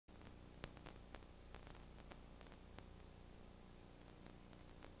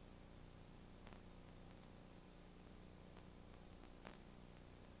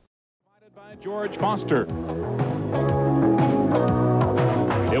By George Foster.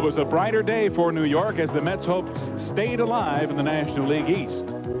 It was a brighter day for New York as the Mets hopes stayed alive in the National League East.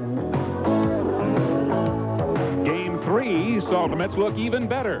 Game 3 saw the Mets look even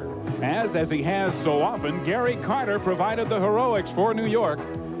better, as he has so often, Gary Carter provided the heroics for New York,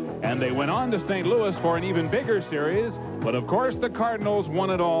 and they went on to St. Louis for an even bigger series, but of course the Cardinals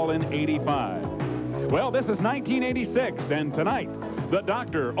won it all in '85. Well, this is 1986, and tonight, the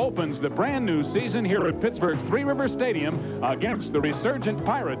Doctor opens the brand new season here at Pittsburgh Three River Stadium against the resurgent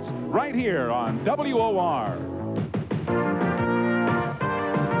Pirates right here on WOR.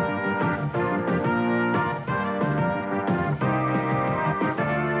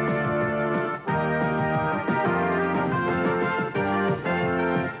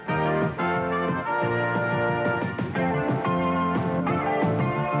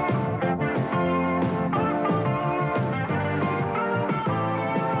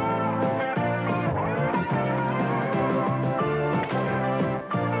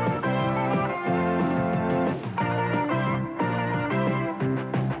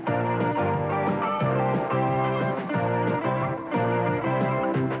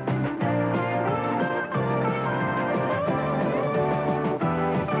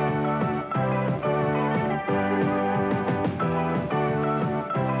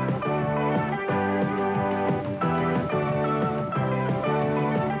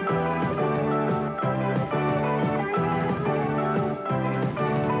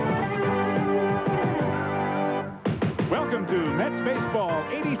 Baseball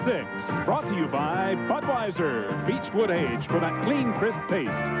 86, brought to you by Budweiser, Beechwood Age for that clean, crisp taste.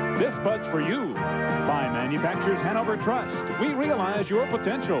 This Bud's for you. By Manufacturers Hanover Trust, we realize your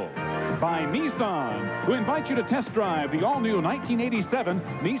potential. By Nissan, who invite you to test drive the all-new 1987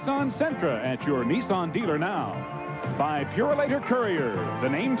 Nissan Sentra at your Nissan dealer now. By Purolator Courier, the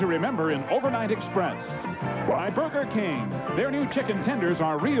name to remember in Overnight Express. By Burger King, their new chicken tenders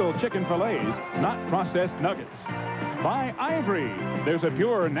are real chicken fillets, not processed nuggets. By Ivory, there's a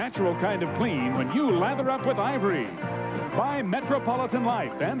pure, natural kind of clean when you lather up with Ivory. By Metropolitan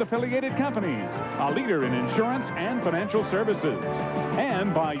Life and affiliated companies, a leader in insurance and financial services.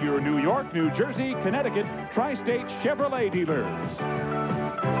 And by your New York, New Jersey, Connecticut, Tri-State Chevrolet dealers.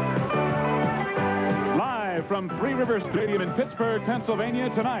 Live from Three Rivers Stadium in Pittsburgh, Pennsylvania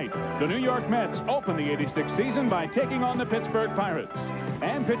tonight, the New York Mets open the '86 season by taking on the Pittsburgh Pirates.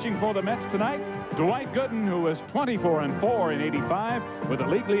 And pitching for the Mets tonight, Dwight Gooden, who was 24-4 in '85 with a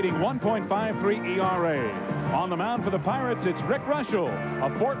league-leading 1.53 ERA. On the mound for the Pirates, it's Rick Reuschel, a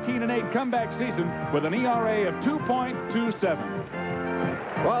 14-8 comeback season with an ERA of 2.27.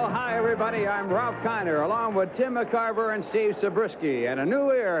 Well, hi, everybody. I'm Ralph Kiner, along with Tim McCarver and Steve Zabriskie. And a new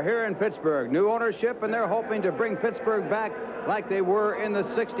era here in Pittsburgh. New ownership, and they're hoping to bring Pittsburgh back like they were in the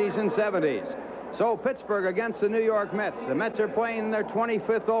 60s and 70s. So Pittsburgh against the New York Mets. The Mets are playing their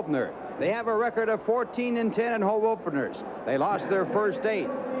 25th opener. They have a record of 14-10 in home openers. They lost their first 8,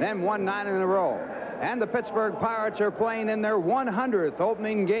 then won 9 in a row. And the Pittsburgh Pirates are playing in their 100th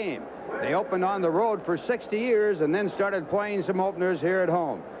opening game. They opened on the road for 60 years and then started playing some openers here at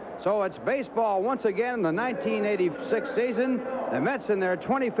home. So it's baseball once again in the 1986 season. The Mets in their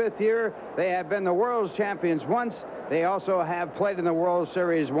 25th year. They have been the world's champions once. They also have played in the World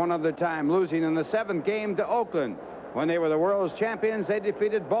Series one other time, losing in the 7th game to Oakland. When they were the world's champions, they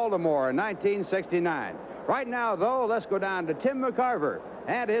defeated Baltimore in 1969. Right now, though, let's go down to Tim McCarver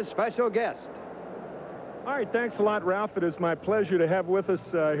and his special guest. All right, thanks a lot, Ralph. It is my pleasure to have with us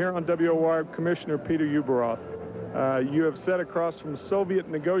here on WOR Commissioner Peter Ueberroth. You have sat across from Soviet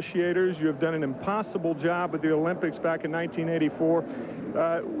negotiators. You have done an impossible job at the Olympics back in 1984.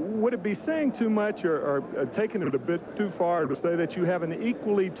 Would it be saying too much or taking it a bit too far to say that you have an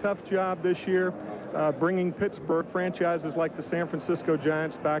equally tough job this year, bringing Pittsburgh franchises like the San Francisco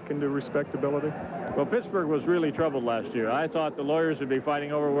Giants back into respectability? Well, Pittsburgh was really troubled last year. I thought the lawyers would be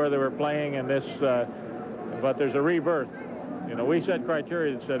fighting over where they were playing in this, but there's a rebirth. You know, we set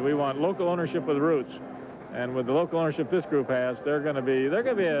criteria that said we want local ownership with roots. And with the local ownership this group has, they're going to be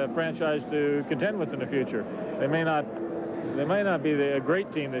a franchise to contend with in the future. They may not be a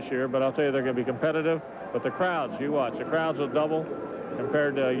great team this year, but I'll tell you they're going to be competitive. But the crowds, you watch, the crowds will double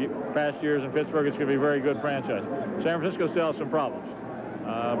compared to past years in Pittsburgh. It's going to be a very good franchise. San Francisco still has some problems,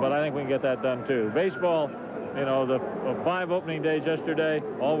 but I think we can get that done too. Baseball, you know, the 5 opening days yesterday,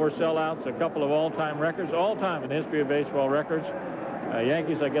 all were sellouts. A couple of all-time records, all-time in the history of baseball records.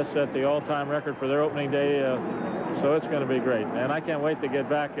 Yankees, I guess, set the all-time record for their opening day, so it's going to be great. And I can't wait to get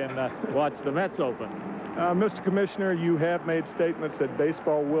back and watch the Mets open. Mr. Commissioner, you have made statements that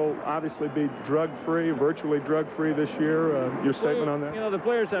baseball will obviously be drug-free, virtually drug-free this year. Your statement on that? You know, the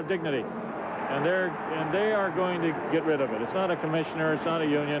players have dignity. and they are going to get rid of it. It's not a commissioner. It's not a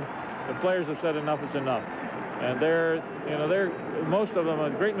union. The players have said enough is enough, and most of them, a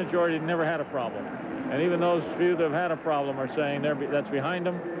great majority, never had a problem, and even those few that have had a problem are saying that's behind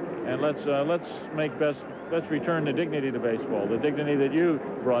them, and let's return the dignity to baseball, the dignity that you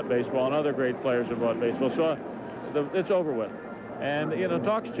brought baseball and other great players have brought baseball. So it's over with, and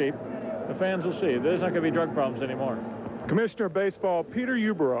talk's cheap. The fans will see. There's not going to be drug problems anymore. Commissioner of Baseball Peter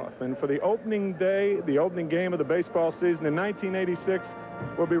Ueberroth, and for the opening game of the baseball season in 1986,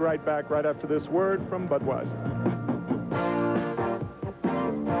 we'll be right back right after this word from Budweiser.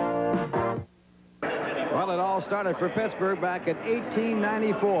 Well, it all started for Pittsburgh back in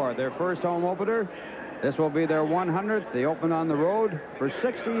 1894, their first home opener. This will be their 100th. They opened on the road for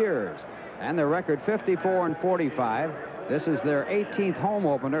 60 years, and their record 54-45. This is their 18th home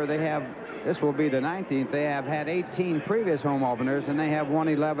opener. This will be the 19th. They have had 18 previous home openers, and they have won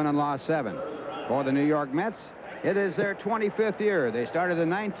 11 and lost 7. For the New York Mets, it is their 25th year. They started in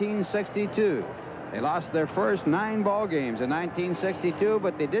 1962. They lost their first 9 ball games in 1962,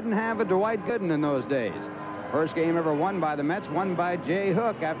 but they didn't have a Dwight Gooden in those days. First game ever won by the Mets, won by Jay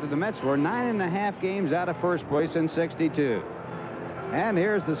Hook after the Mets were 9.5 games out of first place in 62. And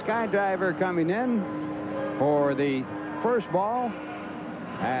here's the Skydiver coming in for the first ball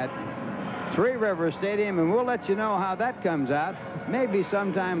at Three Rivers Stadium, and we'll let you know how that comes out maybe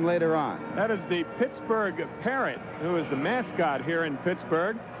sometime later on. That is the Pittsburgh Parrot, who is the mascot here in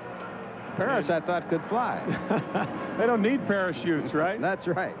Pittsburgh. Parrots, I thought, could fly. They don't need parachutes, right? That's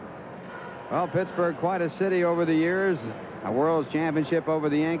right. Well, Pittsburgh, quite a city over the years. A World Championship over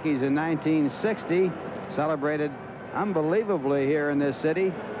the Yankees in 1960, celebrated unbelievably here in this city.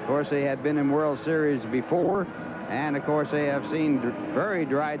 Of course, they had been in World Series before, and of course, they have seen very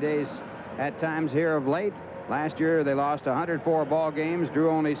dry days at times here of late. Last year, they lost 104 ball games, drew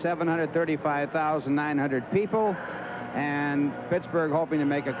only 735,900 people, and Pittsburgh hoping to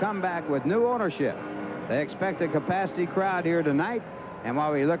make a comeback with new ownership. They expect a capacity crowd here tonight, and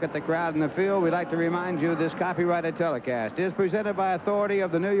while we look at the crowd in the field, we'd like to remind you this copyrighted telecast is presented by authority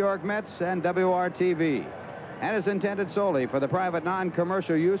of the New York Mets and WOR-TV, and is intended solely for the private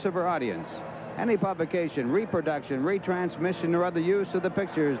non-commercial use of our audience. Any publication, reproduction, retransmission, or other use of the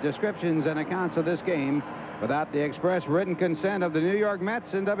pictures, descriptions, and accounts of this game without the express written consent of the New York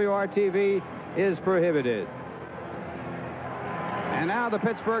Mets and WOR-TV is prohibited. And now the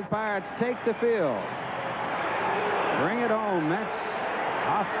Pittsburgh Pirates take the field. Bring it home, Mets.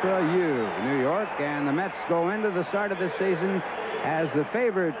 Off to you, New York. And the Mets go into the start of this season as the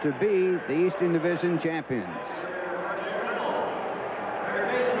favorite to be the Eastern Division champions.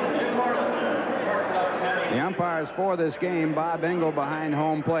 The umpires for this game: Bob Engel behind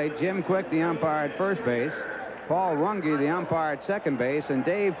home plate, Jim Quick, the umpire at first base, Paul Runge, the umpire at second base, and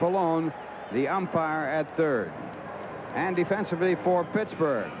Dave Pallone, the umpire at third. And defensively for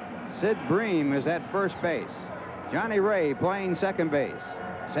Pittsburgh, Sid Bream is at first base. Johnny Ray playing second base.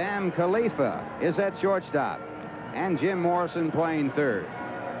 Sam Khalifa is at shortstop. And Jim Morrison playing third.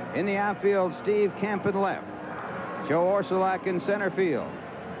 In the outfield, Steve Kemp in left. Joe Orsulak in center field.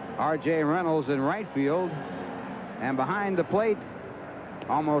 RJ Reynolds in right field. And behind the plate,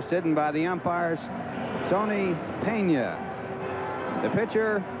 almost hidden by the umpires, Tony Pena. The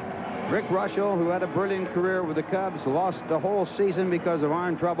pitcher, Rick Reuschel, who had a brilliant career with the Cubs, lost the whole season because of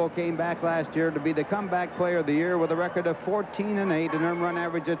arm trouble, came back last year to be the comeback player of the year with a record of 14-8 and earned run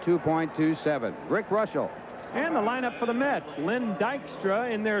average of 2.27. Rick Reuschel. And the lineup for the Mets: Lynn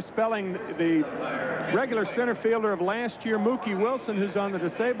Dykstra in there spelling the regular center fielder of last year, Mookie Wilson, who's on the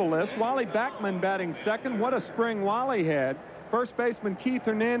disabled list. Wally Backman batting second. What a spring Wally had. First baseman Keith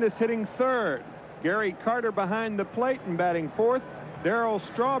Hernandez hitting third. Gary Carter behind the plate and batting fourth. Darryl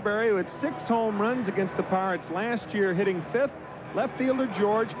Strawberry, who had 6 home runs against the Pirates last year, hitting fifth. Left fielder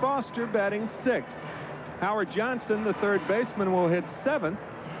George Foster batting sixth. Howard Johnson, the third baseman, will hit seventh.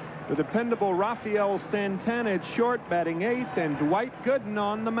 The dependable Rafael Santana at short batting eighth, and Dwight Gooden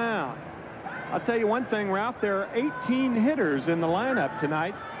on the mound. I'll tell you one thing, Ralph, there are 18 hitters in the lineup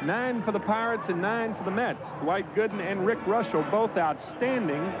tonight. 9 for the Pirates and 9 for the Mets. Dwight Gooden and Rick Reuschel, both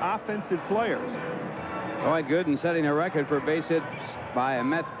outstanding offensive players. Dwight Gooden setting a record for base hits by a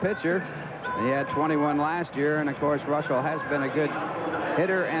Mets pitcher. He had 21 last year, and of course Reuschel has been a good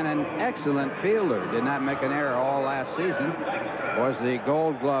hitter and an excellent fielder. Did not make an error all last season. Was the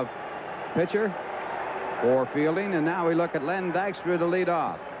Gold Glove pitcher for fielding, and now we look at Len Dykstra to lead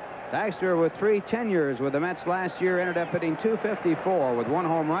off. Dykstra, with 3 tenures with the Mets last year, ended up hitting .254 with 1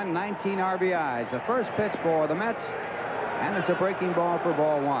 home run, 19 RBIs. The first pitch for the Mets, and it's a breaking ball for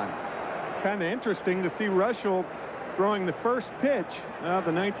ball 1. Kind of interesting to see Reuschel throwing the first pitch of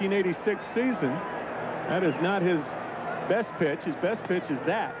the 1986 season. That is not his best pitch. His best pitch is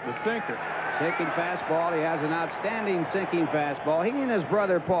that, the sinker. Sinking fastball. He has an outstanding sinking fastball. He and his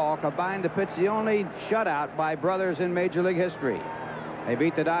brother Paul combined to pitch the only shutout by brothers in Major League history. They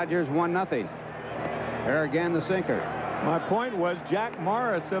beat the Dodgers 1-0. There again, the sinker. My point was Jack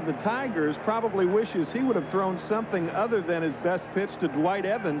Morris of the Tigers probably wishes he would have thrown something other than his best pitch to Dwight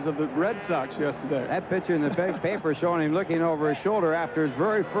Evans of the Red Sox yesterday. That picture in the paper showing him looking over his shoulder after his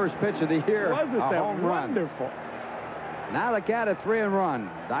very first pitch of the year. Wasn't that home wonderful? Run. Now the count at 3-1.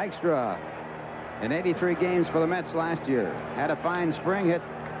 Dykstra in 83 games for the Mets last year. Had a fine spring, hit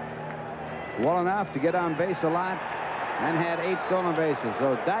well enough to get on base a lot, and had 8 stolen bases.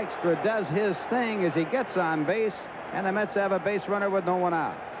 So Dykstra does his thing as he gets on base, and the Mets have a base runner with no one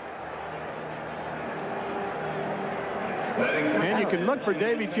out. And you can look for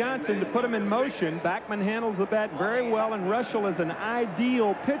Davy Johnson to put him in motion. Backman handles the bat very well, and Reuschel is an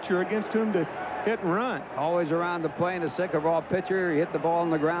ideal pitcher against whom to hit and run. Always around the plane, a sick-of-all pitcher. He hit the ball on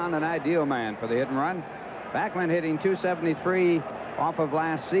the ground, an ideal man for the hit and run. Backman hitting .273 off of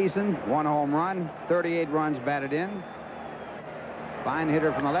last season. 1 home run, 38 runs batted in. Fine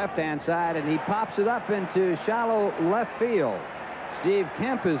hitter from the left-hand side, and he pops it up into shallow left field. Steve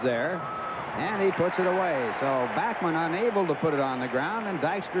Kemp is there, and he puts it away. So Backman unable to put it on the ground, and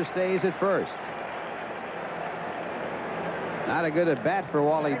Dykstra stays at first. Not a good at bat for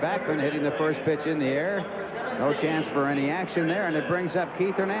Wally Backman, hitting the first pitch in the air. No chance for any action there, and it brings up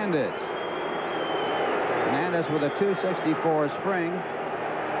Keith Hernandez. Hernandez with a .264 spring,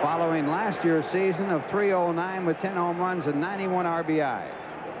 following last year's season of .309 with 10 home runs and 91 RBIs.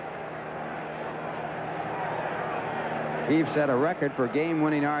 Keith set a record for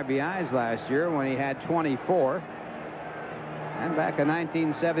game-winning RBIs last year when he had 24. And back in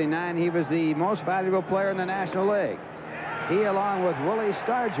 1979, he was the most valuable player in the National League. He, along with Willie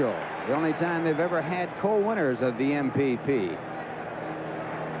Stargell, the only time they've ever had co-winners of the MPP.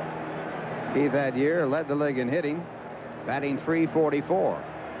 Keith that year led the league in hitting, batting .344.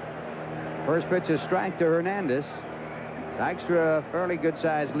 First pitch is strike to Hernandez. Dykstra a fairly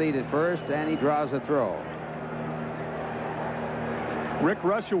good-sized lead at first, and he draws a throw. Rick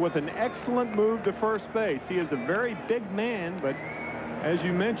Reuschel with an excellent move to first base. He is a very big man, but as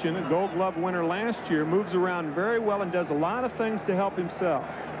you mentioned, a Gold Glove winner last year, moves around very well and does a lot of things to help himself.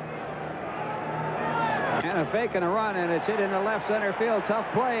 And a fake and a run, and it's hit in the left center field. Tough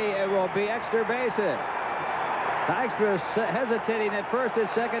play. It will be extra bases. Dykstra hesitating at first and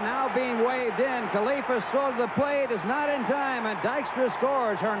second, now being waved in. Khalifa's throw to the plate is not in time, and Dykstra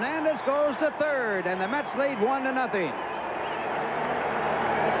scores. Hernandez goes to third, and the Mets lead 1-0.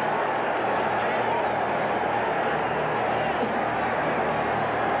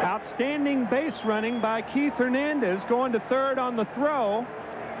 Outstanding base running by Keith Hernandez, going to third on the throw.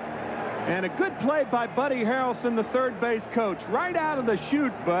 And a good play by Buddy Harrelson, the third base coach. Right out of the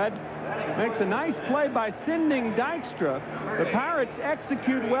chute, Bud. Makes a nice play by sending Dykstra. The Pirates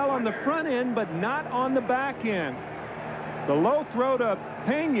execute well on the front end, but not on the back end. The low throw to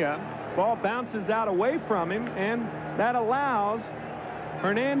Pena. Ball bounces out away from him, and that allows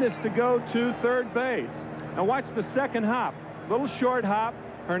Hernandez to go to third base. Now watch the second hop. Little short hop.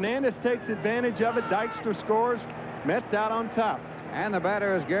 Hernandez takes advantage of it. Dykstra scores. Mets out on top. And the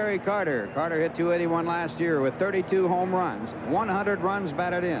batter is Gary Carter. Carter hit .281 last year with 32 home runs, 100 runs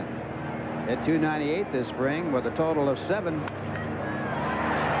batted in. Hit .298 this spring with a total of 7.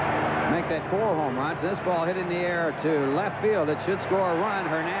 Make that 4 home runs. This ball hit in the air to left field. It should score a run.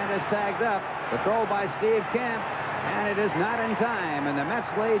 Hernandez tagged up. The throw by Steve Kemp, and it is not in time. And the Mets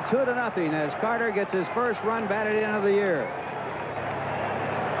lead 2-0 as Carter gets his first run batted in of the year.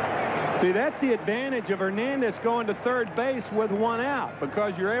 See, that's the advantage of Hernandez going to third base with 1 out,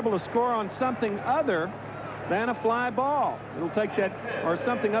 because you're able to score on something other than a fly ball. It'll take that, or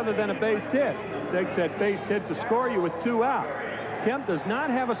something other than a base hit. It takes that base hit to score you with 2 out. Kemp does not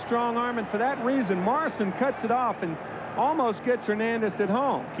have a strong arm, and for that reason, Morrison cuts it off and almost gets Hernandez at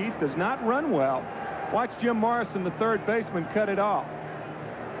home. Keith does not run well. Watch Jim Morrison, the third baseman, cut it off.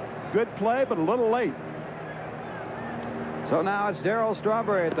 Good play, but a little late. So now it's Darryl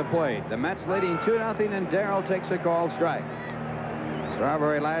Strawberry at the plate. The Mets leading 2-0, and Darryl takes a called strike.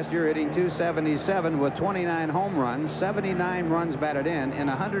 Strawberry last year hitting .277 with 29 home runs, 79 runs batted in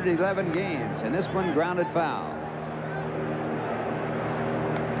 111 games, and this one grounded foul.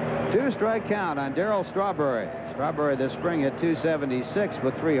 2-strike count on Darryl Strawberry. Strawberry this spring hit .276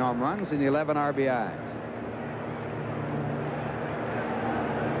 with 3 home runs and 11 RBIs.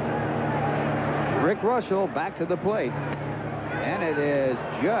 Rick Reuschel back to the plate. And it is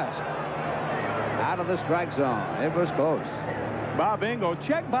just out of the strike zone. It was close. Bob Engel,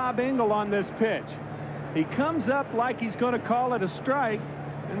 check Bob Engel on this pitch. He comes up like he's going to call it a strike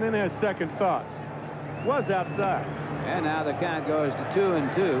and then has second thoughts. Was outside. And now the count goes to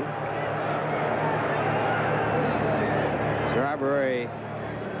 2-2. Strawberry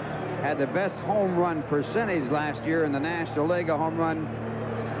had the best home run percentage last year in the National League, a home run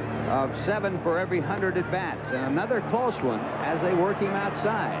of 7 for every 100 at-bats, and another close one as they work him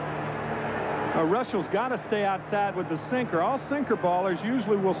outside. Reuschel's got to stay outside with the sinker. All sinker ballers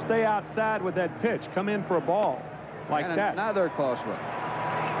usually will stay outside with that pitch, come in for a ball like and that. Another close one.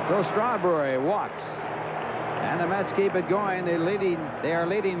 So Strawberry walks. And the Mets keep it going. They are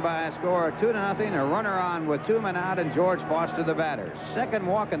leading by a score of 2-0. A runner on with 2 men out, and George Foster the batter. Second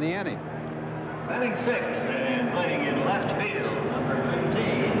walk in the inning. Batting sixth and playing in left field, number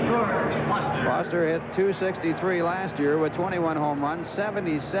 15, George Foster. Foster hit .263 last year with 21 home runs,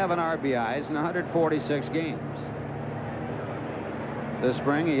 77 RBIs in 146 games. This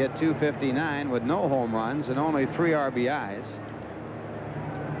spring he hit .259 with no home runs and only 3 RBIs.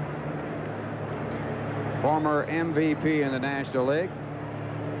 Former MVP in the National League.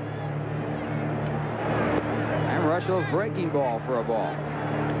 And Reuschel's breaking ball for a ball.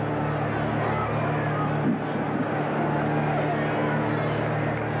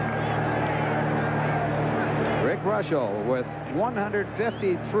 Rick Reuschel with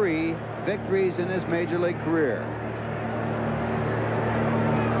 153 victories in his major league career.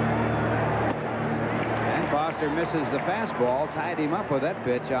 Foster misses the fastball, tied him up with that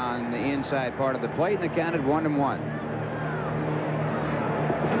pitch on the inside part of the plate, and they counted 1-1.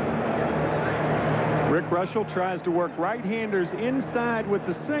 Rick Reuschel tries to work right-handers inside with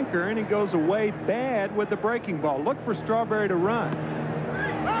the sinker, and he goes away bad with the breaking ball. Look for Strawberry to run.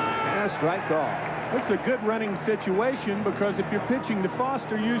 And a strike call. This is a good running situation because if you're pitching to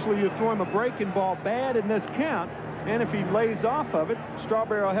Foster, usually you throw him a breaking ball bad in this count, and if he lays off of it,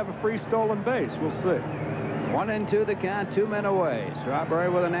 Strawberry will have a free stolen base. We'll see. 1-2 the count, 2 men away. Strawberry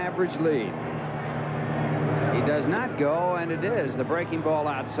with an average lead. He does not go, and it is the breaking ball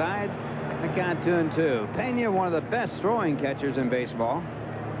outside. The count 2-2. Pena, one of the best throwing catchers in baseball.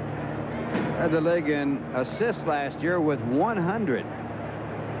 Led the league in assists last year with 100.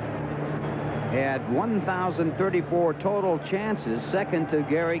 He had 1,034 total chances, second to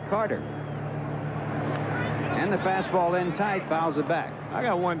Gary Carter. And the fastball in tight, fouls it back. I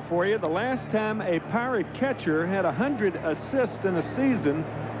got one for you. The last time a Pirate catcher had 100 assists in a season,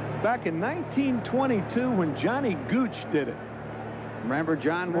 back in 1922 when Johnny Gooch did it. Remember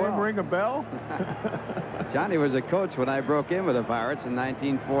John well? Ring a bell? Johnny was a coach when I broke in with the Pirates in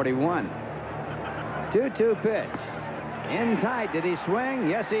 1941. 2-2 pitch. In tight. Did he swing?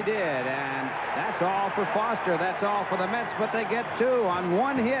 Yes, he did. And that's all for Foster. That's all for the Mets, but they get 2 on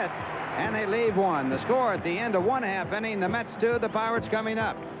 1 hit. And they leave 1. The score at the end of 1/2 inning, the Mets 2, the Pirates coming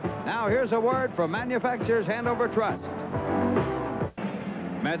up. Now here's a word from Manufacturers Hanover Trust.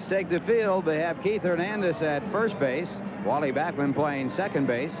 Mets take the field. They have Keith Hernandez at first base. Wally Backman playing second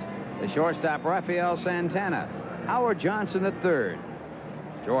base. The shortstop, Rafael Santana. Howard Johnson at third.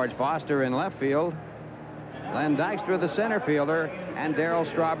 George Foster in left field. Len Dykstra, the center fielder. And Darryl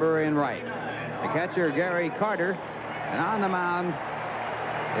Strawberry in right. The catcher, Gary Carter. And on the mound,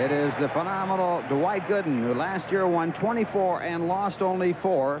 it is the phenomenal Dwight Gooden, who last year won 24 and lost only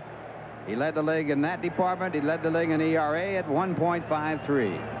 4. He led the league in that department. He led the league in ERA at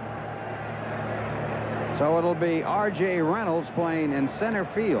 1.53. So it'll be RJ Reynolds playing in center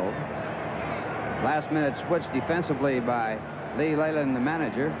field. Last minute switch defensively by Lee Leyland, the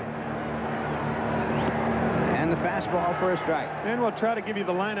manager. And the fastball for a strike. And we'll try to give you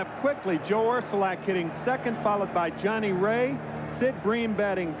the lineup quickly. Joe Orsulak hitting second, followed by Johnny Ray. Sid Green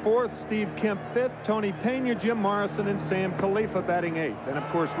batting fourth, Steve Kemp fifth, Tony Pena, Jim Morrison, and Sam Khalifa batting eighth. And, of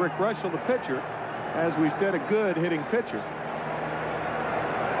course, Rick Reuschel, the pitcher, as we said, a good hitting pitcher.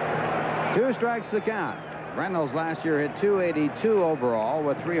 2 strikes the count. Reynolds last year hit .282 overall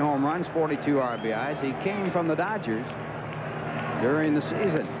with 3 home runs, 42 RBIs. He came from the Dodgers during the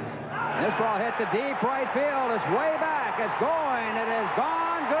season. This ball hit the deep right field. It's way back. It's going. It is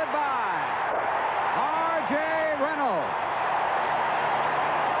gone. Goodbye. RJ Reynolds.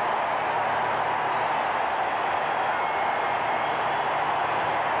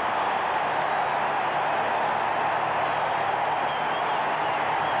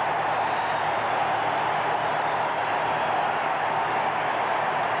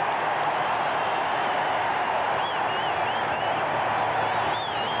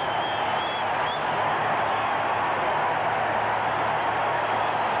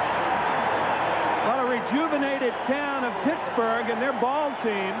 Rejuvenated town of Pittsburgh and their ball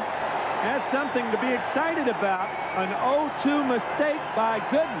team That's something to be excited about. An 0-2 mistake by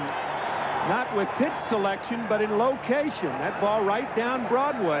Gooden. Not with pitch selection, but in location. That ball right down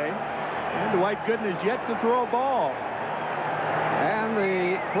Broadway. And Dwight Gooden is yet to throw a ball. And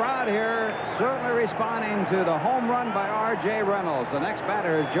the crowd here certainly responding to the home run by RJ Reynolds. The next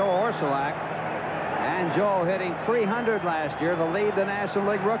batter is Joe Orsulak. And Joe hitting .300 last year to lead the National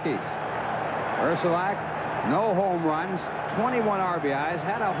League rookies. Orsulak, no home runs, 21 RBIs,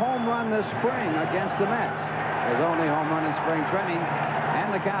 had a home run this spring against the Mets. His only home run in spring training.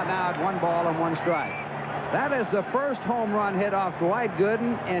 And the count now at 1 ball and 1 strike. That is the first home run hit off Dwight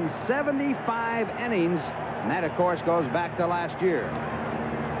Gooden in 75 innings. And that, of course, goes back to last year.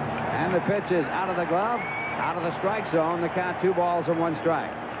 And the pitch is out of the glove, out of the strike zone. The count 2 balls and 1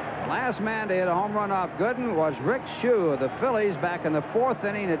 strike. Last man to hit a home run off Gooden was Rick Shue of the Phillies back in the 4th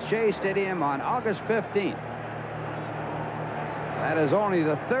inning at Shea Stadium on August 15th. That is only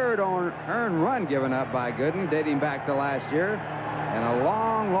the 3rd earned run given up by Gooden, dating back to last year, in a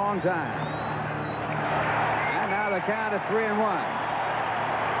long, long time. And now the count at 3-1.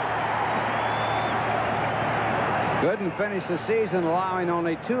 Gooden finished the season allowing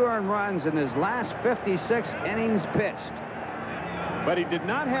only 2 earned runs in his last 56 innings pitched. But he did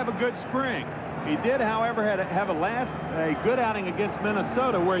not have a good spring. He did, however, have a good outing against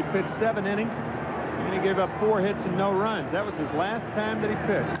Minnesota where he pitched 7 innings. And he gave up 4 hits and no runs. That was his last time that he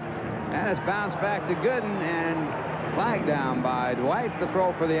pitched. And it's bounced back to Gooden and flagged down by Dwight, the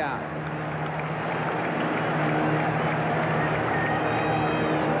throw for the out.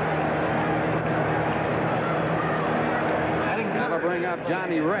 That'll bring up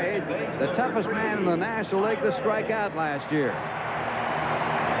Johnny Ray, the toughest man in the National League to strike out last year.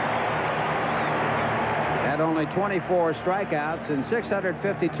 Had only 24 strikeouts in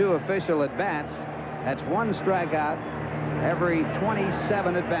 652 official at-bats. That's 1 strikeout every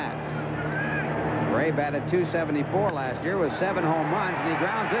 27 at-bats. Ray batted .274 last year with 7 home runs, and he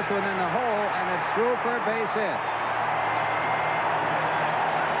grounds this one in the hole, and it's through for a base hit.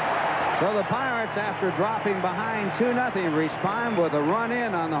 So the Pirates, after dropping behind 2-0, respond with a run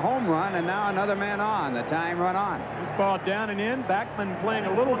in on the home run, and now another man on, the tying run on. This ball down and in. Backman playing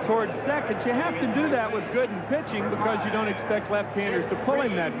a little towards second. You have to do that with Gooden pitching because you don't expect left-handers to pull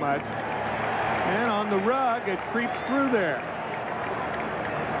him that much. And on the rug, it creeps through there.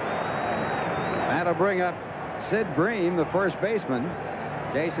 That'll bring up Sid Bream, the first baseman.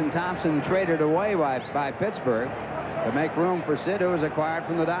 Jason Thompson traded away by Pittsburgh to make room for Sid, who was acquired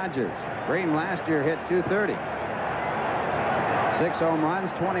from the Dodgers. Bream last year hit .230. 6 home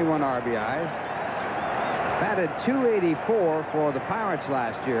runs, 21 RBIs. Batted .284 for the Pirates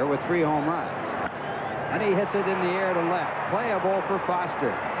last year with 3 home runs. And he hits it in the air to left. Playable for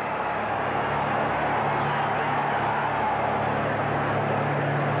Foster.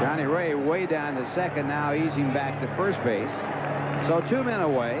 Johnny Ray way down to second now, easing back to first base. So 2 men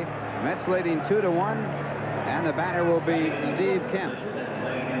away. Mets leading 2-1, and the batter will be Steve Kemp.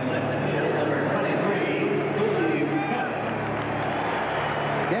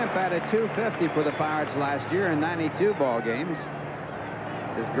 Kemp batted .250 for the Pirates last year in 92 ball games.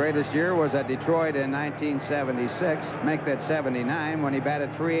 His greatest year was at Detroit in 1976. Make that 79 when he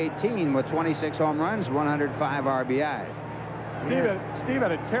batted .318 with 26 home runs, 105 RBIs. Steve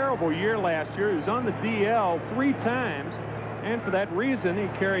had a terrible year last year. He was on the DL 3 times, and for that reason, he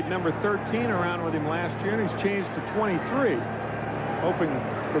carried number 13 around with him last year, and he's changed to 23, hoping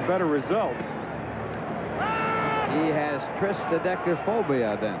for better results. He has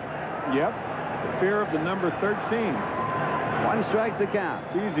triskaidekaphobia then. Yep, the fear of the number 13. 1 strike to count.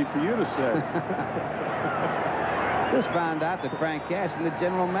 It's easy for you to say. Just found out that Frank Casson, the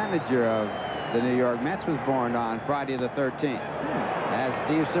general manager of the New York Mets, was born on Friday the 13th, as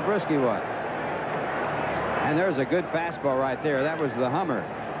Steve Zabriskie was. And there's a good fastball right there. That was the Hummer.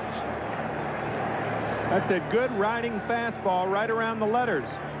 That's a good riding fastball right around the letters.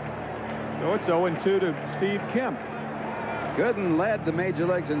 So it's 0-2 to Steve Kemp. Gooden led the major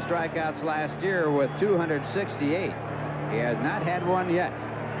leagues in strikeouts last year with 268. He has not had one yet.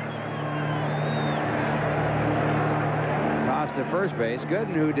 Toss to first base.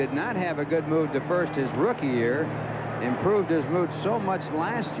 Gooden, who did not have a good move to first his rookie year, improved his mood so much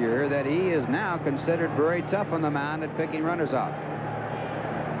last year that he is now considered very tough on the mound at picking runners off.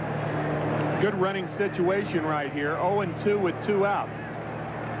 Good running situation right here. 0-2 with 2 outs.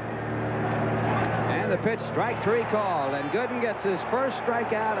 And the pitch, strike 3 called, and Gooden gets his first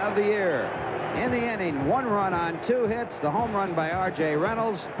strikeout of the year. In the inning, 1 run on 2 hits. The home run by RJ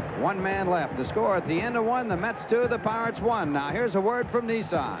Reynolds. 1 man left. The score at the end of 1, the Mets 2, the Pirates 1. Now here's a word from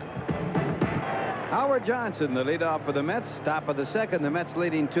Nissan. Howard Johnson, the leadoff for the Mets. Top of the second, the Mets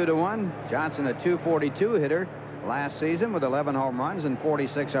leading 2-1. Johnson, a .242 hitter last season with 11 home runs and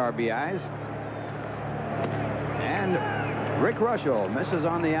 46 RBIs. And Rick Reuschel misses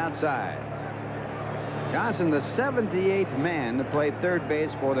on the outside. Johnson, the 78th man to play third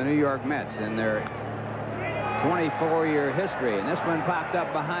base for the New York Mets in their 24-year history. And this one popped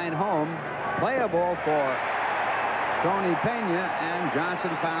up behind home. Playable for Tony Pena, and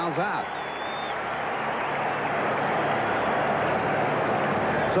Johnson fouls out.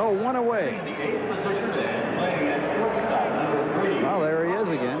 So one away. Well, there he is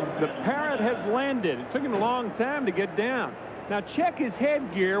again. The Parrot has landed. It took him a long time to get down. Now check his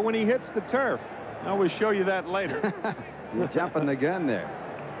headgear when he hits the turf. I will show you that later. You're jumping the gun there.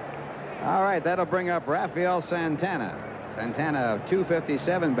 All right, that'll bring up Rafael Santana. Santana, a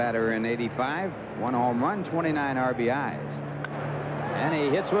 .257 batter in '85. 1 home run, 29 RBIs. And he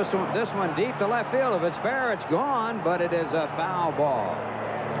hits this one deep to left field. If it's fair, it's gone, but it is a foul ball.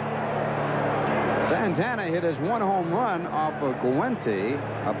 Santana hit his 1 home run off of Guente,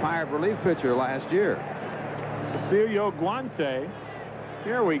 a Pirate relief pitcher last year. Cecilio Guante.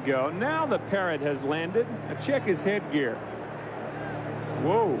 Here we go. Now the Parrot has landed. Now check his headgear.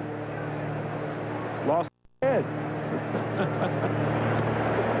 Whoa. Lost his head.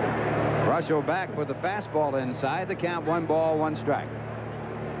 Reuschel back with the fastball inside. The count 1 ball, 1 strike.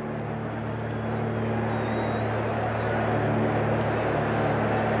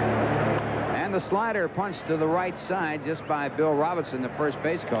 And the slider punched to the right side just by Bill Robinson, the first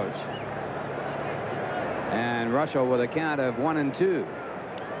base coach. And Reuschel with a count of 1-2.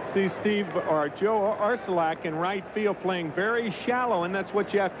 See Steve or Joe Arcelak in right field playing very shallow, and that's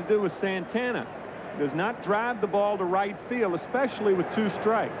what you have to do with Santana. Does not drive the ball to right field, especially with 2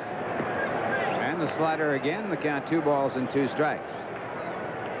 strikes. And the slider again, the count 2 balls and 2 strikes.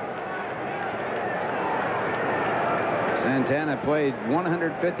 Santana played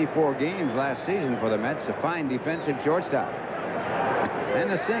 154 games last season for the Mets, a fine defensive shortstop. And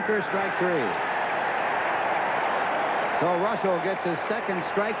the sinker, strike 3. So Reuschel gets his 2nd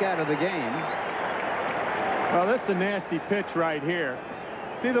strikeout of the game. Well, this is a nasty pitch right here.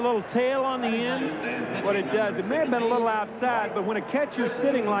 See the little tail on the end? What it does, it may have been a little outside, but when a catcher's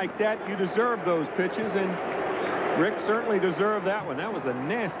sitting like that, you deserve those pitches, and Rick certainly deserved that one. That was a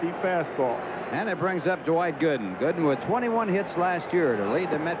nasty fastball. And it brings up Dwight Gooden. Gooden with 21 hits last year to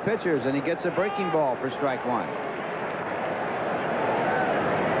lead the Met pitchers, and he gets a breaking ball for strike 1.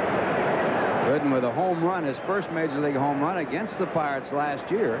 Gooden with a home run, his first Major League home run against the Pirates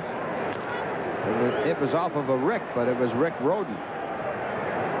last year. It was off of a Rick, but it was Rick Rhoden.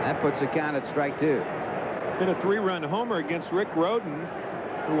 That puts the count at strike 2. Hit a 3-run homer against Rick Rhoden,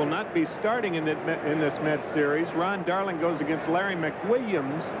 who will not be starting in this Mets series. Ron Darling goes against Larry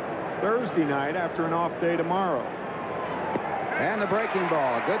McWilliams Thursday night after an off day tomorrow. And the breaking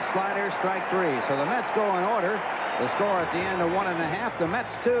ball. Good slider, strike 3. So the Mets go in order. The score at the end of 1.5. The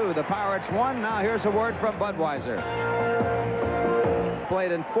Mets 2, the Pirates 1. Now here's a word from Budweiser.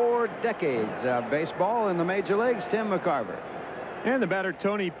 Played in 4 decades of baseball in the major leagues, Tim McCarver. And the batter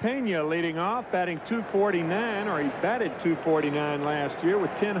Tony Pena leading off, batting .249, or he batted .249 last year with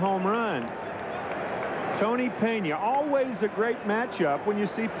 10 home runs. Tony Pena, always a great matchup when you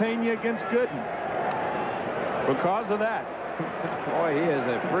see Pena against Gooden. Because of that. Boy, he is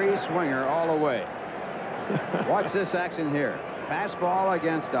a free swinger all the way. Watch this action here. Fastball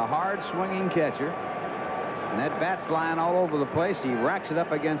against a hard-swinging catcher. And that bat flying all over the place. He racks it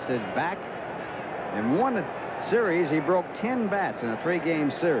up against his back. And one series, he broke 10 bats in a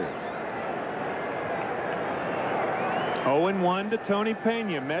 3-game series. 0-1 to Tony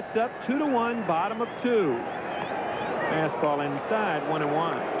Pena. Mets up 2-1, bottom of 2. Fastball inside,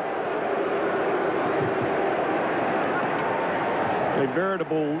 1-1. A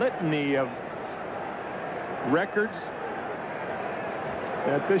veritable litany of records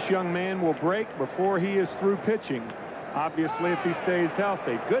that this young man will break before he is through pitching. Obviously, if he stays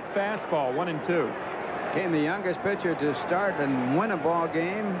healthy. Good fastball, 1-2. Became the youngest pitcher to start and win a ball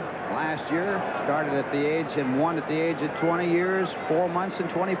game last year. Started at the age and won at the age of 20 years, 4 months and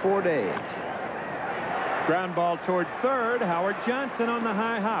 24 days. Ground ball toward third. Howard Johnson on the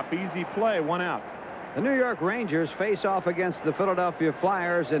high hop. Easy play, 1 out. The New York Rangers face off against the Philadelphia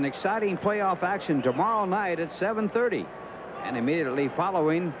Flyers in exciting playoff action tomorrow night at 7:30. And immediately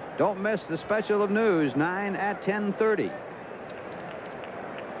following, don't miss the special of news, 9 at 10:30.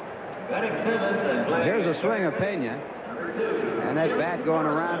 Here's a swing of Pena. And that bat going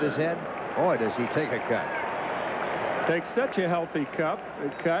around his head. Boy, does he take a cut. Takes such a healthy cut.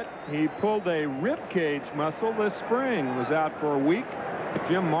 He pulled a rib cage muscle this spring. Was out for a week.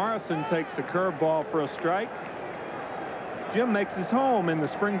 Jim Morrison takes a curveball for a strike. Jim makes his home in the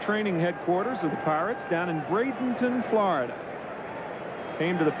spring training headquarters of the Pirates down in Bradenton, Florida.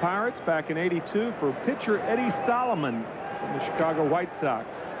 Came to the Pirates back in '82 for pitcher Eddie Solomon from the Chicago White Sox.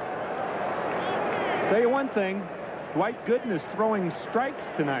 Tell you one thing, Dwight Gooden is throwing strikes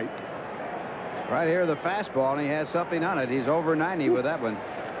tonight. Right here, the fastball, and he has something on it. He's over 90 with that one.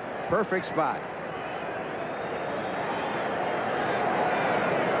 Perfect spot.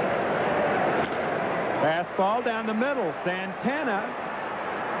 Fastball down the middle. Santana,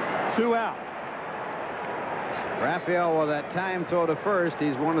 2 out. Raphael with that time throw to first.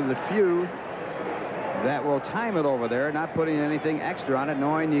 He's one of the few that will time it over there, not putting anything extra on it,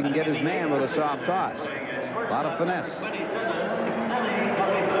 knowing you can get his man with a soft toss. A lot of finesse.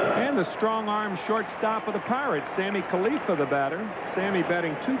 And the strong arm shortstop of the Pirates, Sammy Khalifa, the batter. Sammy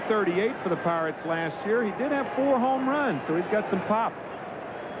batting .238 for the Pirates last year. He did have 4 home runs, so he's got some pop.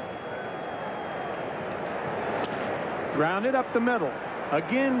 Grounded up the middle.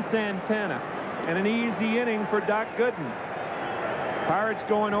 Again, Santana. And an easy inning for Doc Gooden. Pirates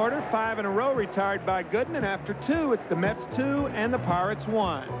go in order. 5 in a row retired by Gooden. And after 2, it's the Mets 2 and the Pirates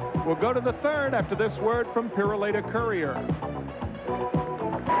 1. We'll go to the 3rd after this word from Piruleta Courier.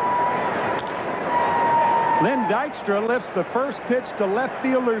 Len Dykstra lifts the first pitch to left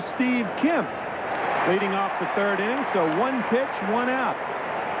fielder Steve Kemp, leading off the 3rd inning. So 1 pitch, 1 out.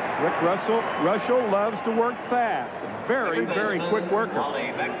 Rick Reuschel loves to work fast. Very, very quick worker.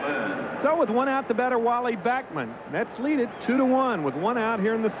 So with 1 out, the batter Wally Backman. Mets lead it 2-1 with 1 out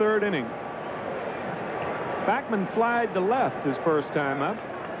here in the 3rd inning. Backman flied to left his first time up.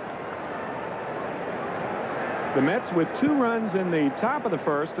 The Mets with 2 runs in the top of the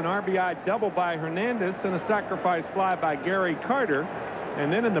 1st, an RBI double by Hernandez and a sacrifice fly by Gary Carter.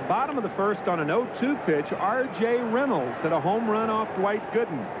 And then in the bottom of the 1st on an 0-2 pitch, RJ Reynolds hit a home run off Dwight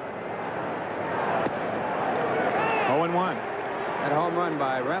Gooden. 0-1. That home run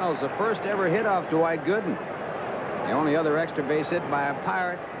by Reynolds, the first ever hit off Dwight Gooden. The only other extra base hit by a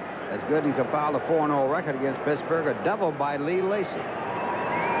Pirate, as Gooden compiled a 4-0 record against Pittsburgh, a double by Lee Lacy.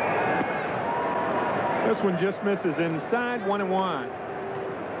 This one just misses inside, 1-1.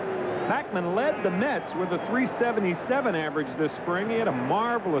 Backman led the Mets with a .377 average this spring. He had a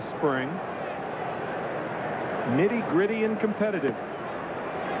marvelous spring. Nitty-gritty and competitive.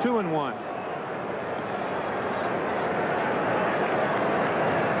 2-1.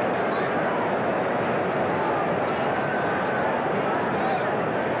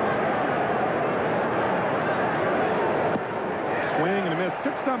 Swing and a miss.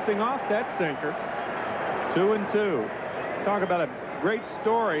 Took something off that sinker. 2-2. Talk about a great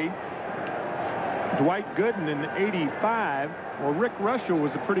story. Dwight Gooden in '85. Well, Rick Reuschel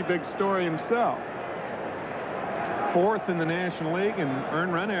was a pretty big story himself. 4th in the National League and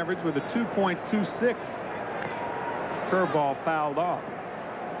earned run average with a 2.26. Curveball fouled off.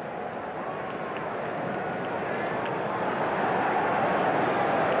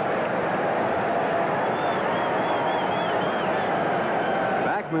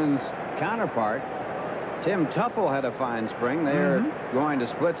 Backman's counterpart, Tim Tuffle, had a fine spring. They're going to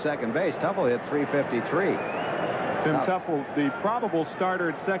split second base. Tuffle hit .353. Tim Tuffle, the probable starter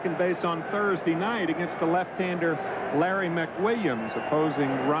at second base on Thursday night against the left-hander Larry McWilliams, opposing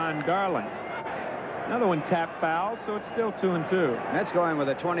Ron Darling. Another one tapped foul, so it's still 2-2. Mets going with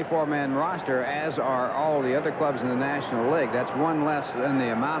a 24-man roster, as are all the other clubs in the National League. That's 1 less than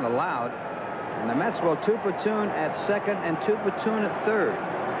the amount allowed. And the Mets will 2 platoon at second and 2 platoon at third.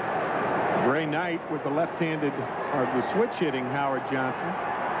 Gray Knight with the left-handed, or the switch-hitting Howard Johnson.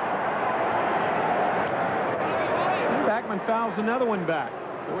 And Backman fouls another one back.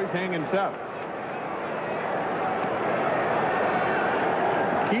 Always hanging tough.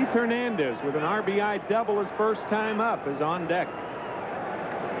 Keith Hernandez with an RBI double his first time up is on deck.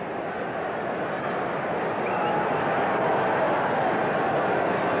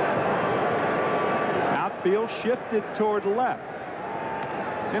 Outfield shifted toward left.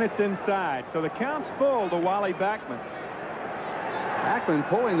 And it's inside, so the count's full to Wally Backman. Backman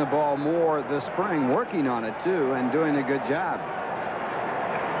pulling the ball more this spring, working on it too, and doing a good job.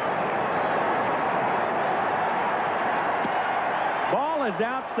 Ball is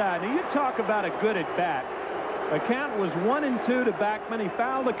outside. Now you talk about a good at bat. The count was 1-2 to Backman. He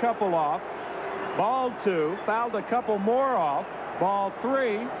fouled a couple off. Ball 2, fouled a couple more off. Ball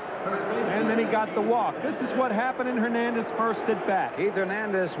 3. And then he got the walk. This is what happened in Hernandez's first at bat. Keith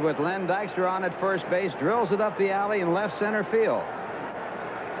Hernandez with Len Dykstra on at first base, drills it up the alley in left center field.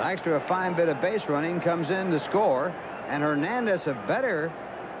 Dykstra, a fine bit of base running, comes in to score, and Hernandez, a better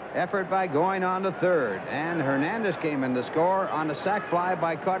effort by going on to third. And Hernandez came in to score on the sac fly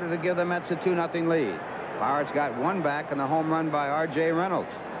by Carter to give the Mets a 2-0 lead. Pirates got one back on the home run by RJ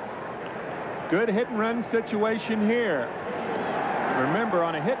Reynolds. Good hit-and-run situation here. Remember,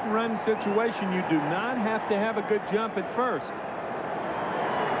 on a hit-and-run situation, you do not have to have a good jump at first.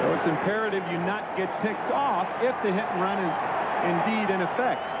 So it's imperative you not get picked off if the hit-and-run is indeed in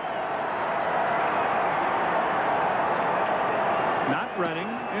effect. Not running,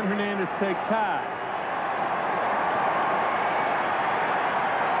 and Hernandez takes high.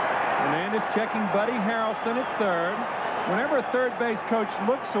 Hernandez checking Buddy Harrelson at third. Whenever a third base coach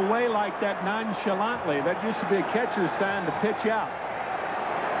looks away like that nonchalantly, that used to be a catcher's sign to pitch out.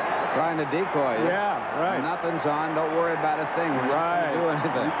 Trying to decoy you. Yeah, right. Nothing's on. Don't worry about a thing. We're not going to do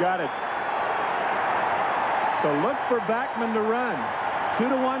anything. You got it. So look for Backman to run.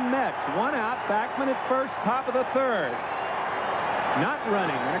 2-1 Mets. One out. Backman at first, top of the third. Not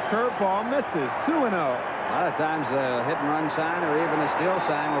running. And a curveball misses. 2-0. A lot of times a hit-and-run sign or even a steal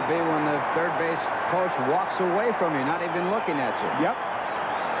sign will be when the third base coach walks away from you, not even looking at you. Yep.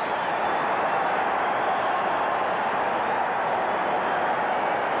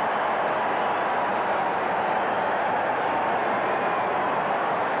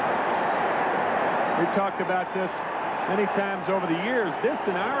 We've talked about this many times over the years. This,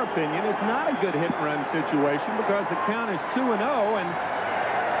 in our opinion, is not a good hit-and-run situation because the count is 2-0, and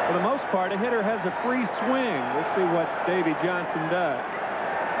for the most part, a hitter has a free swing. We'll see what Davy Johnson does.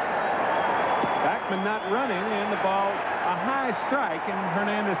 Backman not running, and the ball a high strike, and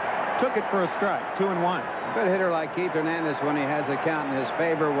Hernandez took it for a strike. 2-1. A good hitter like Keith Hernandez, when he has a count in his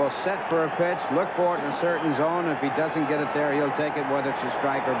favor, will set for a pitch, look for it in a certain zone. If he doesn't get it there, he'll take it whether it's a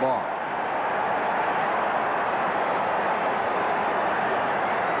strike or ball.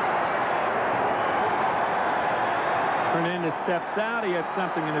 Hernandez steps out. He had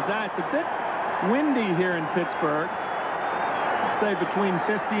something in his eye. It's a bit windy here in Pittsburgh. I'd say between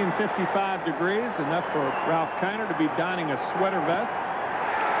 50 and 55 degrees, enough for Ralph Kiner to be donning a sweater vest.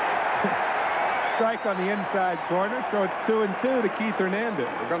 Strike on the inside corner, so it's 2-2 to Keith Hernandez.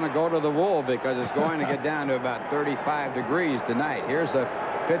 We're going to go to the wool because it's going to get down to about 35 degrees tonight. Here's a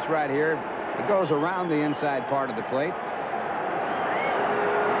pitch right here. It goes around the inside part of the plate.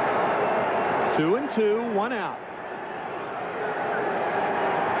 2-2, one out.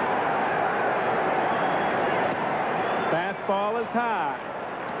 Fastball is high.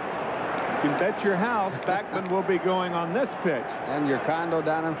 You can bet your house Backman will be going on this pitch. And your condo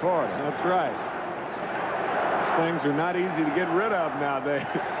down in Florida. That's right. These things are not easy to get rid of nowadays.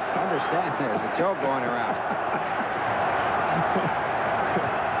 I understand there's a joke going around.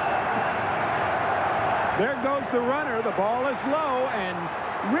 There goes the runner. The ball is low, and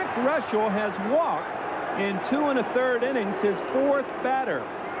Rick Reuschel has walked in 2 1/3 innings, his 4th batter.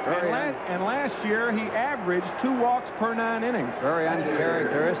 And last year, he averaged 2 walks per 9 innings. Very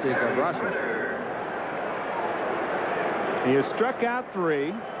uncharacteristic of Reuschel. He has struck out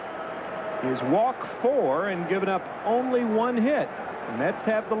 3. He's walked 4 and given up only 1 hit. The Mets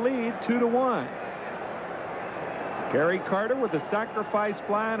have the lead 2-1. Gary Carter with a sacrifice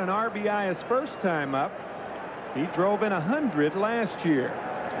fly and an RBI his first time up. He drove in 100 last year.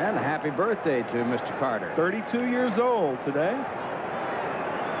 And a happy birthday to Mr. Carter. 32 years old today.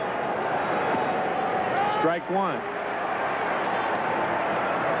 Strike 1.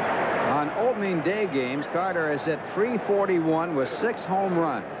 On opening day games, Carter is at .341 with 6 home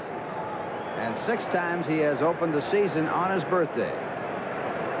runs. And 6 times he has opened the season on his birthday.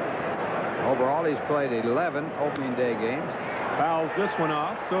 Overall, he's played 11 opening day games. Fouls this one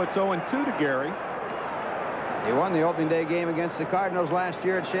off, so it's 0-2 to Gary. He won the opening day game against the Cardinals last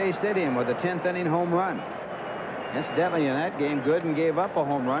year at Shea Stadium with a 10th inning home run. Incidentally, in that game, Gooden gave up a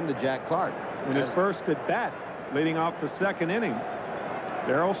home run to Jack Clark. In his first at bat, leading off the 2nd inning.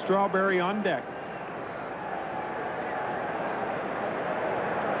 Darryl Strawberry on deck.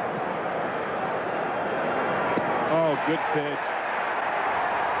 Oh, good pitch.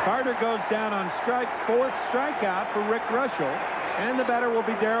 Carter goes down on strikes, 4th strikeout for Rick Reuschel, and the batter will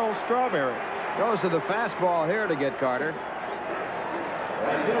be Darryl Strawberry. Goes to the fastball here to get Carter.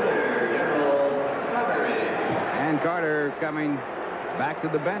 And Carter coming back to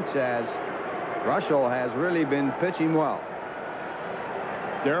the bench as Reuschel has really been pitching well.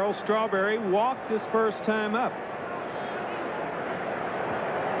 Darryl Strawberry walked his first time up.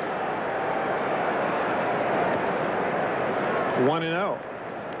 One and 0.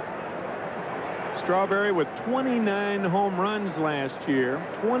 Strawberry with 29 home runs last year,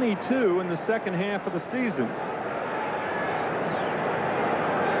 22 in the second half of the season.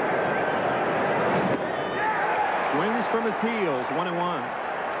 Swings from his heels, 1-1.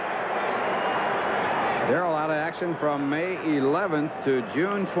 Darrell out of action from May 11th to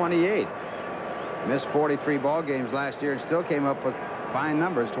June 28th. Missed 43 ball games last year and still came up with fine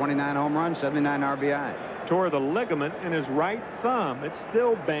numbers, 29 home runs, 79 RBI. Tore the ligament in his right thumb. It's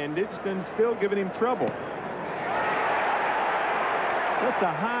still bandaged and still giving him trouble. That's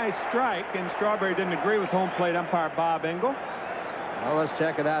a high strike, and Strawberry didn't agree with home plate umpire Bob Engel. Well, let's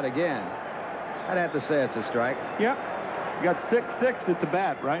check it out again. I'd have to say it's a strike. Yep. You got 6'6" at the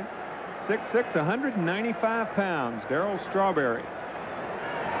bat, right? 6'6", 195 pounds. Darrell Strawberry.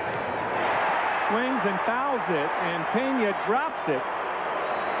 Swings and fouls it, and Pena drops it.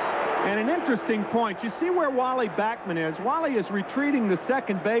 And an interesting point. You see where Wally Backman is. Wally is retreating to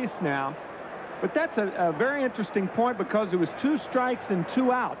second base now. But that's a very interesting point because it was 2 strikes and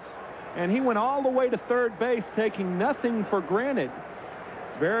 2 outs. And he went all the way to third base, taking nothing for granted.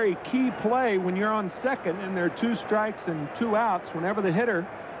 Very key play when you're on second and there are 2 strikes and 2 outs. Whenever the hitter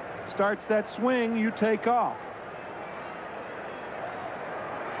starts that swing, you take off.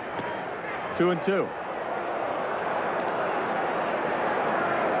 2-2.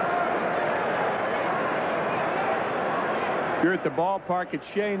 You're at the ballpark at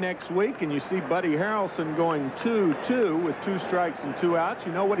Shea next week, and you see Buddy Harrelson going 2-2 with 2 strikes and 2 outs.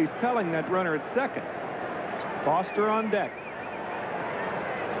 You know what he's telling that runner at second. Foster on deck.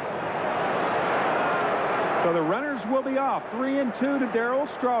 So the runners will be off. 3-2 to Darrell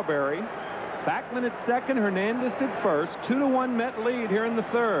Strawberry. Backman at second, Hernandez at first. 2-1 Met lead here in the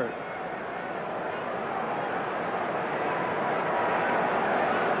third.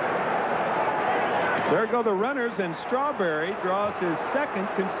 There go the runners, and Strawberry draws his second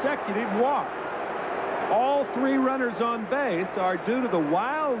consecutive walk. All 3 runners on base are due to the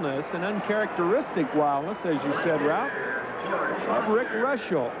wildness and uncharacteristic wildness, as you said, Ralph, of Rick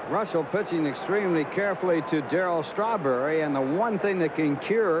Reuschel. Reuschel pitching extremely carefully to Darrell Strawberry, and the one thing that can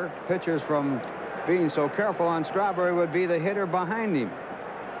cure pitchers from being so careful on Strawberry would be the hitter behind him.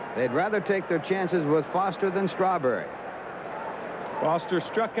 They'd rather take their chances with Foster than Strawberry. Foster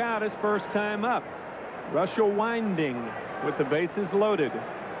struck out his first time up. Reuschel winding with the bases loaded.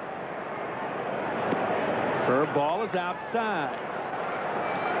 Curveball is outside.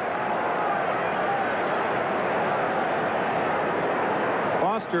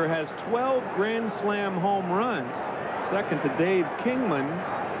 Foster has 12 Grand Slam home runs, second to Dave Kingman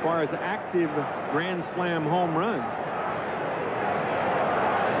as far as active Grand Slam home runs.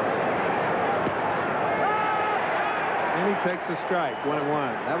 And he takes a strike,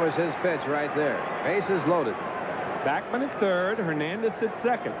 1-1. That was his pitch right there. Bases loaded. Backman at third, Hernandez at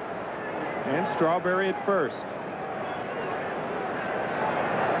second, and Strawberry at first.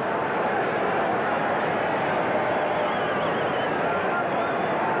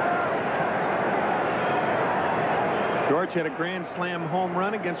 George had a Grand Slam home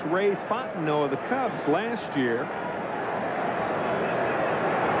run against Ray Fontenot of the Cubs last year.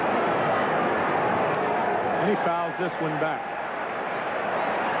 And he fouls this one back.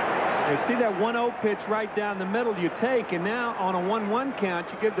 You see that 1-0 pitch right down the middle you take, and now on a 1-1 count,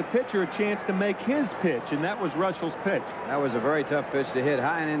 you give the pitcher a chance to make his pitch, and that was Reuschel's pitch. That was a very tough pitch to hit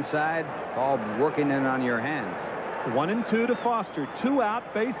high and inside, all working in on your hands. 1-2 to Foster, 2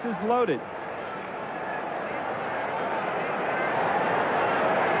 out, bases loaded.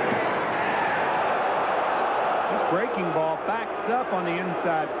 Breaking ball backs up on the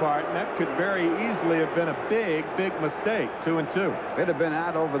inside part, and that could very easily have been a big mistake. 2-2. If it had been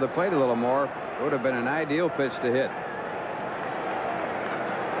out over the plate a little more, it would have been an ideal pitch to hit.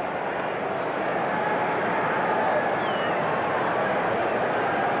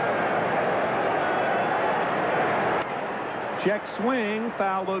 Check swing,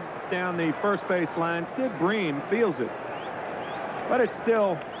 fouled down the first base line. Sid Bream feels it. But it's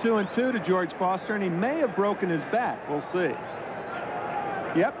still 2-2 to George Foster, and he may have broken his bat. We'll see.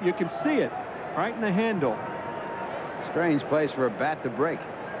 Yep, you can see it right in the handle. Strange place for a bat to break.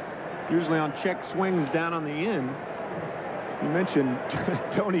 Usually on check swings down on the end. You mentioned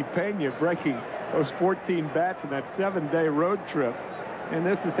Tony Pena breaking those 14 bats in that 7-day road trip, and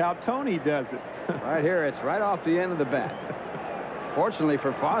this is how Tony does it. Right here, it's right off the end of the bat. Fortunately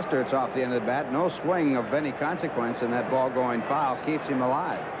for Foster, it's off the end of the bat. No swing of any consequence, and that ball going foul keeps him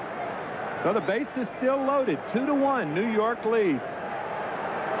alive. So the base is still loaded. 2-1. New York leads.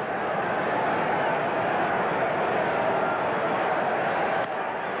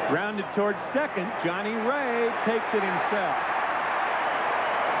 Rounded towards second. Johnny Ray takes it himself.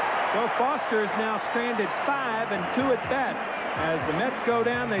 So Foster is now stranded 5 and 2 at bats. As the Mets go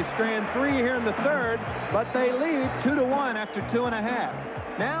down, they strand 3 here in the third, but they lead 2-1 after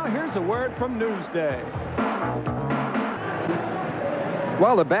 2.5. Now here's a word from Newsday.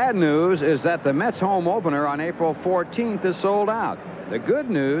 Well, the bad news is that the Mets home opener on April 14th is sold out. The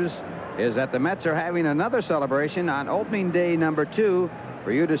good news is that the Mets are having another celebration on opening day number 2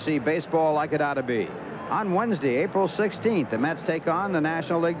 for you to see baseball like it ought to be. On Wednesday, April 16th, the Mets take on the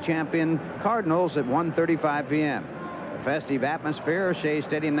National League champion Cardinals at 1:35 p.m. The festive atmosphere of Shea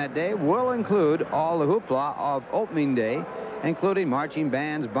Stadium that day will include all the hoopla of opening day, including marching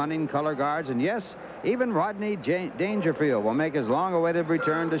bands, bunting, color guards, and yes, even Rodney Dangerfield will make his long-awaited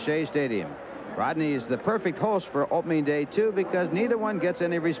return to Shea Stadium. Rodney is the perfect host for opening day, too, because neither one gets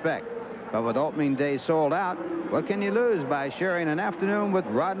any respect. But with opening day sold out, what can you lose by sharing an afternoon with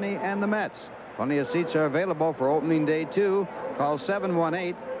Rodney and the Mets? Plenty of seats are available for opening day 2. Call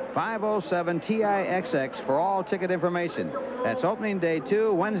 718-507-TIXX for all ticket information. That's opening day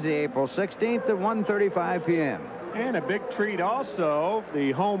 2, Wednesday, April 16th at 1:35 p.m. And a big treat also,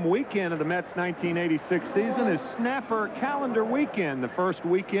 the home weekend of the Mets' 1986 season is Snapper Calendar Weekend. The first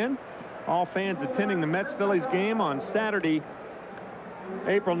weekend, all fans attending the Mets-Phillies game on Saturday,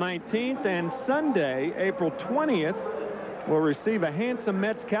 April 19th, and Sunday, April 20th, will receive a handsome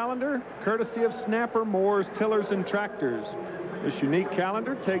Mets calendar courtesy of Snapper, Moores, Tillers, and Tractors. This unique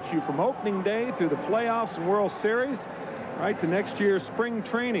calendar takes you from opening day through the playoffs and World Series right to next year's spring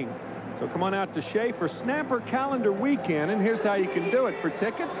training. So come on out to Shea for Snapper Calendar Weekend, and here's how you can do it. For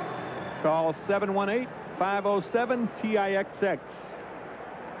tickets, call 718-507-TIXX.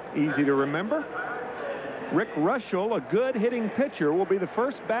 Easy to remember. Rick Reuschel, a good hitting pitcher, will be the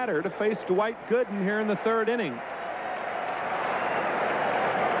first batter to face Dwight Gooden here in the 3rd inning.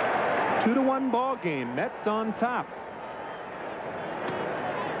 2-1 ball game. Mets on top.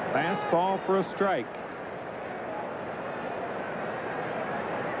 Fastball for a strike.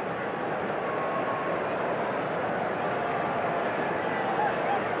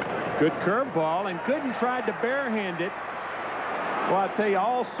 Good curveball, and Gooden tried to barehand it. Well, I'll tell you,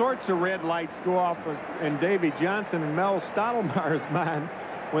 all sorts of red lights go off in Davy Johnson and Mel Stottlemyre's mind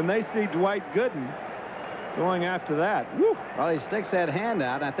when they see Dwight Gooden going after that. Woo. Well, he sticks that hand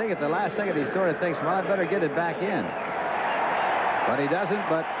out, and I think at the last second he sort of thinks, well, I better get it back in. But he doesn't,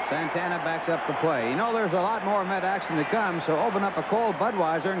 but Santana backs up the play. You know, there's a lot more Met action to come, so open up a cold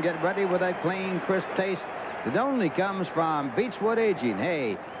Budweiser and get ready with that clean, crisp taste that only comes from Beechwood Aging.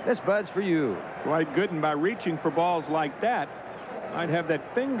 Hey, this Bud's for you. Dwight Gooden, by reaching for balls like that, might have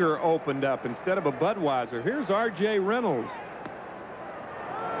that finger opened up instead of a Budweiser. Here's RJ Reynolds.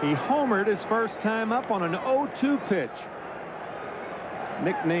 He homered his first time up on an 0-2 pitch.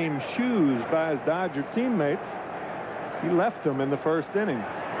 Nicknamed Shoes by his Dodger teammates. He left him in the 1st inning.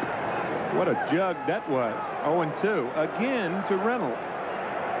 What a jug that was. 0-2 again to Reynolds.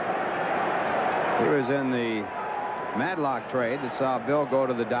 He was in the Madlock trade that saw Bill go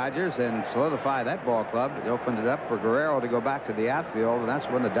to the Dodgers and solidify that ball club. It opened it up for Guerrero to go back to the outfield, and that's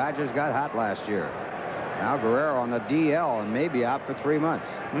when the Dodgers got hot last year. Now Guerrero on the DL and maybe out for 3 months.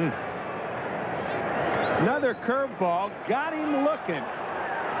 Another curveball got him looking.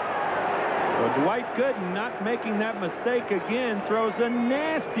 So Dwight Gooden, not making that mistake again, throws a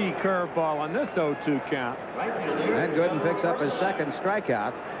nasty curveball on this 0-2 count. And Gooden picks up his 2nd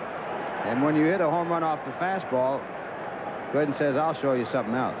strikeout. And when you hit a home run off the fastball, Gooden says, I'll show you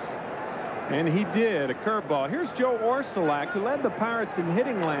something else. And he did, a curveball. Here's Joe Orsulak, who led the Pirates in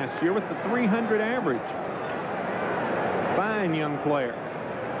hitting last year with the .300 average. Fine young player.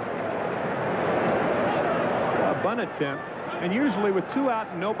 A bunt attempt. And usually with 2 out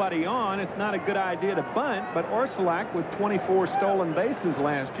and nobody on, it's not a good idea to bunt, but Orsulak, with 24 stolen bases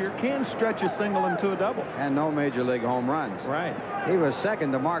last year, can stretch a single into a double. And no major league home runs. Right. He was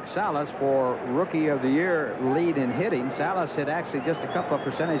second to Mark Salas for Rookie of the Year lead in hitting. Salas hit actually just a couple of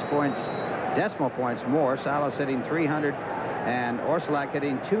percentage points, decimal points more. Salas hitting .300 and Orsulak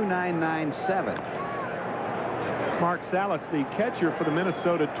hitting .2997. Mark Salas, the catcher for the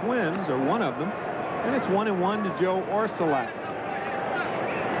Minnesota Twins, or one of them. And it's 1-1 to Joe Orsulak.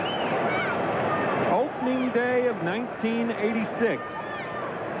 Opening day of 1986.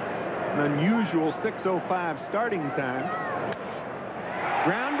 An unusual 6:05 starting time.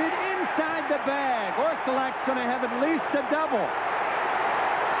 Grounded inside the bag. Orsulak's going to have at least a double.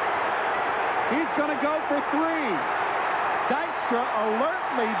 He's going to go for 3. Dykstra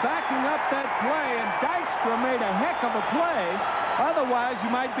alertly backing up that play, and Dykstra made a heck of a play. Otherwise, you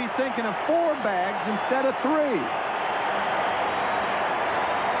might be thinking of 4 bags instead of 3.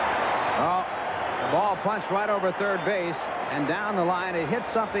 Well, the ball punched right over 3rd base, and down the line, it hits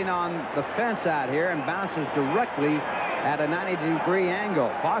something on the fence out here and bounces directly at a 90-degree angle.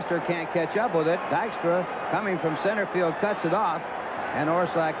 Foster can't catch up with it. Dykstra, coming from center field, cuts it off, and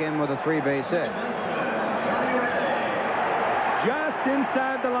Orsulak in with a 3-base hit. Just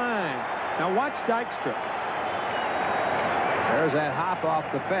inside the line. Now watch Dykstra. There's that hop off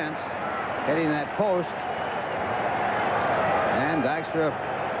the fence, hitting that post. And Dykstra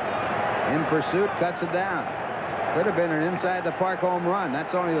in pursuit cuts it down. Could have been an inside the park home run.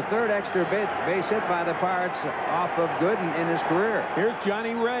 That's only the third extra base hit by the Pirates off of Gooden in his career. Here's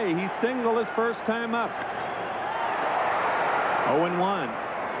Johnny Ray. He singled his first time up. 0-1.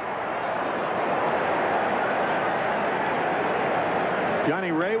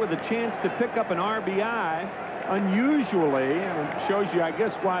 Johnny Ray with a chance to pick up an RBI. Unusually, and it shows you, I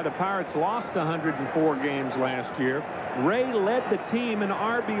guess, why the Pirates lost 104 games last year. Ray led the team in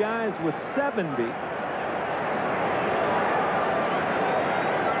RBIs with 70.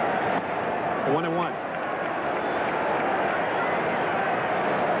 1-1.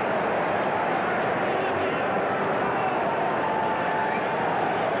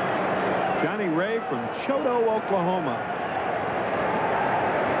 Johnny Ray from Choteau, Oklahoma.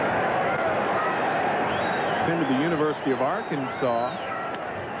 Attended the University of Arkansas.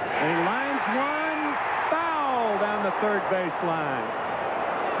 And he lines one, foul down the third baseline.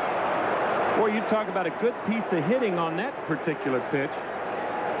 Boy, you talk about a good piece of hitting on that particular pitch.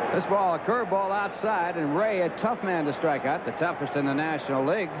 This ball, a curveball outside, and Ray, a tough man to strike out, the toughest in the National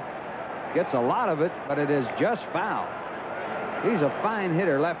League. Gets a lot of it, but it is just foul. He's a fine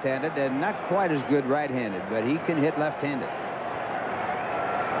hitter left-handed and not quite as good right-handed, but he can hit left-handed.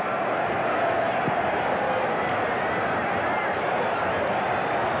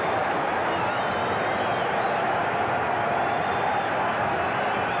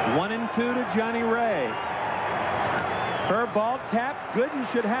 One and two to Johnny Ray. Curveball tap. Gooden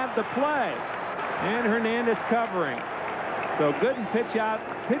should have the play. And Hernandez covering. So Gooden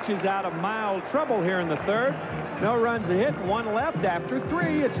pitches out of mild trouble here in the third. No runs a hit, one left after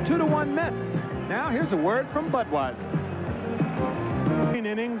three. It's 2-1 Mets. Now here's a word from Budweiser.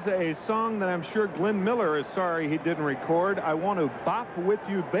 Innings, a song that I'm sure Glenn Miller is sorry he didn't record. I Want to Bop With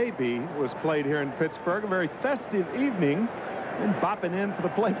You Baby was played here in Pittsburgh. A very festive evening. And bopping in for the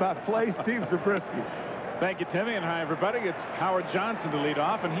play-by-play, Steve Zabriskie. Thank you, Timmy, and hi, everybody. It's Howard Johnson to lead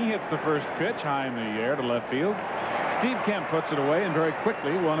off, and he hits the first pitch high in the air to left field. Steve Kemp puts it away, and very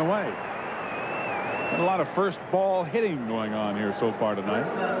quickly, one away. And a lot of first ball hitting going on here so far tonight.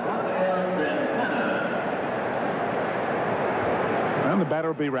 And the batter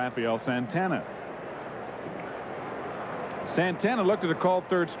will be Rafael Santana. Santana looked at a called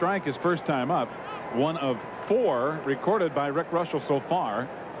third strike his first time up. One of 4 recorded by Rick Reuschel so far,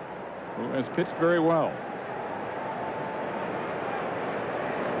 who has pitched very well.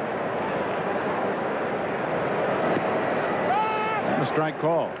 And a strike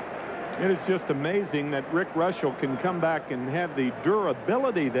call. It is just amazing that Rick Reuschel can come back and have the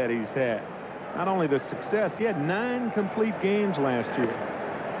durability that he's had. Not only the success, he had 9 complete games last year.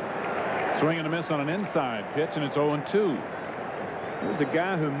 Swing and a miss on an inside pitch, and it's 0-2. He was a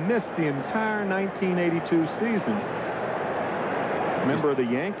guy who missed the entire 1982 season. Member of the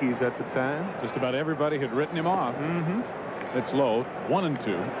Yankees at the time. Just about everybody had written him off. It's low,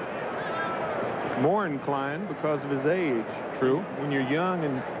 1-2. More inclined because of his age. True. When you're young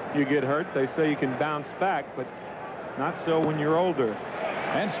and you get hurt, they say you can bounce back, but not so when you're older.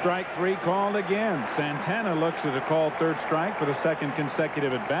 And strike 3 called again. Santana looks at a called third strike for the second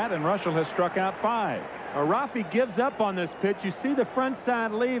consecutive at bat, and Reuschel has struck out 5. Rafi gives up on this pitch. You see the front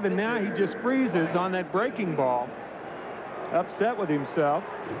side leave, and now he just freezes on that breaking ball. Upset with himself.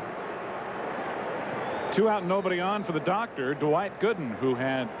 2 out, nobody on for the doctor, Dwight Gooden, who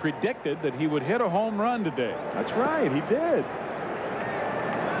had predicted that he would hit a home run today. That's right, he did.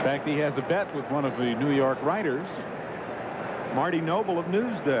 In fact, he has a bet with one of the New York writers. Marty Noble of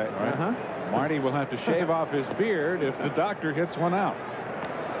Newsday. Right. Marty will have to shave off his beard if the doctor hits one out.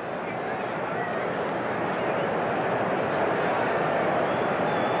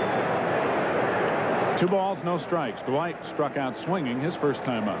 Two balls, no strikes. Dwight struck out swinging his first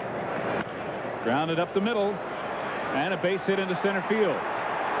time up. Grounded up the middle, and a base hit into center field.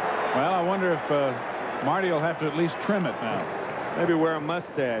 Well, I wonder if Marty will have to at least trim it now. Maybe wear a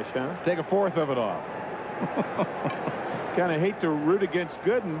mustache, huh? Take a fourth of it off. Kind of hate to root against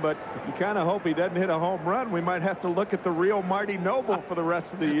Gooden, but you kind of hope he doesn't hit a home run. We might have to look at the real Marty Noble for the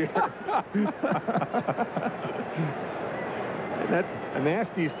rest of the year. That's a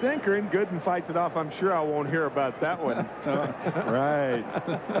nasty sinker, and Gooden fights it off. I'm sure I won't hear about that one. Right.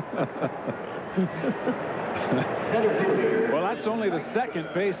 Well, that's only the second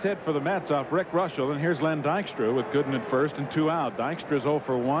base hit for the Mets off Rick Reuschel, and here's Len Dykstra with Gooden at first and 2 out. Dykstra's 0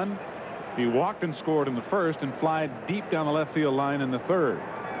 for 1. He walked and scored in the first and flied deep down the left field line in the third.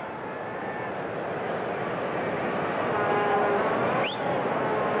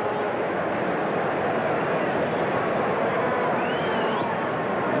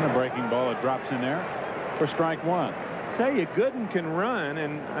 breaking ball. It drops in there for strike one. Tell you, Gooden can run,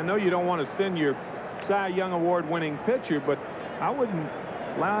 and I know you don't want to send your Cy Young Award-winning pitcher, but I wouldn't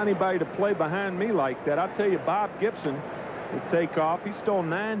allow anybody to play behind me like that. I'll tell you, Bob Gibson would take off. He stole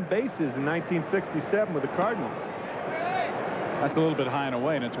 9 bases in 1967 with the Cardinals. That's a little bit high and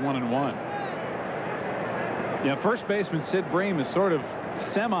away, and it's 1-1. Yeah, first baseman Sid Bream is sort of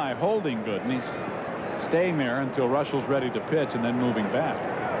semi-holding Gooden. He's staying there until Reuschel's ready to pitch and then moving back.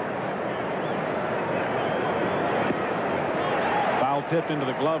 Foul tip into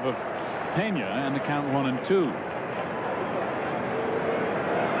the glove of Pena, and the count 1-2.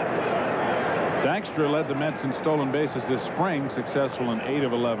 Dykstra led the Mets in stolen bases this spring, successful in 8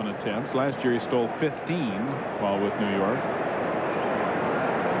 of 11 attempts. Last year he stole 15 while with New York.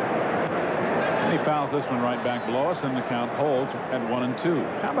 And he fouls this one right back below us, and the count holds at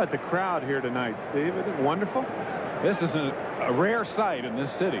 1-2. How about the crowd here tonight, Steve? Isn't it wonderful? This is a rare sight in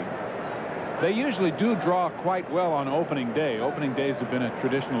this city. They usually do draw quite well on opening day. Opening days have been a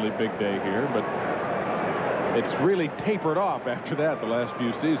traditionally big day here, but it's really tapered off after that the last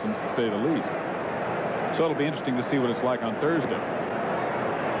few seasons, to say the least. So it'll be interesting to see what it's like on Thursday.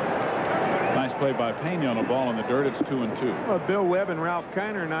 Nice play by Pena on a ball in the dirt. It's 2-2. Well, Bill Webb and Ralph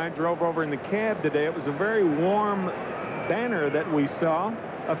Kiner and I drove over in the cab today. It was a very warm banner that we saw.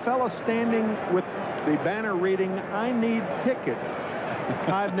 A fellow standing with the banner reading, "I need tickets."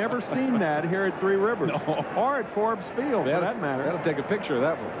 I've never seen that here at Three Rivers. No. Or at Forbes Field, for that matter. That'll take a picture of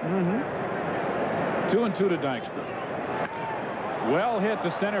that one. 2-2 to Dykstra. Well hit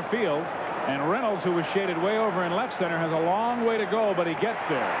to center field, and Reynolds, who was shaded way over in left center, has a long way to go, but he gets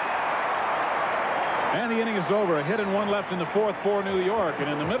there. And the inning is over. A hit and 1 left in the 4th for New York, and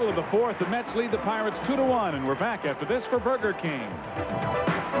in the middle of the 4th, the Mets lead the Pirates 2-1, and we're back after this for Burger King.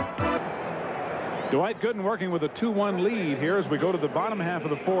 Dwight Gooden working with a 2-1 lead here as we go to the bottom half of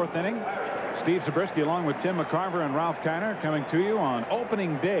the 4th inning. Steve Zabriskie along with Tim McCarver and Ralph Kiner coming to you on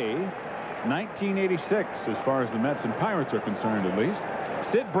opening day 1986, as far as the Mets and Pirates are concerned, at least.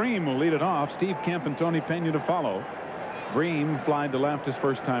 Sid Bream will lead it off. Steve Kemp and Tony Pena to follow. Bream flied to left his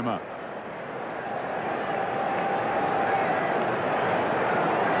first time up.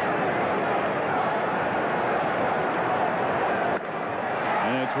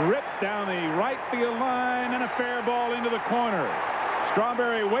 And it's ripped down the right field line, and a fair ball into the corner.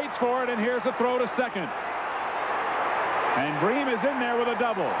 Strawberry waits for it, and here's a throw to second. And Bream is in there with a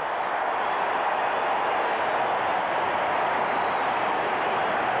double.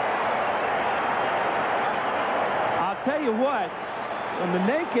 Tell you what, from the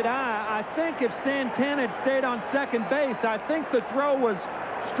naked eye, I think if Santana had stayed on second base, I think the throw was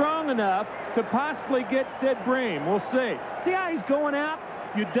strong enough to possibly get Sid Bream. We'll see. See how he's going out?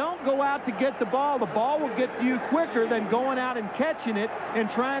 You don't go out to get the ball. The ball will get to you quicker than going out and catching it and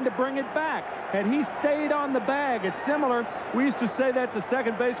trying to bring it back. Had he stayed on the bag, it's similar. We used to say that to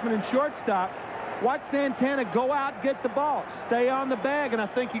second baseman and shortstop. Watch Santana go out and get the ball. Stay on the bag, and I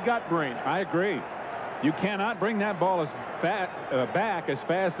think you got Bream. I agree. You cannot bring that ball back as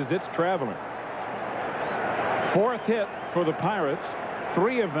fast as it's traveling. 4th hit for the Pirates.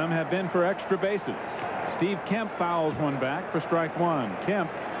 3 of them have been for extra bases. Steve Kemp fouls one back for strike 1. Kemp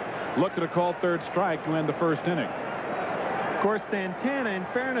looked at a called third strike to end the 1st inning. Of course, Santana, in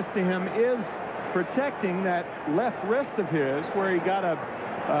fairness to him, is protecting that left wrist of his, where he got a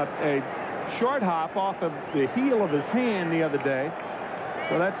short hop off of the heel of his hand the other day.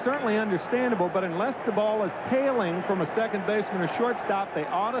 So that's certainly understandable, but unless the ball is tailing from a second baseman or shortstop, they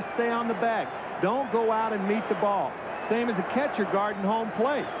ought to stay on the bag. Don't go out and meet the ball. Same as a catcher guarding home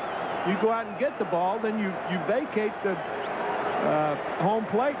plate. You go out and get the ball, then you vacate the home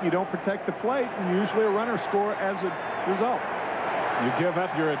plate. You don't protect the plate, and usually a runner score as a result. You give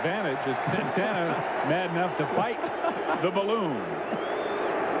up your advantage as Santana mad enough to bite the balloon.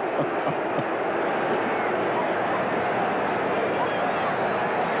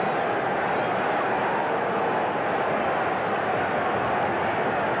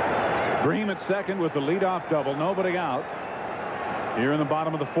 Bream at second with the leadoff double. Nobody out here in the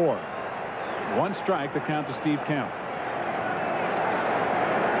bottom of the 4th. 1 strike, the count to Steve Kemp.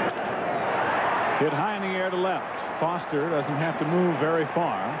 Hit high in the air to left. Foster doesn't have to move very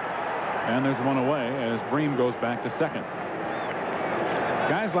far. And there's one away as Bream goes back to second.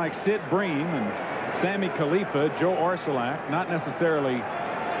 Guys like Sid Bream and Sammy Khalifa, Joe Orsulak, not necessarily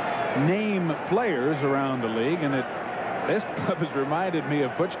name players around the league, and this club has reminded me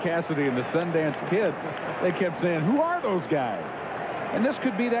of Butch Cassidy and the Sundance Kid. They kept saying, who are those guys? And this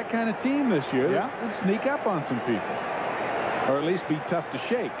could be that kind of team this year. Yeah. That would sneak up on some people, or at least be tough to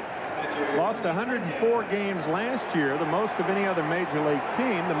shake. Lost 104 games last year, the most of any other Major League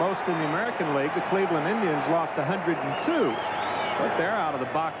team, the most in the American League. The Cleveland Indians lost 102. But they're out of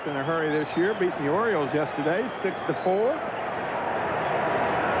the box in a hurry this year, beating the Orioles yesterday, 6-4.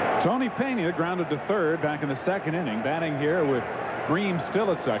 Tony Pena grounded to third back in the second inning, batting here with Green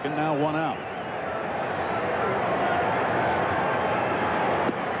still at second, now 1 out.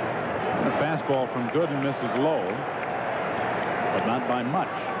 And a fastball from Gooden misses low, but not by much.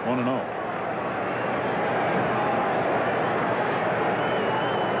 1-0.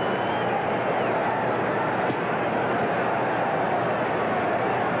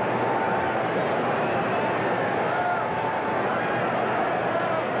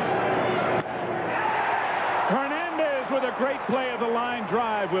 Great play of the line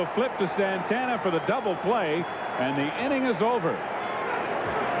drive will flip to Santana for the double play, and the inning is over.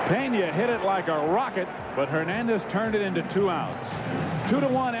 Pena hit it like a rocket, but Hernandez turned it into 2 outs.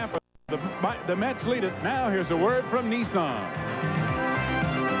 2-1 after the Mets lead it. Now here's a word from Nissan.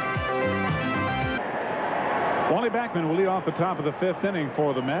 Wally Backman will lead off the top of the 5th inning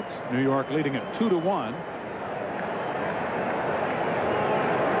for the Mets. New York leading it 2-1.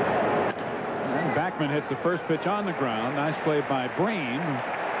 Backman hits the first pitch on the ground. Nice play by Breen,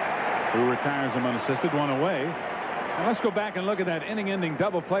 who retires him unassisted, 1 away. And let's go back and look at that inning-ending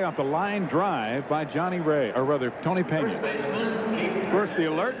double play off the line drive by Johnny Ray, or rather Tony Pena. Of course, the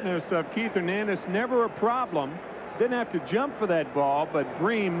alertness of Keith Hernandez never a problem. Didn't have to jump for that ball, but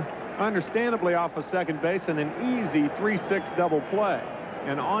Breen understandably off of second base and an easy 3-6 double play.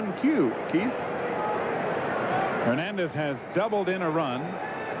 And on cue, Keith. Hernandez has doubled in a run,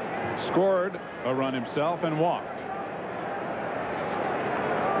 scored a run himself, and walked.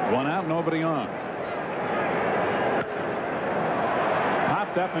 1 out, nobody on.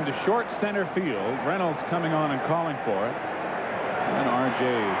 Popped up into short center field. Reynolds coming on and calling for it. And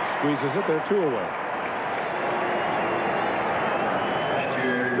RJ squeezes it. They're 2 away.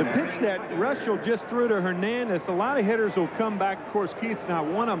 The pitch that Reuschel just threw to Hernandez, a lot of hitters will come back. Of course, Keith's not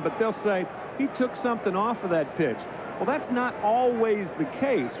one of them, but they'll say he took something off of that pitch. Well, that's not always the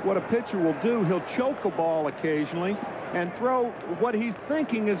case. What a pitcher will do, he'll choke a ball occasionally and throw what he's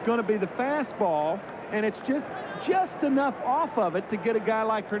thinking is going to be the fastball, and it's just enough off of it to get a guy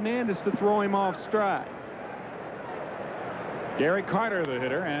like Hernandez to throw him off stride. Gary Carter, the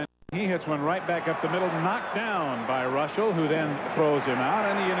hitter, and he hits one right back up the middle, knocked down by Reuschel, who then throws him out,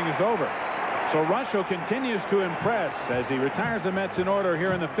 and the inning is over. So Reuschel continues to impress as he retires the Mets in order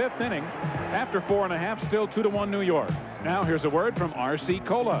here in the 5th inning. After 4.5, still 2-1 New York. Now here's a word from R.C.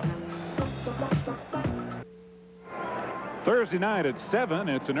 Cola. Thursday night at 7,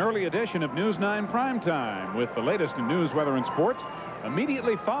 it's an early edition of News 9 Primetime with the latest in news, weather, and sports,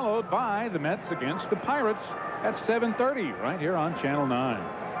 immediately followed by the Mets against the Pirates at 7:30 right here on Channel 9.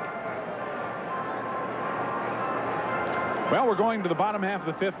 Well, we're going to the bottom half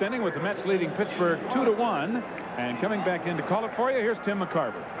of the 5th inning with the Mets leading Pittsburgh 2-1. And coming back in to call it for you, here's Tim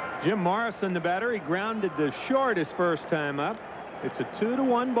McCarver. Jim Morrison, the batter, he grounded to short his first time up. It's a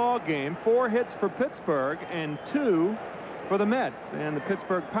 2-1 ball game. 4 hits for Pittsburgh and 2 for the Mets. And the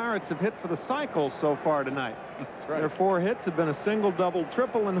Pittsburgh Pirates have hit for the cycle so far tonight. That's right. Their 4 hits have been a single, double,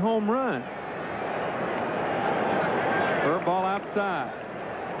 triple, and home run. Curve ball outside.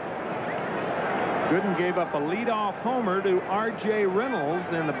 Gooden gave up a leadoff homer to RJ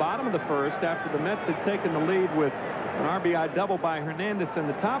Reynolds in the bottom of the 1st after the Mets had taken the lead with an RBI double by Hernandez in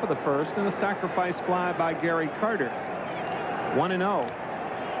the top of the 1st and a sacrifice fly by Gary Carter. 1-0.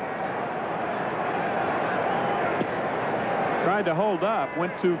 Tried to hold up,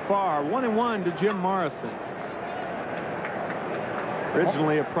 went too far. 1-1 to Jim Morrison.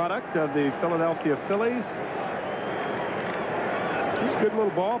 Originally a product of the Philadelphia Phillies. He's a good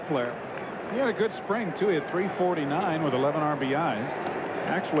little ball player. He had a good spring, too. He had 349 with 11 RBIs.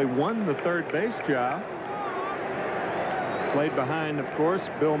 Actually won the third base job. Played behind, of course,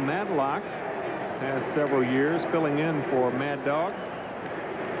 Bill Madlock. Has several years filling in for Mad Dog.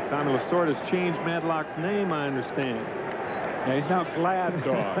 Tommy Lasorda has changed Madlock's name, I understand. Yeah, he's now Glad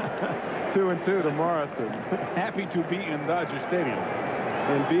Dog. 2-2 to Morrison. Happy to be in Dodger Stadium.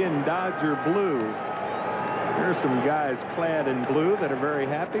 And be in Dodger blue. There's some guys clad in blue that are very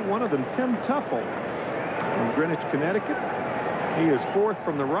happy. One of them, Tim Tuffle, from Greenwich, Connecticut. He is 4th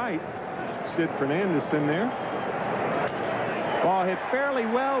from the right. Sid Fernandez in there. Ball hit fairly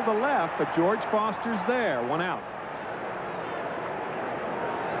well to left, but George Foster's there. 1 out.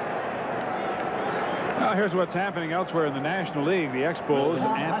 Well, here's what's happening elsewhere in the National League. The Expos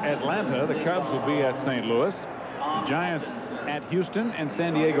at Atlanta. The Cubs will be at St. Louis. The Giants at Houston, and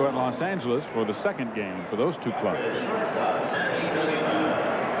San Diego at Los Angeles for the 2nd game for those 2 clubs.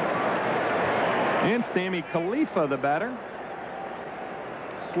 And Sammy Khalifa, the batter.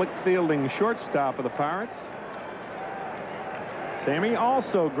 Slick fielding shortstop of the Pirates. Sammy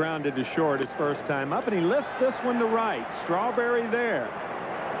also grounded to short his first time up, and he lifts this one to right. Strawberry there.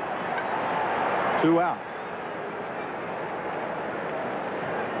 2 out.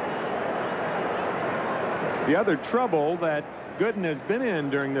 The other trouble that Gooden has been in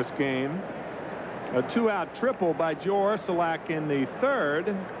during this game, a 2-out triple by Joe Orsulak in the third,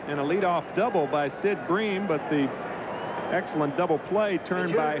 and a leadoff double by Sid Bream, but the excellent double play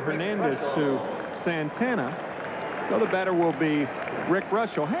turned by Hernandez to Santana. So the batter will be Rick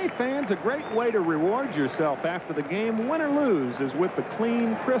Reuschel. Hey, fans, a great way to reward yourself after the game, win or lose, is with the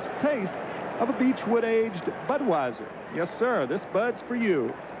clean, crisp taste of a Beechwood-aged Budweiser. Yes, sir, this Bud's for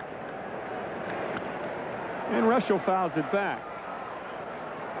you. And Reuschel fouls it back.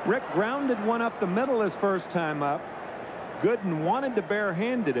 Rick grounded one up the middle his first time up. Gooden wanted to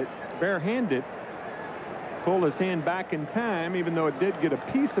barehand it. Pulled his hand back in time, even though it did get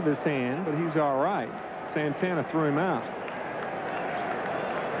a piece of his hand, but he's all right. Santana threw him out.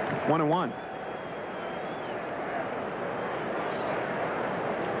 1-1.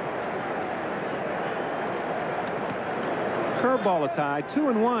 Curveball is high.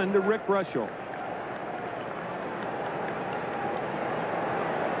 2-1 to Rick Reuschel.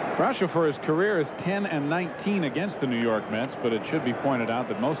 Reuschel for his career is 10-19 against the New York Mets, but it should be pointed out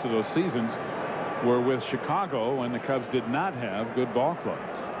that most of those seasons were with Chicago when the Cubs did not have good ball clubs.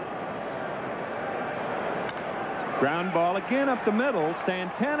 Ground ball again up the middle.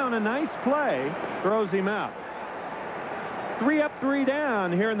 Santana on a nice play throws him out. 3 up, 3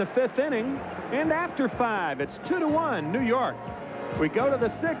 down here in the 5th inning. And after 5, it's 2-1 New York. We go to the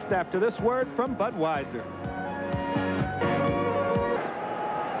 6th after this word from Budweiser.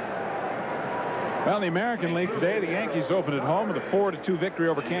 Well, in the American League today, the Yankees open at home with a 4-2 victory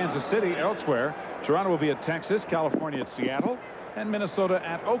over Kansas City. Elsewhere, Toronto will be at Texas, California at Seattle, and Minnesota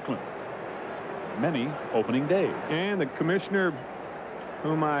at Oakland. Many opening days. And the commissioner,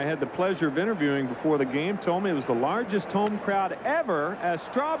 whom I had the pleasure of interviewing before the game, told me it was the largest home crowd ever as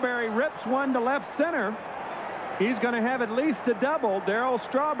Strawberry rips one to left center. He's going to have at least a double. Darryl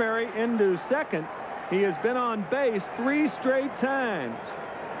Strawberry into second. He has been on base 3 straight times.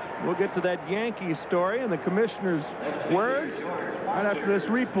 We'll get to that Yankee story and the commissioner's words right after this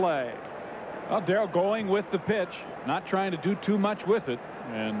replay. Well, Darryl going with the pitch, not trying to do too much with it,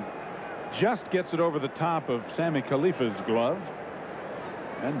 and just gets it over the top of Sammy Khalifa's glove.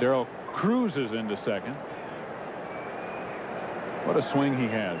 And Darryl cruises into second. What a swing he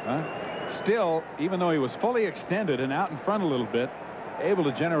has, huh? Still, even though he was fully extended and out in front a little bit, able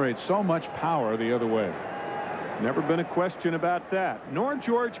to generate so much power the other way. Never been a question about that. Nor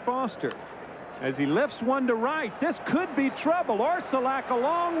George Foster. As he lifts one to right, this could be trouble. Orsulak a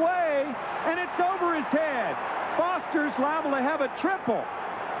long way, and it's over his head. Foster's liable to have a triple.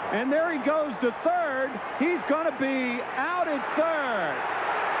 And there he goes to third. He's going to be out at third.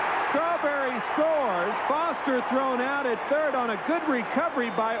 Strawberry scores. Foster thrown out at third on a good recovery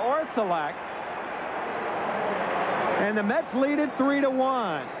by Orsulak. And the Mets lead it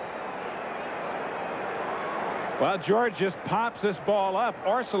 3-1. Well, George just pops this ball up.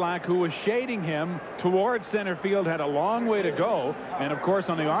 Orsulak, who was shading him towards center field, had a long way to go. And, of course,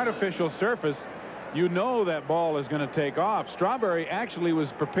 on the artificial surface, you know that ball is going to take off. Strawberry actually was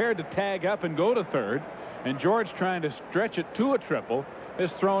prepared to tag up and go to third. And George, trying to stretch it to a triple,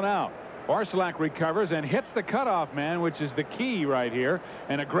 is thrown out. Orsulak recovers and hits the cutoff man, which is the key right here.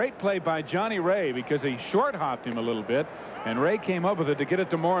 And a great play by Johnny Ray, because he short-hopped him a little bit. And Ray came up with it to get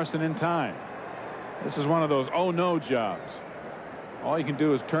it to Morrison in time. This is one of those oh-no jobs. All you can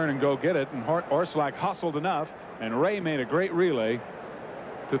do is turn and go get it, and Orsulak hustled enough, and Ray made a great relay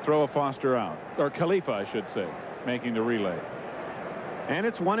to throw a Foster out. Or Khalifa, I should say, making the relay. And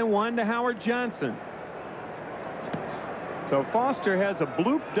it's 1-1 to Howard Johnson. So Foster has a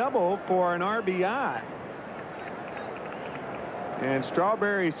bloop double for an RBI. And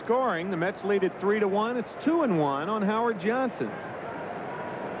Strawberry scoring. The Mets lead it 3-1. It's 2-1 on Howard Johnson.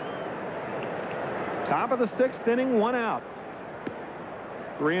 Top of the 6th inning, 1 out.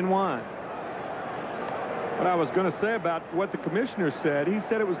 3-1. What I was going to say about what the commissioner said, he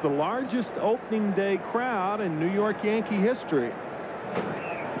said it was the largest opening day crowd in New York Yankee history.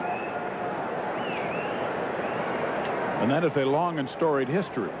 And that is a long and storied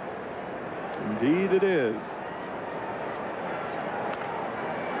history. Indeed it is.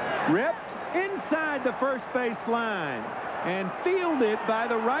 Ripped inside the first base line and fielded by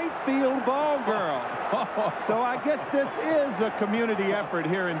the right field ball girl. So I guess this is a community effort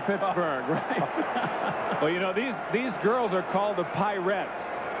here in Pittsburgh, right? Well, you know, these girls are called the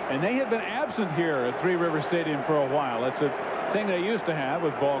Pirettes. And they had been absent here at Three River Stadium for a while. It's a thing they used to have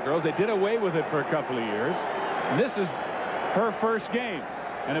with ball girls. They did away with it for a couple of years. And this is her first game.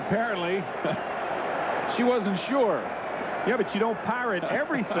 And apparently, she wasn't sure. Yeah, but you don't pirate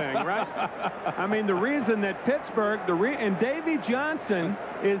everything, right? I mean, the reason that Pittsburgh, and Davy Johnson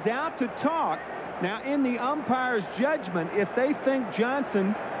is out to talk. Now, in the umpire's judgment, if they think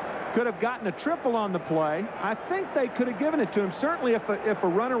Johnson could have gotten a triple on the play, I think they could have given it to him. Certainly, if a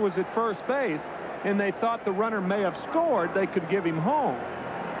runner was at first base and they thought the runner may have scored, they could give him home.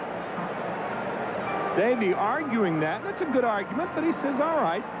 Davy arguing that. That's a good argument, but he says, all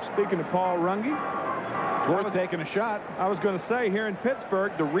right. Speaking to Paul Runge. Worth taking a shot. I was going to say, here in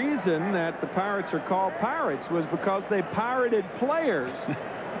Pittsburgh, the reason that the Pirates are called Pirates was because they pirated players.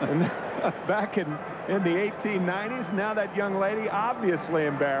 And back in the 1890s, now that young lady obviously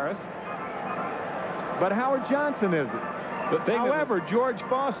embarrassed. But Howard Johnson isn't. However, George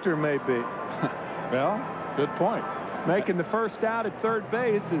Foster may be. Well, good point. Making the first out at third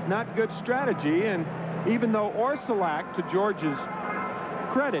base is not good strategy, and even though Orsulak, to George's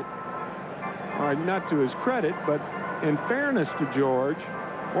credit, or not to his credit, but in fairness to George,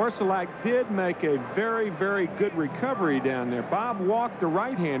 Orsulak did make a very, very good recovery down there. Bob walked the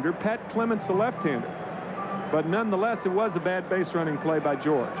right-hander, Pat Clements the left-hander. But nonetheless, it was a bad base-running play by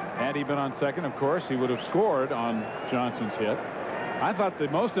George. Had he been on second, of course, he would have scored on Johnson's hit. I thought the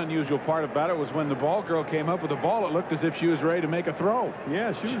most unusual part about it was when the ball girl came up with the ball, it looked as if she was ready to make a throw.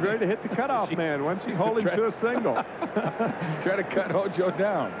 Yeah, she was ready to hit the cutoff man once she hold him to a single. Try to cut Hojo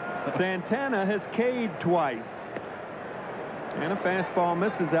down. Santana has K'd twice. And a fastball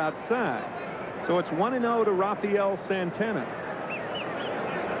misses outside. So it's 1-0 to Rafael Santana.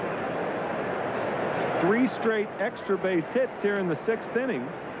 3 straight extra base hits here in the 6th inning.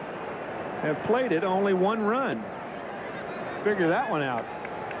 Have played it, only 1 run. Figure that one out.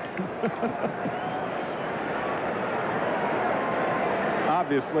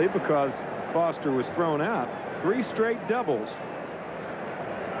 Obviously, because Foster was thrown out. 3 straight doubles.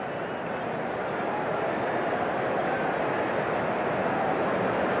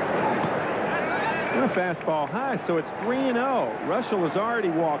 And a fastball high, so it's 3-0. Reuschel has already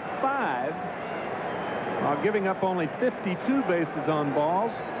walked 5, while giving up only 52 bases on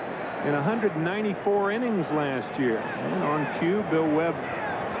balls in 194 innings last year. And on cue, Bill Webb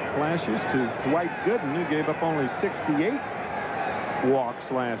flashes to Dwight Gooden, who gave up only 68 walks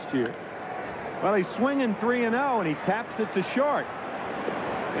last year. Well, he's swinging 3-0, and he taps it to short.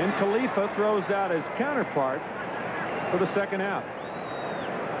 And Khalifa throws out his counterpart for the 2nd out.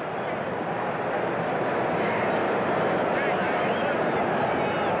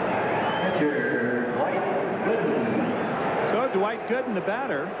 So Dwight Gooden, the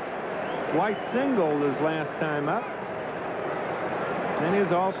batter. Dwight singled his last time up. And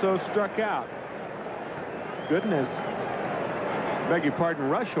he's also struck out. Gooden has, beg your pardon,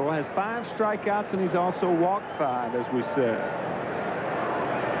 Reuschel has 5 strikeouts, and he's also walked 5, as we said.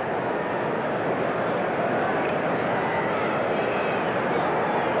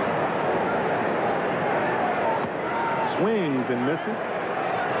 Swings and misses.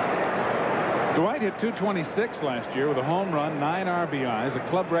 Dwight hit .226 last year with a home run, 9 RBIs, a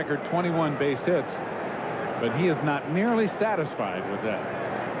club record 21 base hits, but he is not nearly satisfied with that.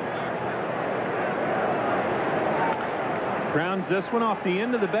 Grounds this one off the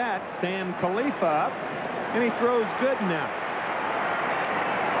end of the bat. Sam Khalifa up, and he throws Gooden out.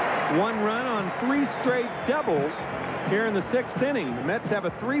 1 run on 3 straight doubles here in the 6th inning. The Mets have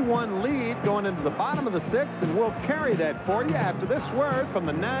a 3-1 lead going into the bottom of the 6th, and we'll carry that for you after this word from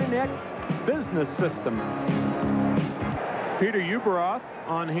the 9X Business System. Peter Ueberroth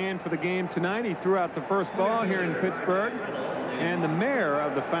on hand for the game tonight. He threw out the first ball here in Pittsburgh. And the mayor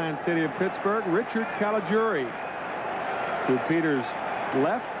of the fine city of Pittsburgh, Richard Caligiuri, to Peter's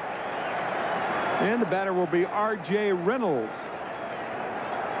left. And the batter will be RJ Reynolds.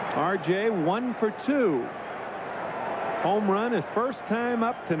 RJ 1 for 2. Home run, his first time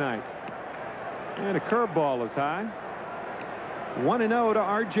up tonight. And a curveball is high. 1-0 to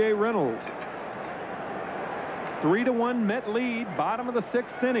RJ Reynolds. 3-1 Met lead, bottom of the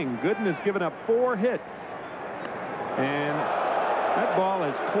 6th inning. Gooden has given up 4 hits. And that ball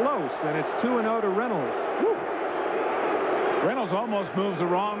is close, and it's 2-0 to Reynolds. Woo. Reynolds almost moves the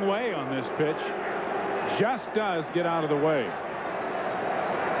wrong way on this pitch. Just does get out of the way.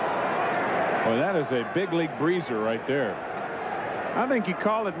 Well, that is a big league breezer right there. I think you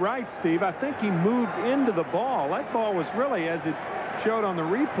call it right, Steve. I think he moved into the ball. That ball was really, as it showed on the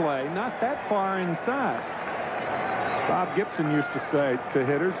replay, not that far inside. Bob Gibson used to say to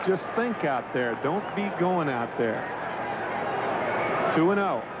hitters, just think out there. Don't be going out there.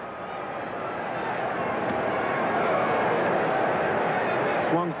 2-0.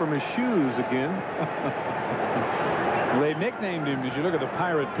 Swung from his shoes again. They nicknamed him, as you look at the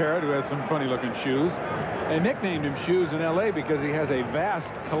Pirate Parrot, who has some funny-looking shoes, they nicknamed him Shoes in L.A. because he has a vast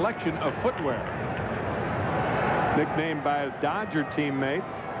collection of footwear. Nicknamed by his Dodger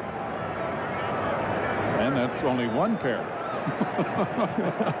teammates. And that's only one pair.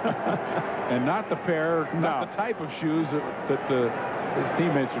 And not the pair, not the type of shoes that his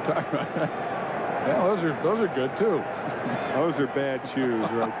teammates are talking about. Yeah, those are good, too. Those are bad shoes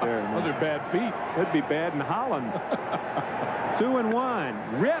right there. Those are bad feet. That'd be bad in Holland.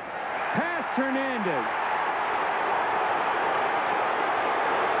 2-1. Rip past Hernandez.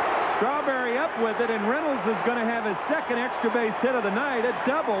 Strawberry up with it, and Reynolds is going to have his second extra base hit of the night, a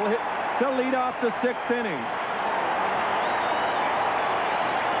double hit to lead off the 6th inning.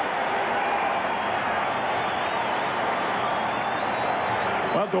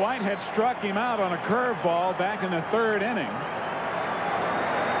 Well, Dwight had struck him out on a curveball back in the 3rd inning.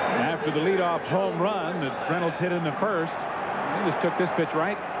 After the leadoff home run that Reynolds hit in the 1st, he just took this pitch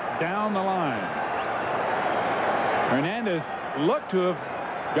right down the line. Hernandez looked to have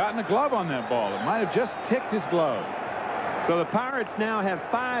gotten a glove on that ball. It might have just ticked his glove. So the Pirates now have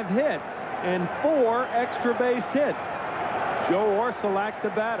 5 hits and 4 extra base hits. Joe Orsulak, the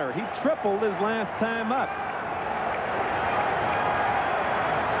batter. He tripled his last time up.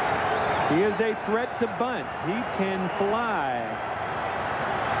 He is a threat to bunt. He can fly.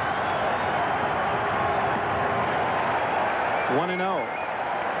 One and 0.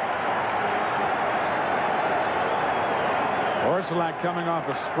 Orsulak coming off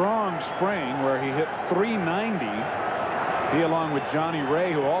a strong spring where he hit .390. He, along with Johnny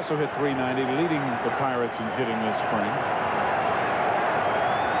Ray, who also hit .390, leading the Pirates in hitting this spring.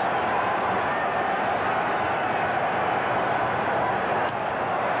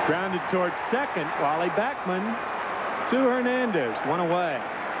 Grounded towards second. Wally Backman to Hernandez. 1 away.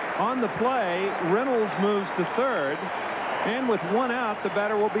 On the play, Reynolds moves to 3rd. And with 1 out, the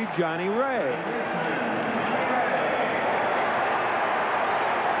batter will be Johnny Ray.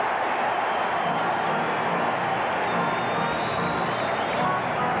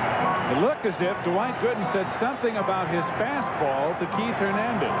 It looked as if Dwight Gooden said something about his fastball to Keith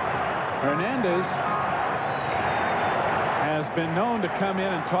Hernandez. Hernandez has been known to come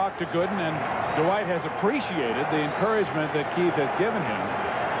in and talk to Gooden, and Dwight has appreciated the encouragement that Keith has given him.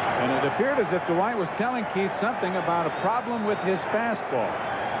 And it appeared as if Dwight was telling Keith something about a problem with his fastball.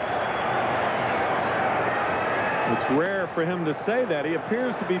 It's rare for him to say that. He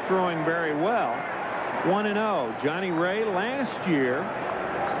appears to be throwing very well. 1-0. Johnny Ray last year,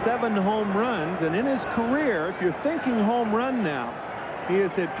 7 home runs, and in his career, if you're thinking home run now, he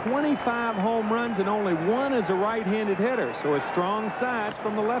has hit 25 home runs and only 1 as a right-handed hitter, so a strong side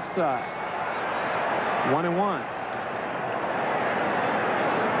from the left side. 1-1.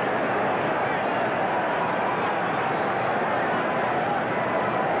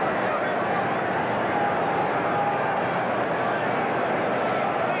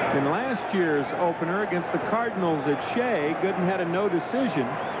 In last year's opener against the Cardinals at Shea, Gooden had a no decision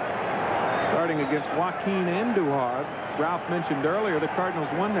starting against Joaquin Andujar. Ralph mentioned earlier the Cardinals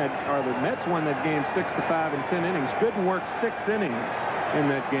won that, or the Mets won that game 6-5 in 10 innings. Gooden worked 6 innings in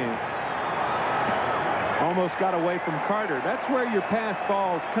that game. Almost got away from Carter. That's where your pass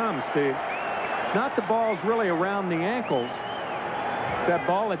balls come, Steve. It's not the balls really around the ankles. It's that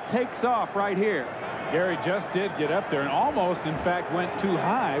ball that takes off right here. Gary just did get up there and almost, in fact, went too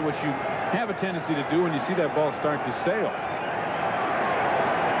high, which you have a tendency to do when you see that ball start to sail.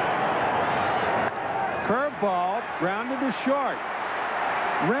 Curveball, grounded to short.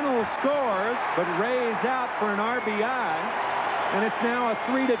 Reynolds scores, but Ray's out for an RBI, and it's now a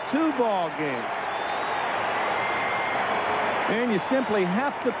 3-2 ball game. And you simply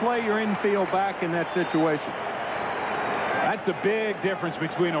have to play your infield back in that situation. That's the big difference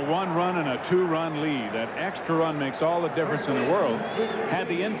between a 1-run and a 2-run lead. That extra run makes all the difference in the world. Had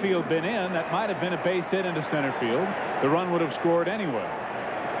the infield been in, that might have been a base hit into center field. The run would have scored anyway.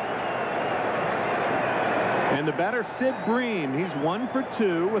 And the batter, Sid Bream, he's 1 for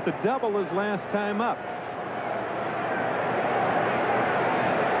 2 with a double his last time up.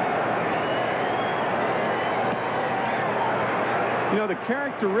 You know, the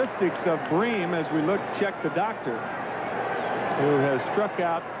characteristics of Bream, as we check the doctor, who has struck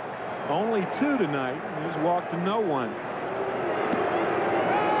out only 2 tonight, he's walked no one.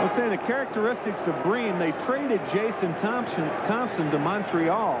 I was saying the characteristics of Bream, they traded Jason Thompson to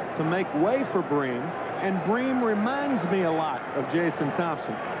Montreal to make way for Bream, and Bream reminds me a lot of Jason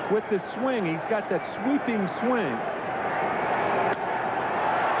Thompson. With the swing, he's got that sweeping swing.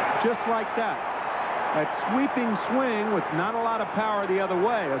 Just like that. That sweeping swing with not a lot of power the other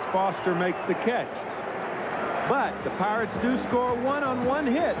way as Foster makes the catch. But the Pirates do score one on one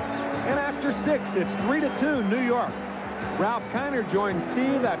hit. And after 6, it's 3-2 New York. Ralph Kiner joins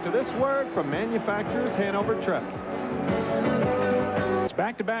Steve after this word from Manufacturers Hanover Trust. It's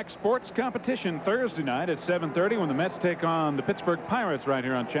back-to-back sports competition Thursday night at 7:30 when the Mets take on the Pittsburgh Pirates right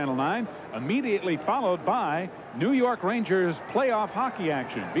here on Channel 9, immediately followed by New York Rangers playoff hockey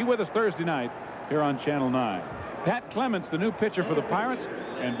action. Be with us Thursday night here on Channel 9. Pat Clements, the new pitcher for the Pirates,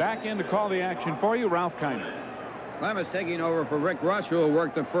 and back in to call the action for you, Ralph Kiner. Clements taking over for Rick Reuschel, who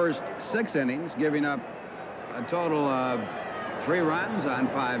worked the first 6 innings, giving up a total of 3 runs on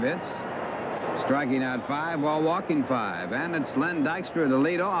 5 hits, striking out 5 while walking 5. And it's Len Dykstra to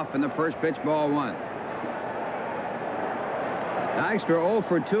lead off in the first pitch, ball 1. Dykstra 0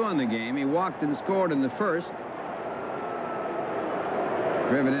 for 2 in the game. He walked and scored in the first.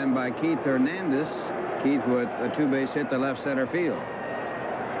 Driven in by Keith Hernandez. Keith with a 2-base hit to left center field.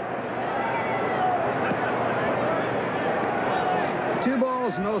 Two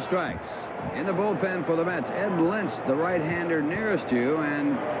balls, no strikes. In the bullpen for the Mets, Ed Lynch, the right-hander nearest you,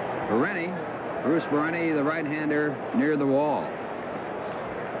 and Bruce Bereni, the right-hander near the wall.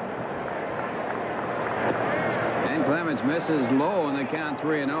 And Clements misses low in the count,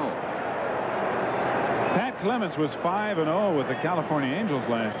 3-0. Pat Clements was 5-0 with the California Angels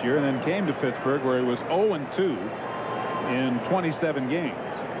last year and then came to Pittsburgh where he was 0-2 in 27 games.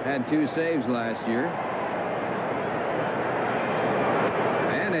 Had 2 saves last year.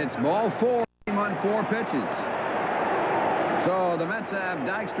 And it's ball 4 on 4 pitches. So the Mets have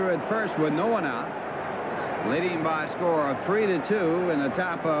Dykstra at first with no one out, leading by a score of 3-2 in the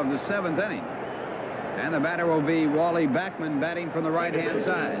top of the 7th inning. And the batter will be Wally Backman, batting from the right-hand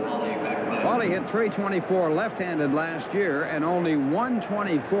side. Wally hit .324 left-handed last year and only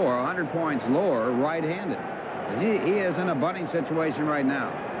 .124, 100 points lower, right-handed. He is in a bunting situation right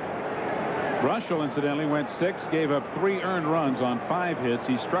now. Reuschel, incidentally, went 6, gave up 3 earned runs on 5 hits.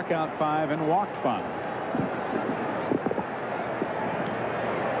 He struck out 5 and walked 5.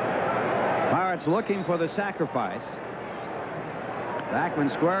 Pirates looking for the sacrifice. Backman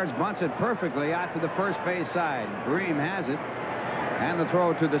squares, bunts it perfectly out to the first base side. Bream has it. And the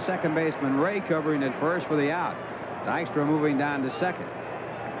throw to the second baseman, Ray, covering it first for the out. Dykstra moving down to second.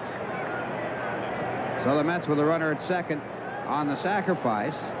 So the Mets with a runner at second on the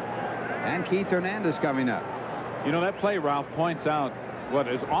sacrifice. And Keith Hernandez coming up. You know, that play, Ralph, points out what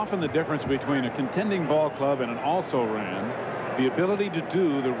is often the difference between a contending ball club and an also-ran, the ability to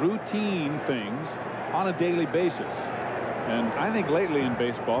do the routine things on a daily basis. And I think lately in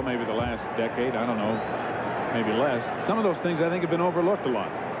baseball, maybe the last decade, I don't know, maybe less, some of those things I think have been overlooked a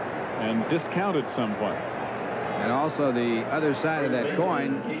lot and discounted somewhat. And also the other side of that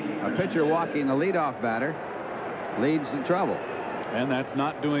coin, a pitcher walking the leadoff batter leads to trouble. And that's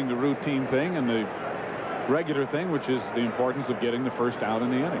not doing the routine thing and the regular thing, which is the importance of getting the first out in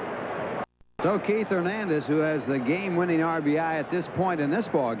the inning. So Keith Hernandez, who has the game-winning RBI at this point in this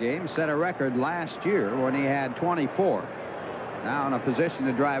ball game, set a record last year when he had 24. Now in a position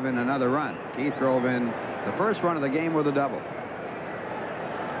to drive in another run. Keith drove in the first run of the game with a double.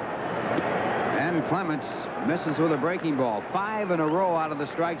 And Clements misses with a breaking ball. 5 in a row out of the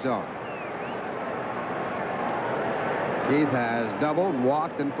strike zone. Keith has doubled,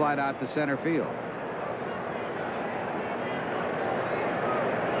 walked, and flied out to center field.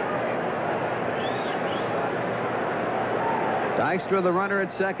 Dykstra, the runner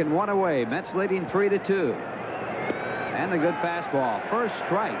at second, 1 away. Mets leading 3-2. And a good fastball. First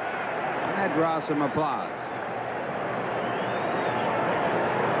strike. And that draws some applause.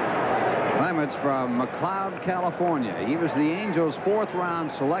 Clements from McLeod, California. He was the Angels'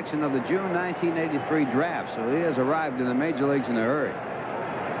 4th-round selection of the June 1983 draft, so he has arrived in the major leagues in a hurry.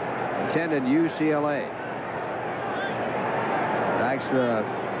 Attended UCLA. Dykstra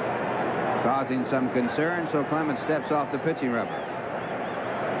causing some concern, so Clements steps off the pitching rubber.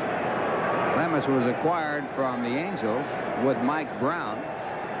 Clements was acquired from the Angels with Mike Brown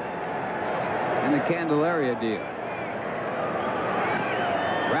in the Candelaria deal.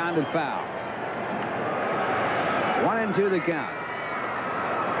 Grounded foul. 1-2 the count.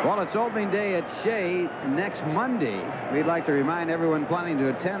 Well, it's opening day at Shea next Monday. We'd like to remind everyone planning to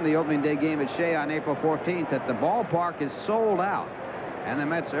attend the opening day game at Shea on April 14th that the ballpark is sold out. And the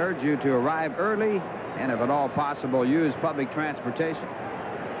Mets urge you to arrive early and, if at all possible, use public transportation.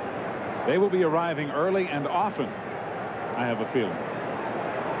 They will be arriving early and often, I have a feeling.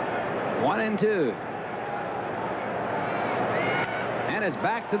 1-2. And it's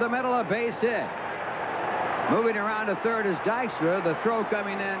back to the middle, a base hit. Moving around to third is Dykstra. The throw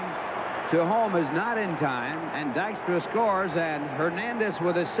coming in to home is not in time, and Dykstra scores, and Hernandez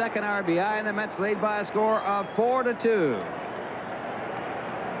with his second RBI, and the Mets lead by a score of 4-2.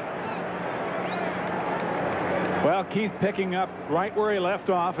 Well, Keith picking up right where he left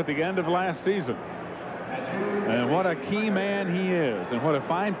off at the end of last season. And what a key man he is, and what a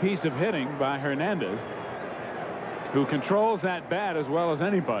fine piece of hitting by Hernandez, who controls that bat as well as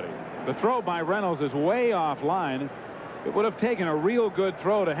anybody. The throw by Reynolds is way offline. It would have taken a real good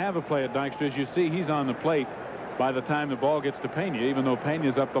throw to have a play at Dykstra. As you see, he's on the plate by the time the ball gets to Pena, even though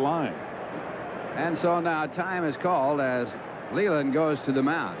Pena's up the line. And so now time is called as Leland goes to the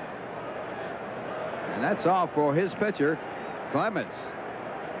mound. And that's all for his pitcher, Clemens.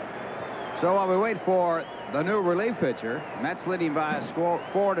 So while we wait for the new relief pitcher, Mets leading by a score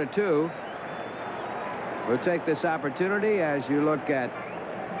 4-2. We'll take this opportunity as you look at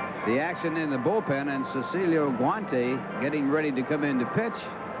the action in the bullpen, and Cecilio Guante getting ready to come in to pitch.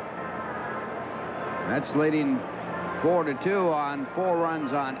 Mets leading 4-2 on 4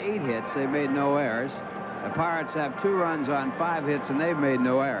 runs on 8 hits. They made no errors. The Pirates have 2 runs on 5 hits, and they've made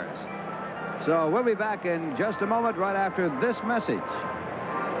no errors. So we'll be back in just a moment right after this message.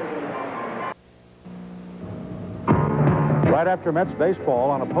 Right after Mets baseball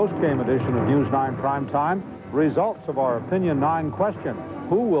on a post-game edition of News 9 Primetime, results of our Opinion 9 question.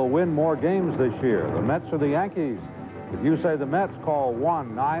 Who will win more games this year, the Mets or the Yankees? If you say the Mets, call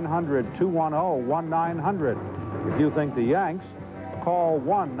 1-900-210-1900. If you think the Yanks, call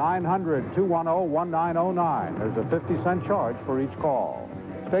 1-900-210-1909. There's a 50-cent charge for each call.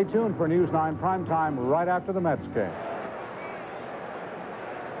 Stay tuned for News 9 Primetime right after the Mets game.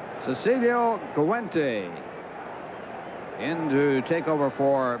 Cecilio Guante in to take over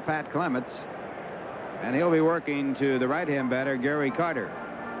for Pat Clements, and he'll be working to the right-hand batter, Gary Carter.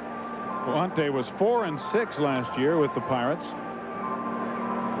 Guante was 4-6 last year with the Pirates.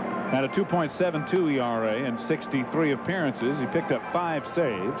 Had a 2.72 ERA and 63 appearances. He picked up 5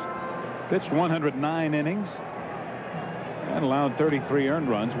 saves, pitched 109 innings, and allowed 33 earned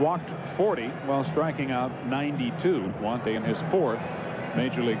runs, walked 40 while striking out 92. Guante in his 4th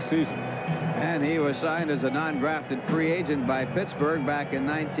Major League season. And he was signed as a non-drafted free agent by Pittsburgh back in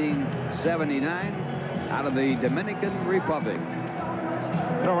 1979 out of the Dominican Republic.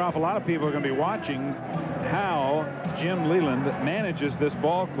 You know, Ralph, a lot of people are going to be watching how Jim Leland manages this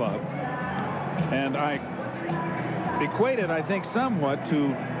ball club. And I equate it, I think, somewhat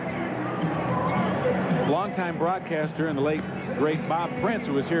to longtime broadcaster and the late, great Bob Prince,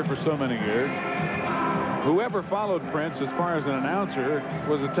 who was here for so many years. Whoever followed Prince as far as an announcer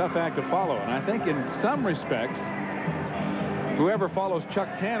was a tough act to follow. And I think in some respects, whoever follows Chuck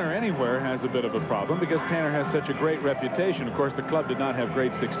Tanner anywhere has a bit of a problem, because Tanner has such a great reputation. Of course, the club did not have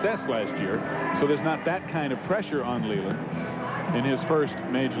great success last year, so there's not that kind of pressure on Leland in his first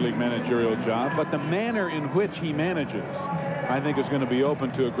Major League managerial job. But the manner in which he manages, I think, is going to be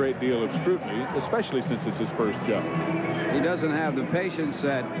open to a great deal of scrutiny, especially since it's his first job. He doesn't have the patience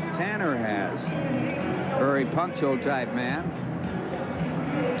that Tanner has. Very punctual type man.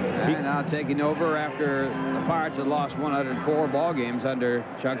 And now taking over after the Pirates had lost 104 ball games under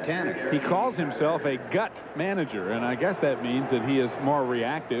Chuck Tanner. He calls himself a gut manager, and I guess that means that he is more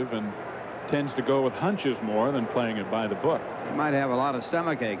reactive and tends to go with hunches more than playing it by the book. He might have a lot of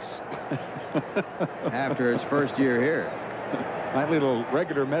stomach aches after his first year here. Might need a little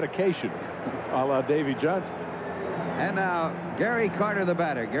regular medication, a la Davy Johnson. And now Gary Carter, the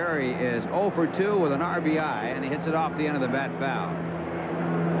batter. Gary is 0 for 2 with an RBI, and he hits it off the end of the bat foul.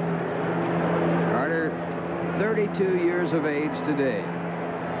 Carter, 32 years of age today.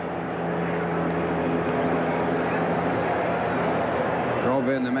 Drove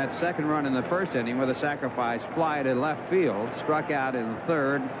in the Mets' second run in the first inning with a sacrifice fly to left field. Struck out in the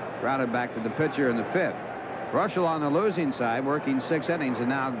third, routed back to the pitcher in the 5th. Reuschel on the losing side, working 6 innings, and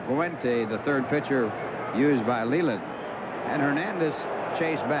now Guante, the third pitcher used by Leland. And Hernandez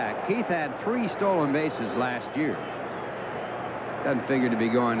chased back. Keith had 3 stolen bases last year. Doesn't figure to be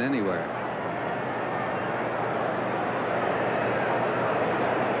going anywhere.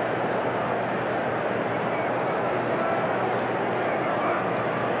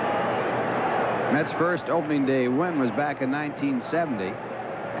 Mets' first opening day win was back in 1970,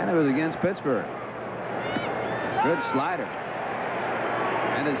 and it was against Pittsburgh. Good slider.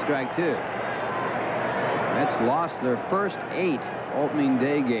 And it's strike 2. Mets lost their first 8 opening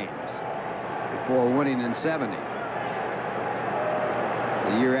day games before winning in 70.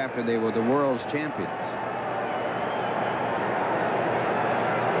 The year after they were the world's champions.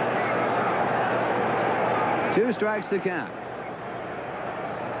 Two strikes to count.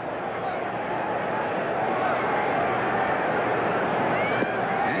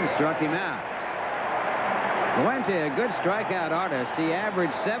 struck him out. Fuente, a good strikeout artist. He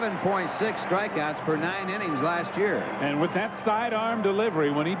averaged 7.6 strikeouts per 9 innings last year. And with that sidearm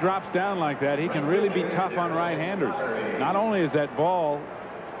delivery, when he drops down like that, he can really be tough on right-handers. Not only is that ball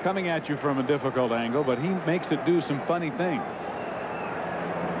coming at you from a difficult angle, but he makes it do some funny things.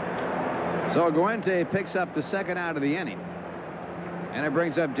 So Fuente picks up the second out of the inning. And it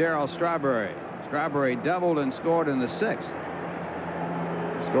brings up Darryl Strawberry. Strawberry doubled and scored in the 6th.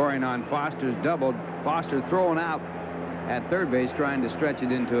 Scoring on Foster's double. Foster thrown out at third base, trying to stretch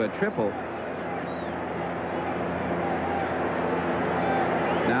it into a triple.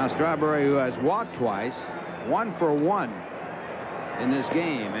 Now Strawberry, who has walked twice, 1 for 1 in this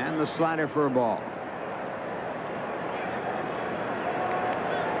game, and the slider for a ball.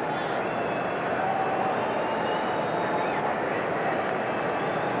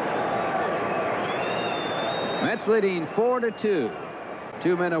 Mets leading 4-2.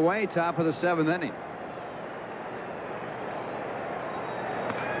 2 men away, top of the 7th inning.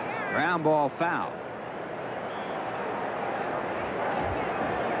 Ground ball foul.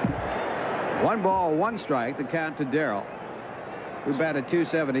 1 ball, 1 strike, the count to Darryl, who batted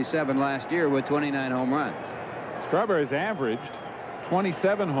 .277 last year with 29 home runs. Strawberry's averaged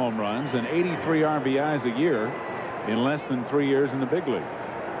 27 home runs and 83 RBIs a year in less than 3 years in the big leagues.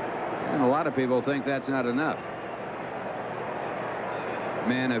 And a lot of people think that's not enough.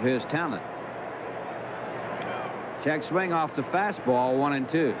 Man of his talent. Check swing off the fastball,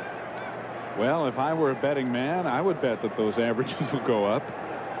 1-2. Well, if I were a betting man, I would bet that those averages will go up.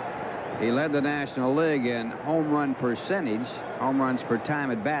 He led the National League in home run percentage, home runs per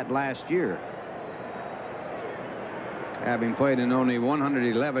time at bat last year, having played in only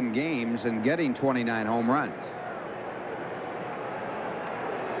 111 games and getting 29 home runs.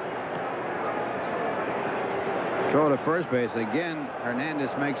 Throw to first base again.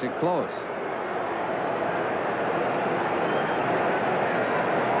 Hernandez makes it close.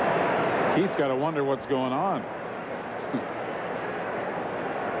 Keith's got to wonder what's going on.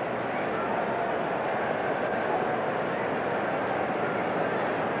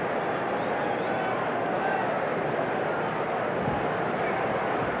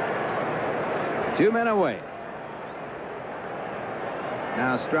 Two men away.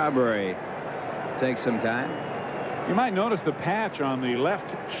 Now Strawberry takes some time. You might notice the patch on the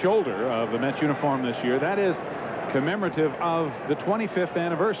left shoulder of the Mets uniform this year. That is commemorative of the 25th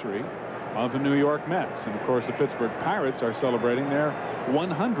anniversary of the New York Mets. And, of course, the Pittsburgh Pirates are celebrating their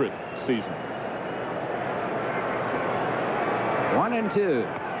 100th season. 1-2.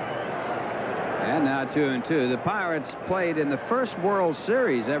 And now 2-2. The Pirates played in the first World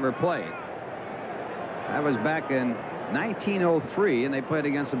Series ever played. That was back in 1903, and they played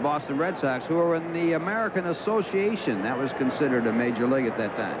against the Boston Red Sox, who were in the American Association. That was considered a major league at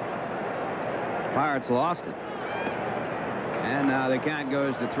that time. Pirates lost it. And now the count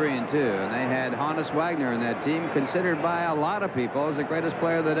goes to 3-2. And they had Honus Wagner in that team, considered by a lot of people as the greatest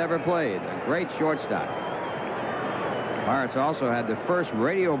player that ever played. A great shortstop. Pirates also had the first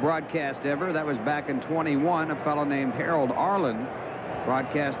radio broadcast ever. That was back in 21. A fellow named Harold Arlen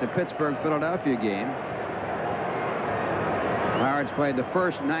broadcast a Pittsburgh-Philadelphia game. Pirates played the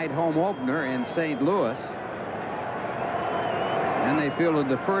first night home opener in St. Louis. And they fielded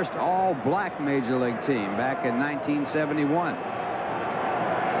the first all-black Major League team back in 1971.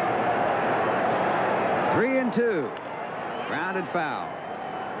 3-2. Grounded foul.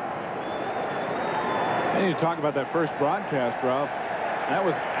 And you talk about that first broadcast, Ralph. That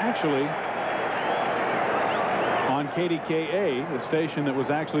was actually on KDKA, the station that was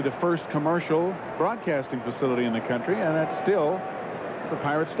actually the first commercial broadcasting facility in the country, and that's still the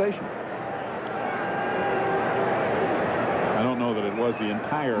Pirate station. I don't know that it was the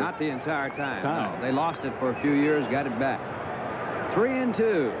entire... Not the entire time. No. They lost it for a few years, got it back.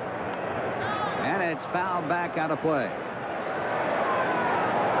 3-2. And it's fouled back out of play.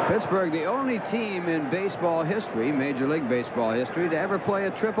 Pittsburgh, the only team in baseball history, Major League Baseball history, to ever play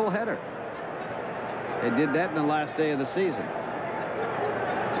a triple header. They did that in the last day of the season.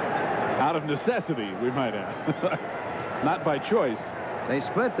 Out of necessity, we might add. Not by choice. They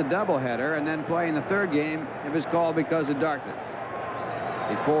split the doubleheader, and then playing the third game, it was called because of darkness.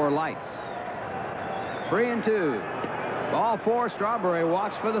 Before lights. 3-2. Ball 4. Strawberry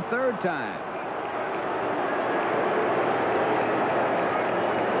walks for the third time.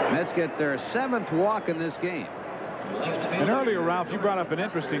 Mets get their 7th walk in this game. And earlier, Ralph, you brought up an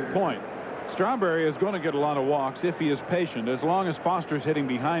interesting point. Strawberry is going to get a lot of walks if he is patient, as long as Foster's hitting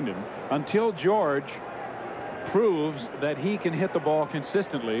behind him, until George proves that he can hit the ball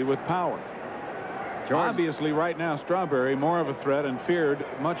consistently with power. Obviously, right now, Strawberry more of a threat and feared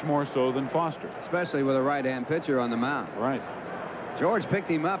much more so than Foster. Especially with a right-hand pitcher on the mound. Right. George picked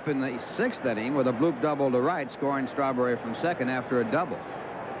him up in the 6th inning with a bloop double to right, scoring Strawberry from second after a double.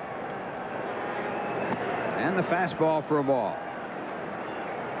 And the fastball for a ball.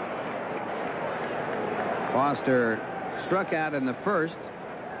 Foster struck out in the 1st.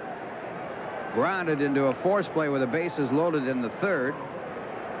 Grounded into a force play with the bases loaded in the 3rd.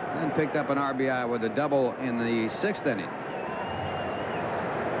 And picked up an RBI with a double in the 6th inning.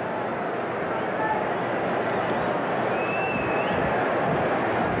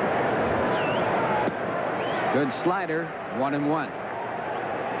 Good slider, 1-1.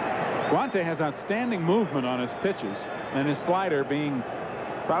 Guante has outstanding movement on his pitches, and his slider, being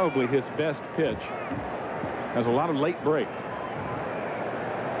probably his best pitch, has a lot of late break.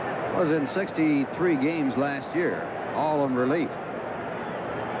 Was in 63 games last year, all in relief.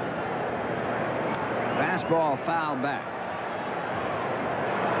 Fastball foul back.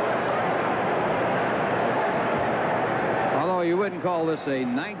 Although you wouldn't call this a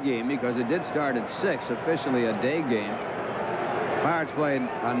night game because it did start at 6, officially a day game. Pirates played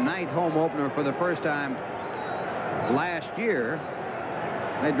a night home opener for the first time last year.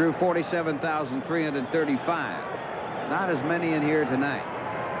 They drew 47,335. Not as many in here tonight.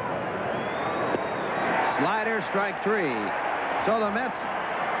 Slider, strike 3. So the Mets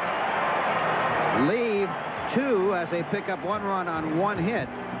leave 2 as they pick up 1 run on 1 hit.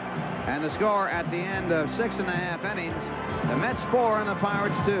 And the score at the end of 6.5 innings, the Mets 4 and the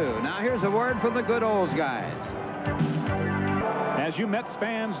Pirates 2. Now here's a word from the good old guys. As you Mets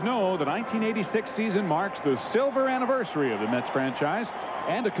fans know, the 1986 season marks the silver anniversary of the Mets franchise.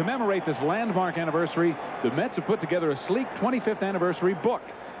 And to commemorate this landmark anniversary, the Mets have put together a sleek 25th anniversary book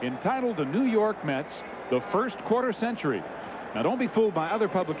entitled The New York Mets, The First Quarter Century. Now, don't be fooled by other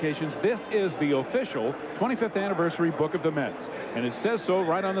publications. This is the official 25th anniversary book of the Mets, and it says so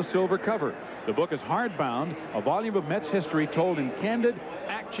right on the silver cover. The book is hardbound, a volume of Mets history told in candid,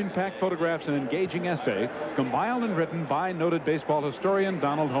 action-packed photographs and engaging essay, compiled and written by noted baseball historian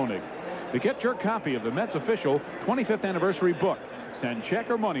Donald Honig. To get your copy of the Mets official 25th anniversary book, send check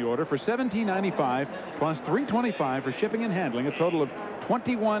or money order for $17.95 plus $3.25 for shipping and handling, a total of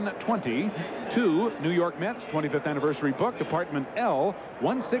 $21.20 to New York Mets 25th anniversary book, Department L,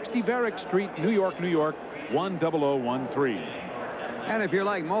 160 Varick Street, New York, New York, 10013. And if you're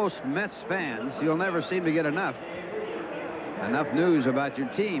like most Mets fans, you'll never seem to get enough news about your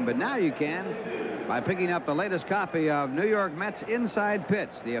team. But now you can by picking up the latest copy of New York Mets Inside Pitch,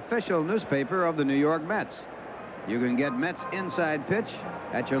 the official newspaper of the New York Mets. You can get Mets Inside Pitch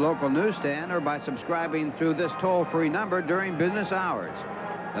at your local newsstand or by subscribing through this toll-free number during business hours.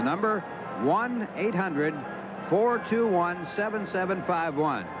 The number,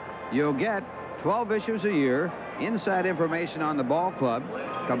 1-800-421-7751. You'll get 12 issues a year, inside information on the ball club,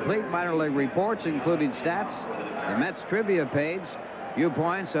 complete minor league reports including stats, the Mets trivia page,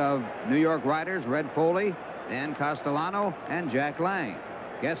 viewpoints of New York writers Red Foley, Dan Castellano, and Jack Lang,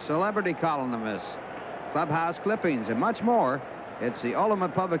 guest celebrity columnists, clubhouse clippings, and much more. It's the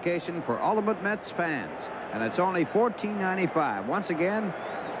ultimate publication for ultimate Mets fans, and it's only $14.95. Once again,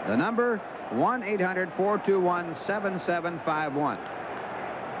 the number, 1-800-421-7751.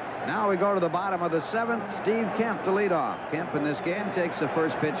 Now we go to the bottom of the 7th. Steve Kemp to lead off. Kemp in this game takes the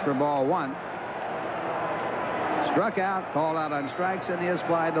first pitch for ball 1. Struck out, called out on strikes, and he has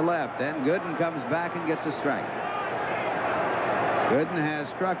flied to left. Then Gooden comes back and gets a strike. Gooden has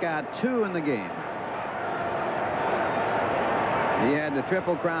struck out 2 in the game. He had the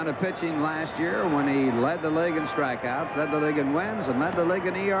triple crown of pitching last year when he led the league in strikeouts, led the league in wins, and led the league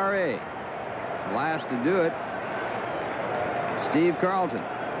in ERA. Last to do it, Steve Carlton.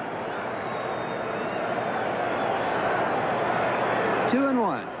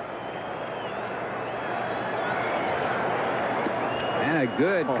 2-1. And a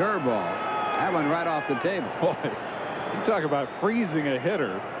good curveball. That one right off the table. Boy, you talk about freezing a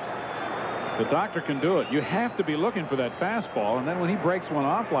hitter. The doctor can do it. You have to be looking for that fastball, and then when he breaks one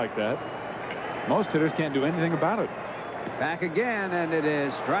off like that, most hitters can't do anything about it. Back again, and it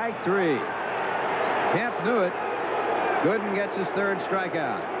is strike 3. Kemp knew it. Gooden gets his 3rd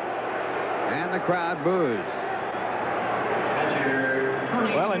strikeout. And the crowd boos.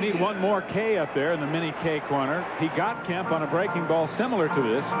 Well, I need one more K up there in the mini K corner. He got Kemp on a breaking ball similar to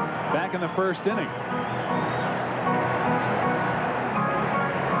this back in the 1st inning.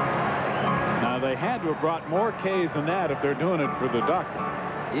 Now, they had to have brought more Ks than that if they're doing it for the doctor.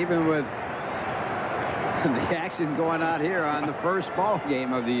 Even with the action going out here on the first ball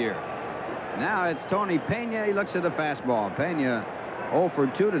game of the year. Now it's Tony Pena. He looks at the fastball. Pena 0 for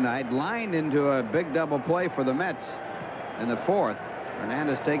 2 tonight, lined into a big double play for the Mets in the 4th.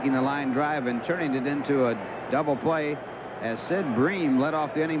 Hernandez taking the line drive and turning it into a double play as Sid Bream led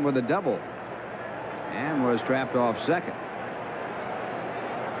off the inning with a double and was trapped off second.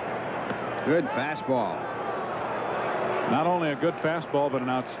 Good fastball. Not only a good fastball, but an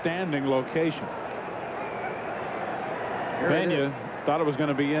outstanding location. Pena thought it was going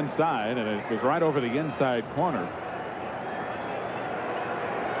to be inside, and it was right over the inside corner.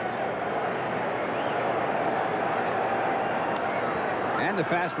 And the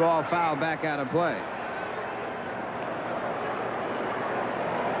fastball fouled back out of play.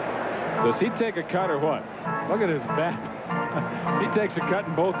 Does he take a cut or what? Look at his bat. He takes a cut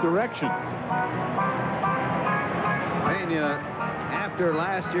in both directions. Pena, after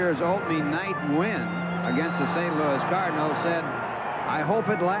last year's opening night win against the St. Louis Cardinals, said, "I hope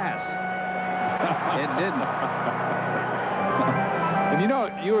it lasts." It didn't. And you know,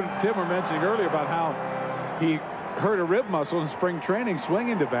 you and Tim were mentioning earlier about how he hurt a rib muscle in spring training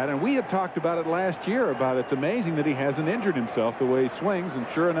swinging the bat, and we had talked about it last year about it's amazing that he hasn't injured himself the way he swings, and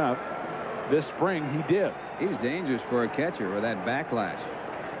sure enough, this spring he did. He's dangerous for a catcher with that backlash.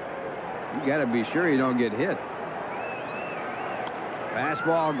 You got to be sure you don't get hit.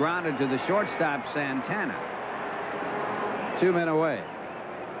 Fastball grounded to the shortstop, Santana. 2 men away.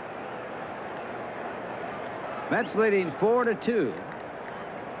 Mets leading 4-2.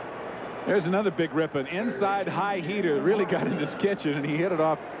 There's another big rip, an inside high heater really got in his kitchen, and he hit it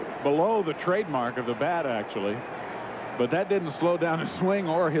off below the trademark of the bat, actually. But that didn't slow down his swing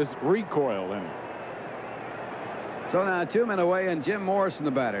or his recoil in it. So now 2 men away, and Jim Morrison,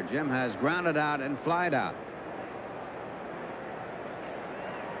 the batter. Jim has grounded out and flied out.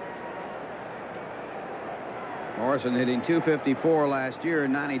 Morrison hitting .254 last year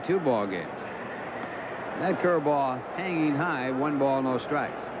in 92 ball games. That curveball hanging high, 1 ball, no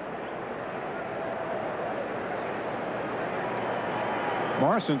strikes.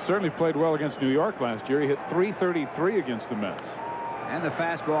 Morrison certainly played well against New York last year. He hit .333 against the Mets. And the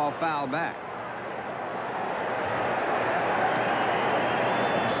fastball fouled back.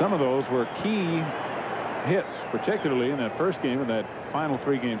 Some of those were key hits, particularly in that first game of that final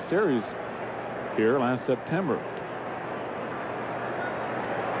 3-game series here last September.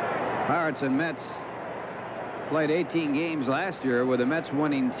 Pirates and Mets played 18 games last year, with the Mets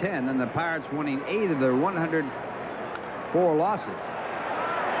winning 10 and the Pirates winning 8 of their 104 losses.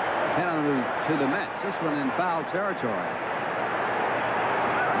 10 of them to the Mets. This one in foul territory.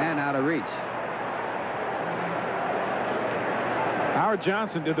 And out of reach. Howard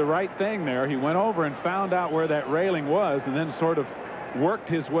Johnson did the right thing there. He went over and found out where that railing was, and then sort of worked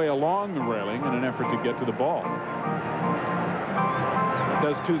his way along the railing in an effort to get to the ball. It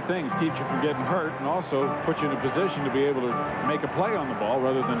does 2 things: keeps you from getting hurt, and also puts you in a position to be able to make a play on the ball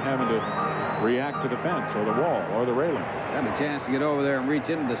rather than having to react to the fence or the wall or the railing. Got a chance to get over there and reach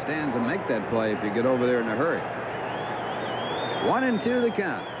into the stands and make that play if you get over there in a hurry. 1-2 the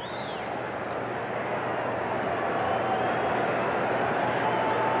count.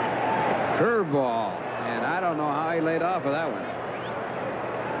 Curveball, and I don't know how he laid off of that one.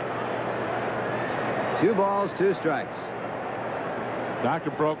 2 balls, 2 strikes. Doctor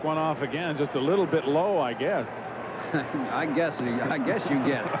broke one off again, just a little bit low, I guess. I guess you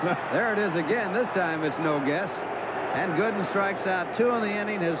guessed. There it is again. This time it's no guess. And Gooden strikes out 2 in the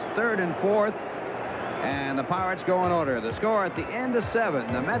inning, his 3rd and 4th. And the Pirates go in order. The score at the end of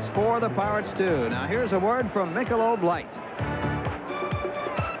 7. The Mets 4, the Pirates 2. Now here's a word from Michelob Light.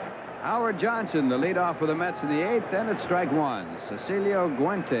 Howard Johnson, the leadoff for the Mets in the 8th. Then it's strike 1. Cecilio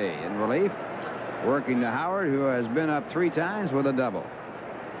Guente in relief, working to Howard, who has been up 3 times with a double.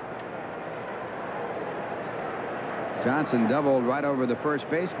 Johnson doubled right over the first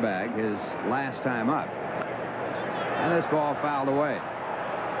base bag his last time up. And this ball fouled away.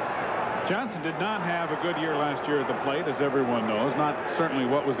 Johnson did not have a good year last year at the plate, as everyone knows. Not certainly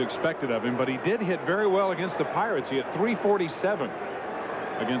what was expected of him, but he did hit very well against the Pirates. He hit .347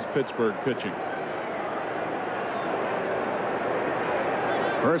 against Pittsburgh pitching.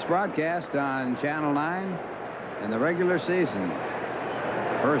 First broadcast on Channel 9 in the regular season.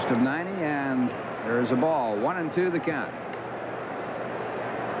 First of 90, and there's a ball. 1-2 the count.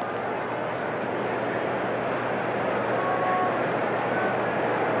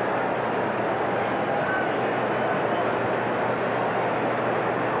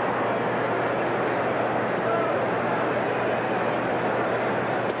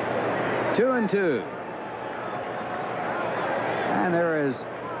 Two. And there is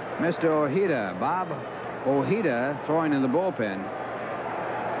Mr. Ojeda, Bob Ojeda, throwing in the bullpen.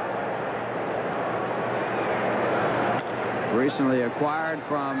 recently acquired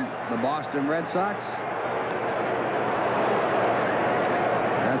from the Boston Red Sox.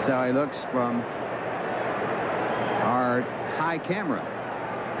 That's how he looks from our high camera.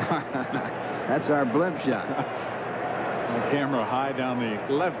 That's our blimp shot. The camera high down the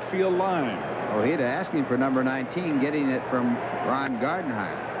left field line. Oh, he'd asked him for number 19, getting it from Ron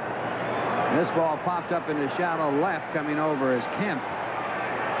Gardenhire. This ball popped up into shallow left, coming over is Kemp.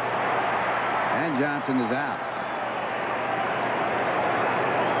 And Johnson is out.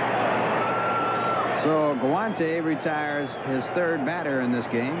 So Guante retires his third batter in this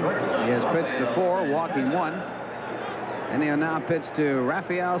game. He has pitched to 4, walking 1. And he'll now pitch to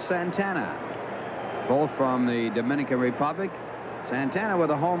Rafael Santana, both from the Dominican Republic. Santana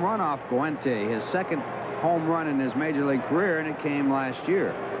with a home run off Guante, his second home run in his major league career, and it came last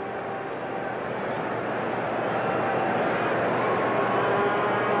year.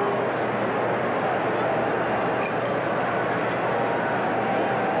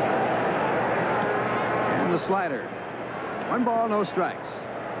 And the slider. 1 ball, no strikes.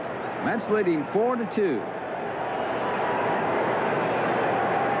 Mets leading 4-2.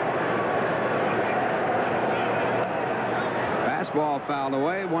 Fastball fouled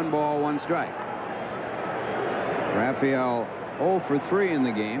away. 1 ball, 1 strike. Rafael 0 for 3 in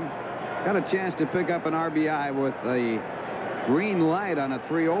the game. Got a chance to pick up an RBI with a green light on a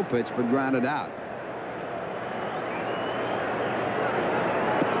 3-0 pitch, but grounded out.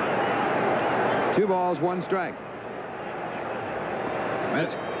 Two balls, 1 strike.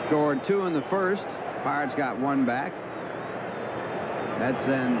 Mets scored 2 in the first. Pirates got 1 back. Mets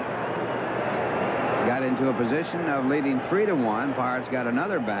then got into a position of leading 3-1. Pirates got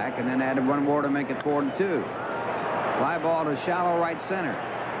another back and then added 1 more to make it 4-2. Fly ball to shallow right center.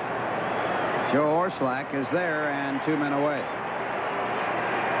 Joe Orslack is there and 2 men away.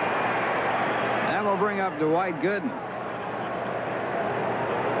 That will bring up Dwight Gooden.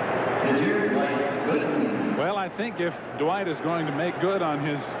 Well, I think if Dwight is going to make good on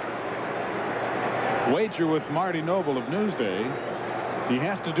his wager with Marty Noble of Newsday, he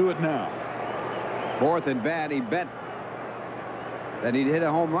has to do it now. 4th at bat, he bet that he'd hit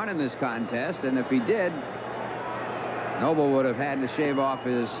a home run in this contest, and if he did, Noble would have had to shave off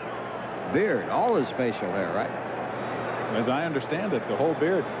his beard, all his facial hair, right? As I understand it, the whole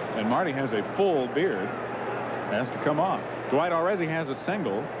beard, and Marty has a full beard, has to come off. Dwight already has a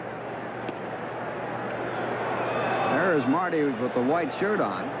single. There is Marty with the white shirt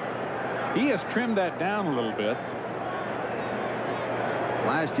on. He has trimmed that down a little bit.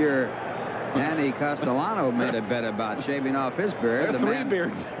 Last year, Danny Castellano made a bet about shaving off his beard. The 3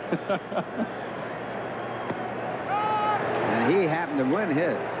 beards. And he happened to win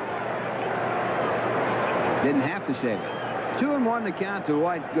his. Didn't have to shave it. 2-1 to count to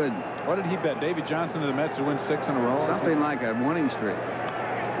Dwight Gooden. What did he bet? Davey Johnson to the Mets to win 6 in a row? Something like a winning streak.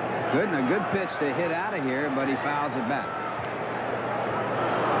 Gooden, a good pitch to hit out of here, but he fouls it back.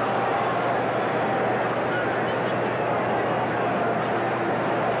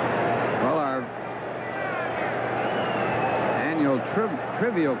 Well, our annual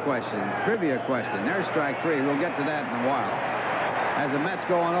trivia question. There's strike 3. We'll get to that in a while. As the Mets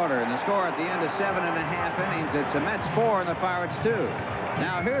go in order, and the score at the end of 7.5 innings, it's the Mets 4 and the Pirates 2.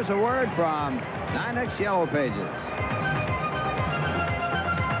 Now here's a word from 9X Yellow Pages.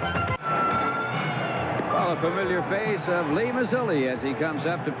 Well, a familiar face of Lee Mazzilli as he comes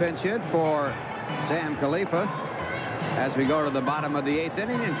up to pinch hit for Sam Khalifa. As we go to the bottom of the 8th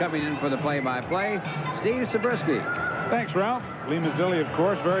inning, and coming in for the play-by-play, Steve Zabriskie. Thanks, Ralph. Lee Mazzilli, of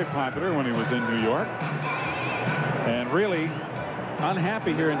course, very popular when he was in New York. And really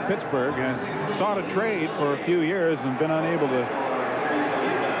unhappy here in Pittsburgh. Has sought a trade for a few years and been unable to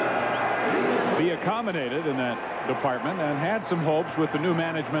be accommodated in that department, and had some hopes with the new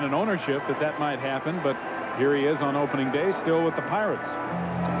management and ownership that might happen, but here he is on opening day still with the Pirates.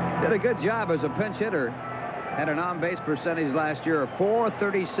 Did a good job as a pinch hitter. Had an on-base percentage last year of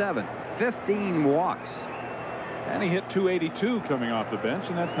 .437, 15 walks. And he hit .282 coming off the bench,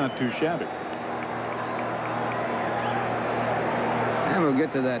 and that's not too shabby. And we'll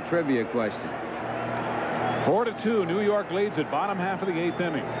get to that trivia question. 4-2, New York leads at bottom half of the 8th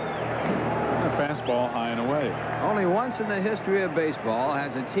inning. A fastball high and away. Only once in the history of baseball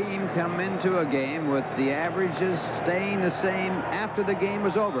has a team come into a game with the averages staying the same after the game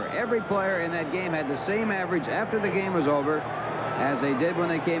was over. Every player in that game had the same average after the game was over as they did when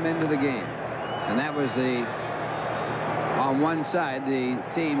they came into the game. And that was on one side, the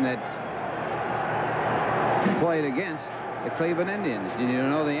team that played against the Cleveland Indians. Did you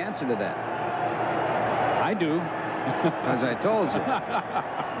know the answer to that? I do. As I told you.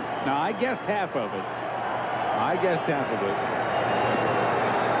 Now, I guessed half of it. I guess tackled it.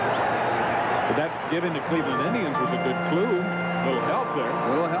 But that giving the Cleveland Indians was a good clue. A little help there. A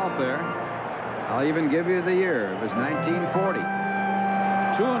little help there. I'll even give you the year. It was 1940.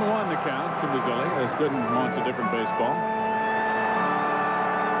 2-1 the count to Mazzilli as Gooden wants a different baseball.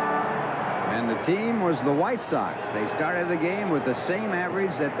 And the team was the White Sox. They started the game with the same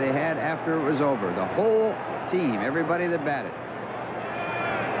average that they had after it was over. The whole team, everybody that batted.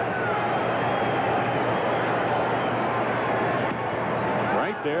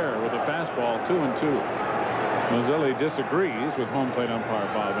 Right there with a fastball, 2-2. Mazzilli disagrees with home plate umpire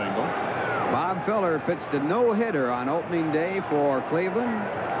Bob Engel. Bob Feller pitched a no-hitter on opening day for Cleveland.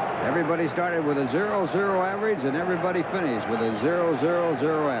 Everybody started with a 0-0 average, and everybody finished with a 0-0-0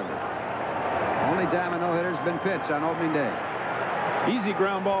 average. Only time a no-hitter's been pitched on opening day. Easy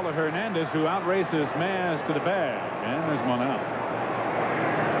ground ball to Hernandez, who outraces Maz to the bag, and there's one out.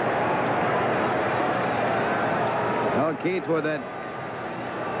 Well, Keith, with that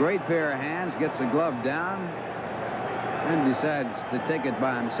great pair of hands, gets the glove down and decides to take it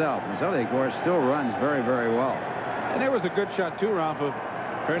by himself. Mazzilli, of course, still runs very, very well. And there was a good shot, too, Ralph, of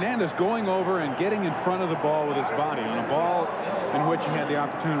Hernandez going over and getting in front of the ball with his body on a ball in which he had the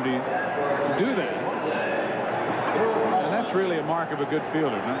opportunity to do that. And that's really a mark of a good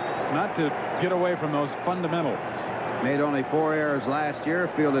fielder, not to get away from those fundamentals. Made only 4 errors last year,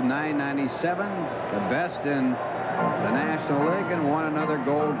 fielded .997, the best in the National League, and won another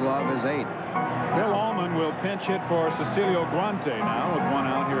Gold Glove as 8. Bill Allman will pinch hit for Cecilio Guante now with 1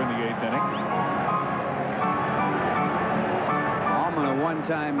 out here in the 8th inning. Allman, a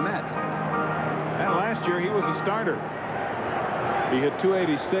one-time Met. And last year he was a starter. He hit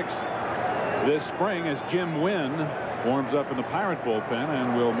 .286 this spring as Jim Wynn warms up in the Pirate bullpen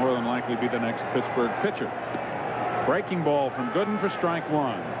and will more than likely be the next Pittsburgh pitcher. Breaking ball from Gooden for strike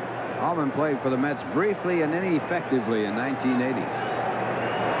 1. Allman played for the Mets briefly and ineffectively in 1980.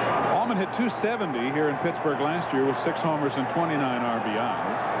 Allman hit .270 here in Pittsburgh last year with 6 homers and 29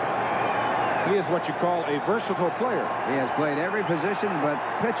 RBIs. He is what you call a versatile player. He has played every position but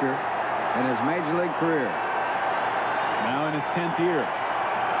pitcher in his major league career. Now in his 10th year.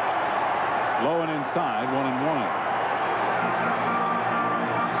 Low and inside, 1-1.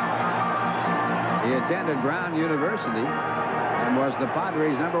 He attended Brown University and was the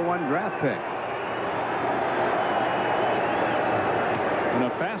Padres' #1 draft pick. And a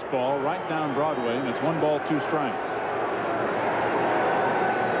fastball right down Broadway, and it's 1 ball, 2 strikes.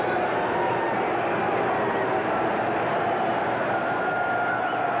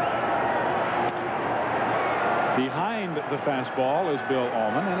 Behind the fastball is Bill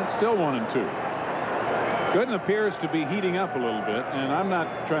Allman, and it's still 1-2. Gooden appears to be heating up a little bit, and I'm not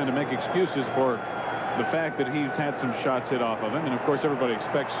trying to make excuses for the fact that he's had some shots hit off of him, and of course everybody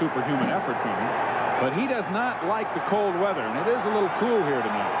expects superhuman effort from him, but he does not like the cold weather, and it is a little cool here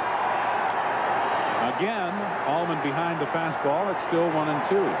tonight. Again, Allman behind the fastball. It's still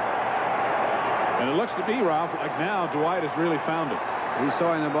 1-2. And it looks to be, Ralph, like now Dwight has really found it. He's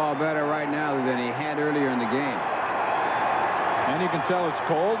throwing the ball better right now than he had earlier in the game. And you can tell it's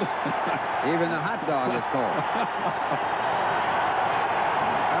cold. Even the hot dog is cold.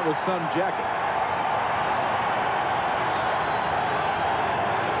 That was some jacket.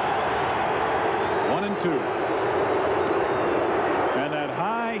 And that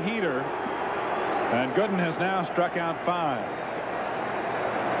high heater, and Gooden has now struck out 5.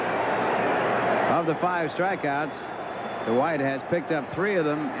 Of the 5 strikeouts, Dwight has picked up 3 of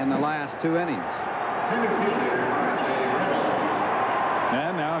them in the last 2 innings.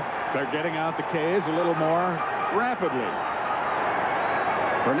 And now they're getting out the K's a little more rapidly.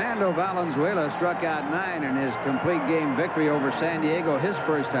 Fernando Valenzuela struck out 9 in his complete game victory over San Diego, his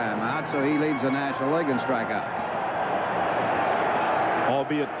first time out, so he leads the National League in strikeouts.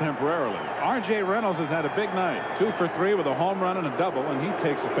 Albeit temporarily. RJ Reynolds has had a big night. 2 for 3 with a home run and a double, and he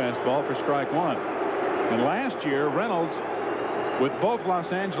takes a fastball for strike 1. And last year, Reynolds, with both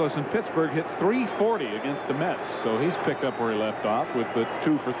Los Angeles and Pittsburgh, hit .340 against the Mets, so he's picked up where he left off with the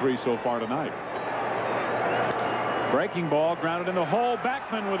 2 for 3 so far tonight. Breaking ball grounded in the hole.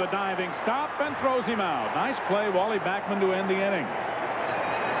 Backman with a diving stop and throws him out. Nice play, Wally Backman, to end the inning.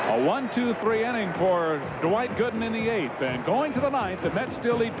 A 1-2-3 inning for Dwight Gooden in the 8th. And going to the 9th, the Mets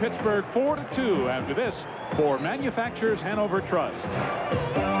still lead Pittsburgh 4-2 after this for Manufacturers Hanover Trust.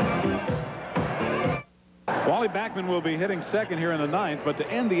 Wally Backman will be hitting second here in the 9th, but to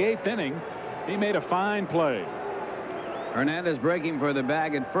end the 8th inning, he made a fine play. Hernandez breaking for the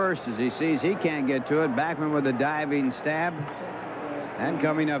bag at first as he sees he can't get to it. Backman with a diving stab. And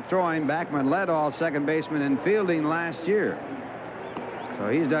coming up throwing, Backman led all second basemen in fielding last year. So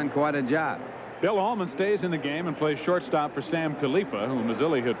he's done quite a job. Bill Allman stays in the game and plays shortstop for Sam Khalifa, who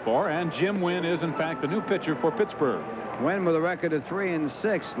Mazzilli hit for, and Jim Wynn is, in fact, the new pitcher for Pittsburgh. Wynn, with a record of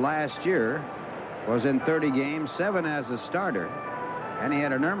 3-6 last year, was in 30 games, 7 as a starter, and he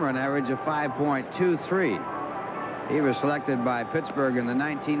had an earned run average of 5.23. He was selected by Pittsburgh in the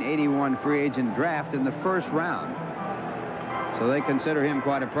 1981 free agent draft in the first round, so they consider him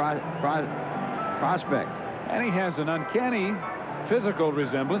quite a prospect. And he has an uncanny physical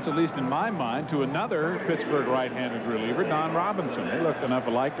resemblance, at least in my mind, to another Pittsburgh right-handed reliever, Don Robinson. They looked enough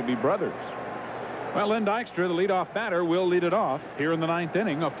alike to be brothers. Well, Len Dykstra, the leadoff batter, will lead it off here in the 9th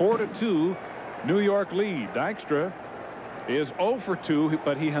inning. A 4-2 New York lead. Dykstra is 0 for 2,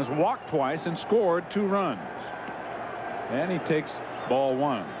 but he has walked twice and scored 2 runs. And he takes ball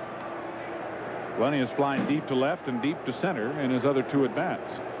 1. Lenny is flying deep to left and deep to center in his other 2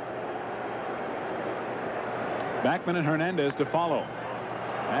 at-bats. Backman and Hernandez to follow.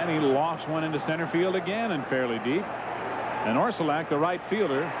 And he lofts one into center field again and fairly deep. And Orsulak, the right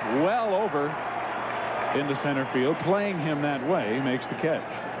fielder, well over into center field, playing him that way, makes the catch.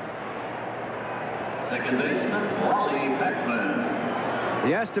 Second baseman, Wally Backman.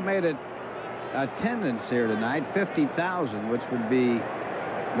 The estimated attendance here tonight, 50,000, which would be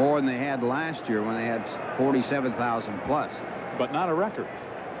more than they had last year when they had 47,000 plus. But not a record.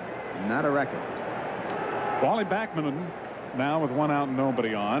 Not a record. Wally Backman now with 1 out and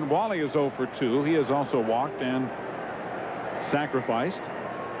nobody on. Wally is 0 for 2. He has also walked and sacrificed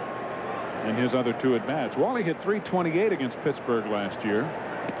in his other 2 at-bats. Wally hit .328 against Pittsburgh last year.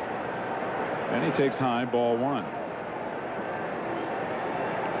 And he takes high, ball 1.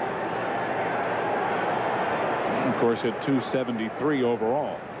 And of course, hit .273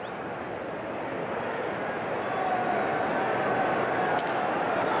 overall.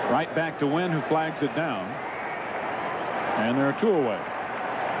 Right back to Wynn, who flags it down. And there are 2 away.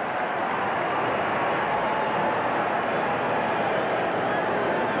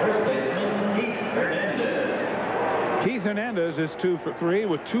 First baseman, Keith Hernandez. Keith Hernandez is 2 for 3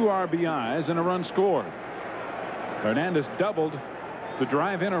 with 2 RBIs and a run scored. Hernandez doubled to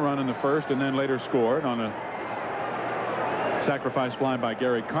drive in a run in the first and then later scored on a sacrifice fly by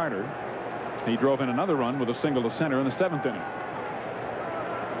Gary Carter. He drove in another run with a single to center in the 7th inning.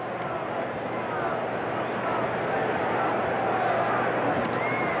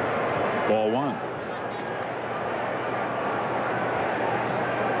 Ball 1.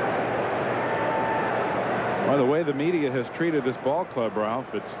 By the way the media has treated this ball club,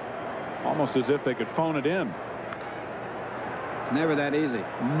 Ralph, it's almost as if they could phone it in. It's never that easy.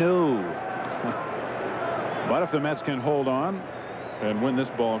 No. But if the Mets can hold on and win this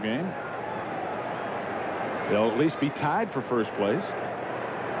ball game, they'll at least be tied for first place.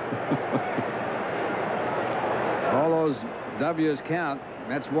 All those W's count.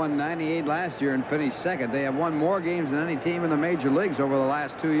 Mets won 98 last year and finished 2nd. They have won more games than any team in the major leagues over the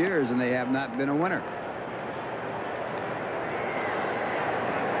last 2 years, and they have not been a winner.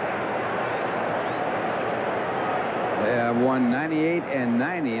 They have won 98 and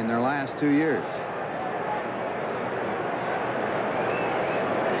 90 in their last 2 years.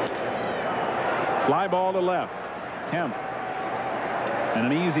 Fly ball to left. Kemp. And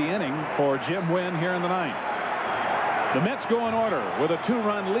an easy inning for Jim Wynn here in the 9th. The Mets go in order with a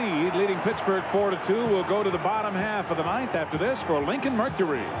 2-run lead, leading Pittsburgh 4-2. We'll go to the bottom half of the 9th after this for Lincoln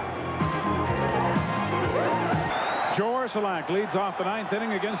Mercury. Joe Orsulak leads off the 9th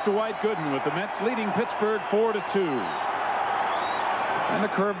inning against Dwight Gooden, with the Mets leading Pittsburgh 4-2. And the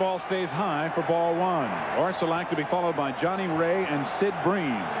curveball stays high for ball 1. Orsulak to be followed by Johnny Ray and Sid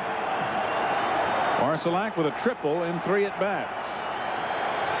Breen. Orsulak with a triple in 3 at-bats.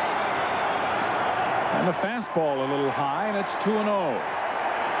 And the fastball a little high, and it's 2-0.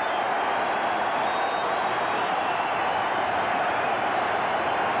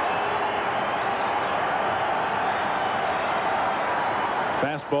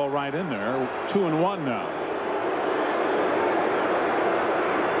 Fastball right in there. 2-1 now.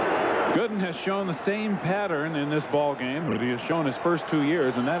 Gooden has shown the same pattern in this ball game that he has shown his first 2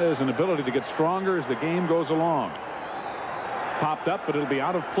 years, and that is an ability to get stronger as the game goes along. Popped up, but it'll be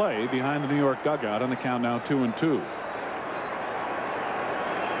out of play behind the New York dugout, on the count now 2-2.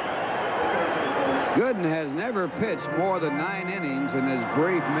 Gooden has never pitched more than 9 innings in his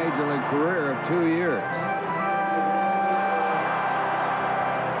brief major league career of 2 years.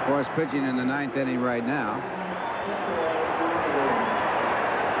 Of course, pitching in the 9th inning right now.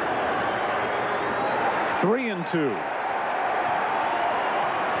 Three and 2.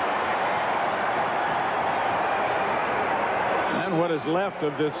 And what is left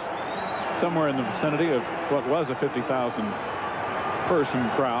of this, somewhere in the vicinity of what was a 50,000 person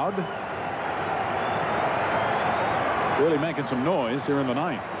crowd, really making some noise here in the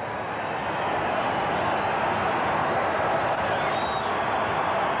ninth.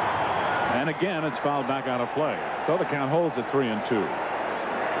 And again, it's fouled back out of play. So the count holds at 3-2.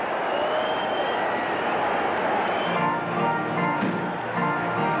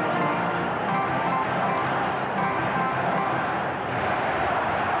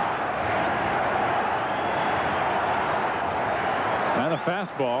 And a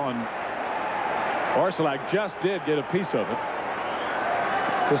fastball, and Orsulak just did get a piece of it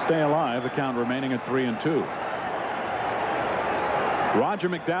to stay alive. The count remaining at 3-2. Roger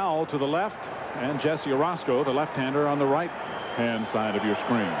McDowell to the left, and Jesse Orozco, the left-hander, on the right-hand side of your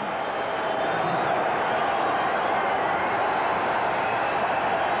screen.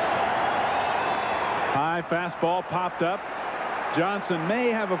 High fastball popped up. Johnson may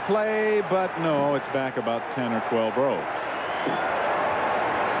have a play, but no, it's back about 10 or 12 rows.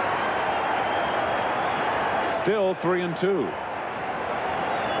 Still 3-2.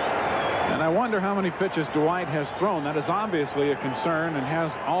 And I wonder how many pitches Dwight has thrown. That is obviously a concern and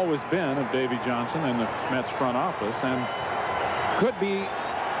has always been of Davy Johnson and the Mets front office, and could be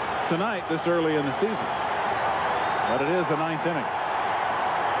tonight this early in the season. But it is the ninth inning.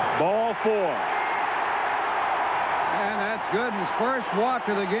 Ball 4. And that's Gooden's first walk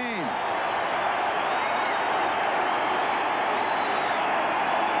of the game.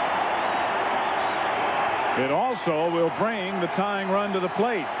 It also will bring the tying run to the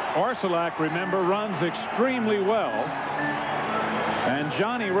plate. Orsulak, remember, runs extremely well. And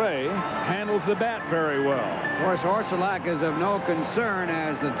Johnny Ray handles the bat very well. Of course, Orsulak is of no concern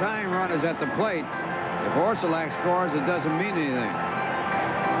as the tying run is at the plate. If Orsulak scores, it doesn't mean anything.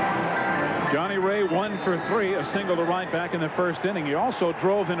 Johnny Ray 1 for 3, a single to right back in the first inning. He also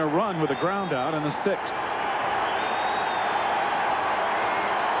drove in a run with a ground out in the 6th.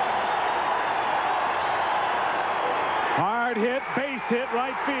 Hard hit, base hit,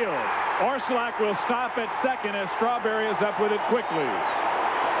 right field. Orsulak will stop at second as Strawberry is up with it quickly.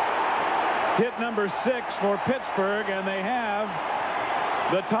 Hit number 6 for Pittsburgh, and they have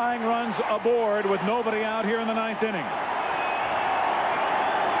the tying runs aboard with nobody out here in the ninth inning.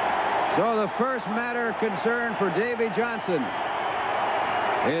 So the first matter of concern for Davy Johnson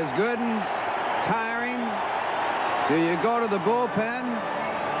is Gooden tiring. Do you go to the bullpen?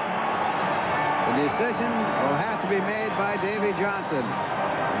 The decision will have to be made by Davy Johnson.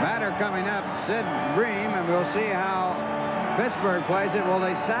 Matter coming up, Sid Bream, and we'll see how Pittsburgh plays it. Will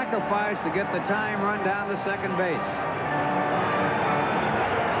they sacrifice to get the time run down to second base?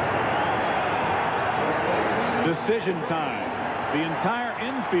 Decision time. The entire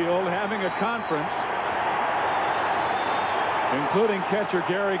infield having a conference, including catcher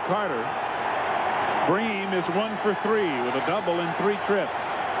Gary Carter. Bream is 1 for 3 with a double in 3 trips.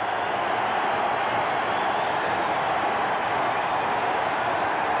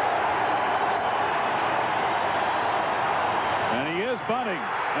 Bunting,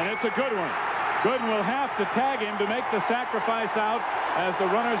 and it's a good one. Gooden will have to tag him to make the sacrifice out as the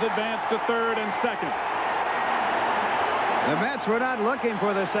runners advance to third and second. The Mets were not looking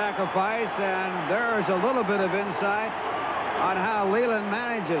for the sacrifice, and there's a little bit of insight on how Leland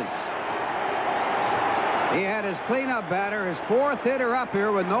manages. He had his cleanup batter, his 4th hitter up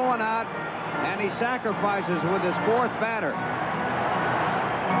here with no one out, and he sacrifices with his 4th batter.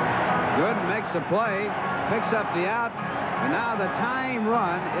 Gooden makes the play, picks up the out, and now the tying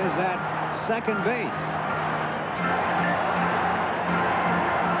run is at second base.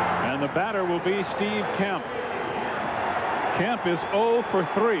 And the batter will be Steve Kemp. Kemp is 0 for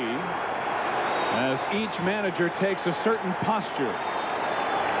 3 as each manager takes a certain posture.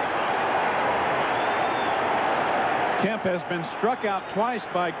 Kemp has been struck out twice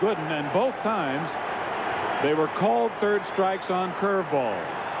by Gooden, and both times they were called third strikes on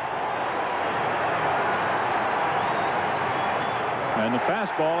curveballs. And the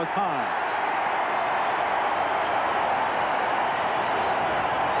fastball is high.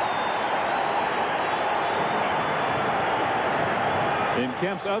 In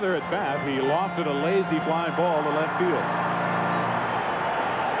Kemp's other at bat, he lofted a lazy fly ball to left field.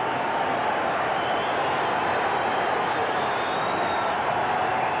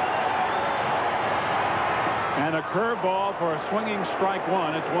 And a curveball for a swinging strike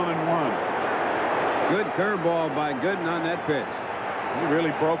 1. It's 1-1. Good curveball by Gooden on that pitch. He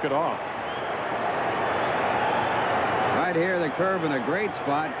really broke it off. Right here, the curve in a great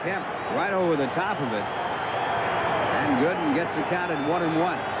spot. Kemp right over the top of it. And Gooden gets it counted 1-1.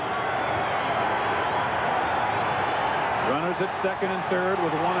 Runners at second and third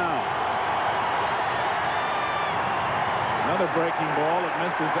with 1 out. Another breaking ball. It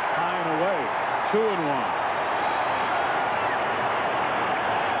misses high and away. 2-1.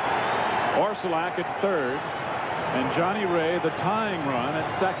 Orsulak at third, and Johnny Ray the tying run at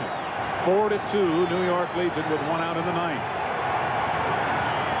second. 4-2, New York leads it with 1 out in the ninth.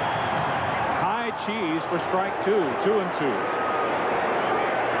 High cheese for strike 2, 2-2.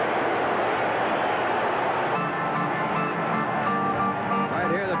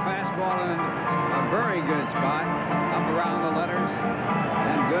 Fastball in a very good spot, up around the letters,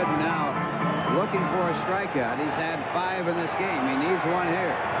 and Gooden now looking for a strikeout. He's had 5 in this game. He needs 1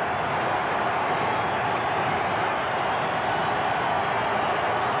 here.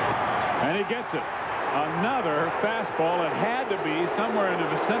 And he gets it. Another fastball. It had to be somewhere in the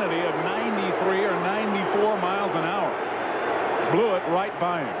vicinity of 93 or 94 miles an hour. Blew it right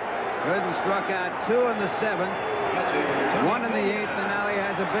by him. Gooden struck out 2 in the 7th, 1 in the 8th, and now he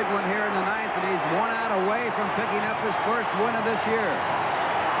has a big one here in the 9th, and he's 1 out away from picking up his first win of this year.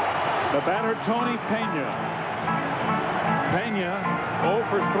 The batter, Tony Pena. Pena, 0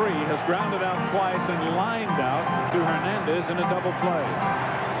 for 3, has grounded out twice and lined out to Hernandez in a double play.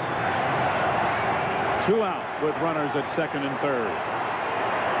 2 out with runners at second and third.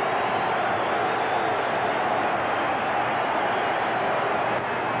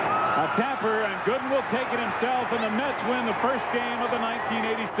 A tapper, and Gooden will take it himself, and the Mets win the first game of the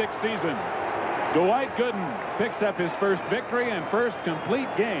 1986 season. Dwight Gooden picks up his first victory and first complete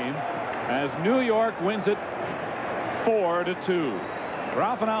game as New York wins it 4-2.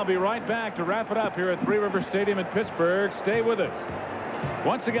 Ralph and I'll be right back to wrap it up here at Three River Stadium in Pittsburgh. Stay with us.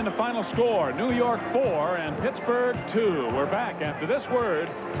 Once again, the final score, New York 4 and Pittsburgh 2. We're back after this word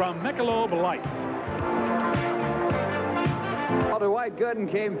from Michelob Light. Well, Dwight Gooden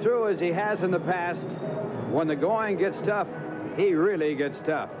came through as he has in the past. When the going gets tough, he really gets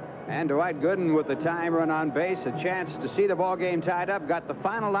tough. And Dwight Gooden with the time run on base, a chance to see the ball game tied up, got the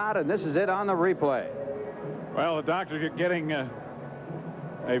final out, and this is it on the replay. Well, the doctor getting a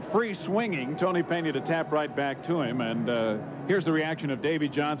free swinging Tony Pena to tap right back to him, and here's the reaction of Davey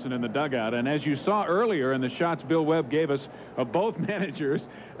Johnson in the dugout. And as you saw earlier in the shots Bill Webb gave us of both managers,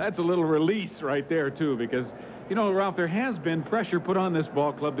 that's a little release right there too, because you know, Ralph, there has been pressure put on this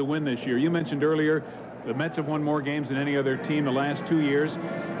ball club to win this year. You mentioned earlier the Mets have won more games than any other team the last 2 years.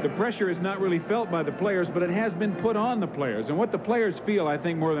 The pressure is not really felt by the players, but it has been put on the players. And what the players feel, I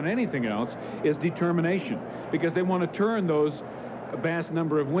think, more than anything else, is determination, because they want to turn those vast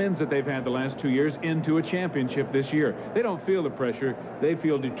number of wins that they've had the last 2 years into a championship this year. They don't feel the pressure. They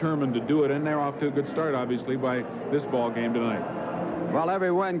feel determined to do it, and they're off to a good start, obviously, by this ball game tonight. Well,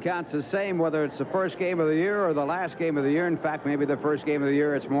 every win counts the same, whether it's the first game of the year or the last game of the year. In fact, maybe the first game of the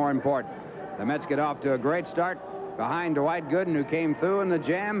year, it's more important. The Mets get off to a great start behind Dwight Gooden, who came through in the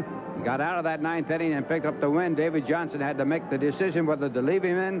jam, got out of that 9th inning and picked up the win. Davey Johnson had to make the decision whether to leave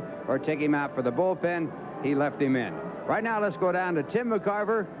him in or take him out for the bullpen. He left him in. Right now, let's go down to Tim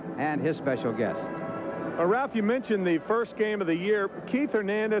McCarver and his special guest. Ralph, you mentioned the first game of the year. Keith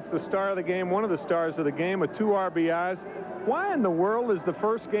Hernandez, the star of the game, one of the stars of the game with 2 RBIs. Why in the world is the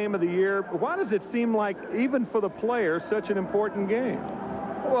first game of the year, why does it seem like, even for the players, such an important game?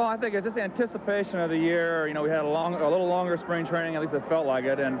 Well, I think it's just anticipation of the year. You know, we had a little longer spring training, at least it felt like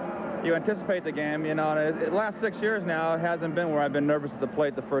it, and you anticipate the game, you know, and the last 6 years now, it hasn't been where I've been nervous at the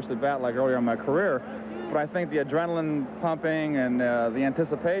plate the first at bat like earlier in my career. But I think the adrenaline pumping and the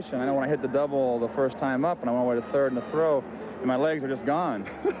anticipation, I know when I hit the double the first time up and I went away to third in the throw, and my legs were just gone.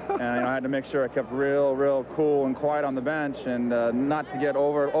 And you know, I had to make sure I kept real cool and quiet on the bench and not to get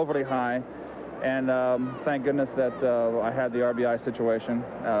overly high. And thank goodness that I had the RBI situation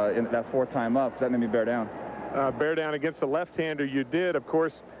in that 4th time up, because that made me bear down. Bear down against the left-hander you did, of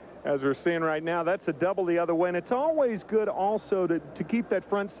course. As we're seeing right now, that's a double the other way, and it's always good also to keep that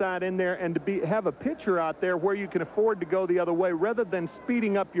front side in there and to have a pitcher out there where you can afford to go the other way rather than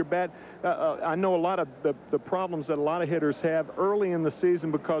speeding up your bat. I know a lot of the problems that a lot of hitters have early in the season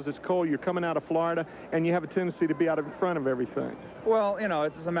because it's cold. You're coming out of Florida, and you have a tendency to be out in front of everything. Well, you know,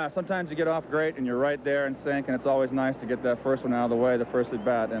 it's just a matter. Sometimes you get off great, and you're right there in sync, and it's always nice to get that first one out of the way, the first at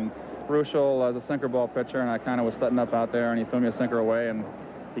bat. And Reuschel is a sinker ball pitcher, and I kind of was setting up out there, and he threw me a sinker away, and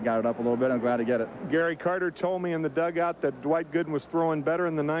he got it up a little bit. I'm glad to get it. Gary Carter told me in the dugout that Dwight Gooden was throwing better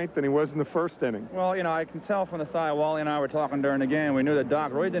in the 9th than he was in the 1st inning. Well, you know, I can tell from the side. Wally and I were talking during the game. We knew that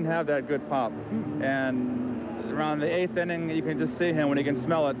Doc really didn't have that good pop. And around the 8th inning, you can just see him when he can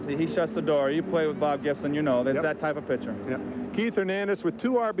smell it. He shuts the door. You play with Bob Gibson, you know, there's that type of pitcher. Yep. Keith Hernandez with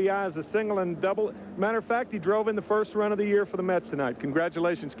 2 RBIs, a single and double. Matter of fact, he drove in the first run of the year for the Mets tonight.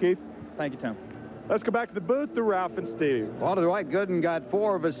 Congratulations, Keith. Thank you, Tim. Let's go back to the booth to Ralph and Steve. Well, Dwight Gooden got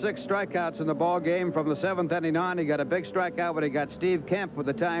 4 of his 6 strikeouts in the ball game. From the 7th inning on, he got a big strikeout, but he got Steve Kemp with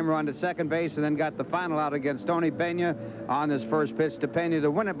the time run at second base, and then got the final out against Tony Pena on his first pitch to Pena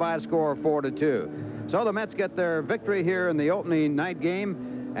to win it by a score of 4-2. So the Mets get their victory here in the opening night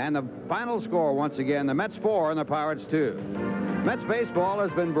game, and the final score once again: the Mets 4 and the Pirates 2. Mets baseball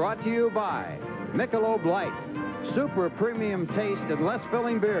has been brought to you by Michelob Light, super premium taste and less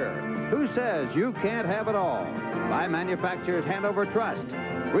filling beer. Who says you can't have it all? By manufacturers Hanover Trust.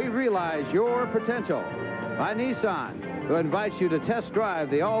 We realize your potential. By Nissan, who invites you to test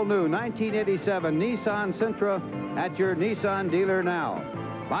drive the all-new 1987 Nissan Sentra at your Nissan dealer now.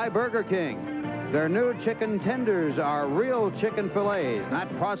 By Burger King. Their new chicken tenders are real chicken fillets, not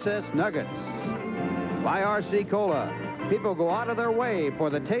processed nuggets. By RC Cola. People go out of their way for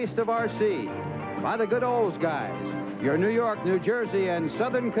the taste of RC. By the Good Olds guys. Your New York, New Jersey, and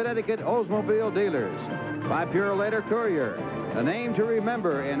Southern Connecticut Oldsmobile dealers. By Purolator Courier, a name to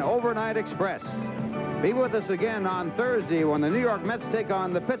remember in Overnight Express. Be with us again on Thursday when the New York Mets take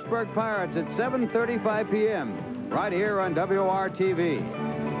on the Pittsburgh Pirates at 7:35 p.m. right here on WOR-TV.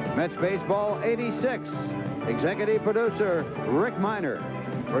 Mets Baseball 86. Executive producer Rick Miner.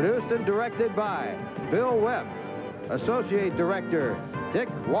 Produced and directed by Bill Webb. Associate Director Dick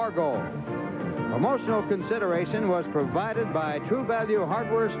Wargold. Promotional consideration was provided by True Value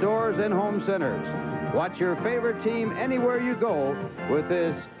Hardware Stores and Home Centers. Watch your favorite team anywhere you go with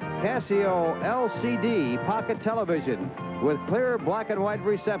this Casio LCD pocket television with clear black and white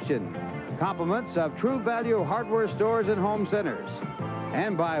reception. Compliments of True Value Hardware Stores and Home Centers.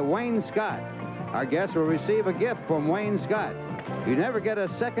 And by Wayne Scott. Our guests will receive a gift from Wayne Scott. You never get a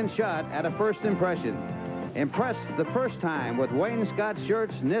second shot at a first impression. Impress the first time with Wayne Scott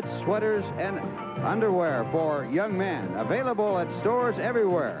shirts, knits, sweaters, and underwear for young men. Available at stores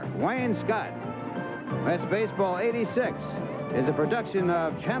everywhere. Wayne Scott. Mets Baseball 86 is a production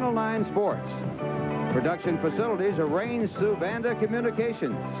of Channel 9 Sports. Production facilities arranged through Banda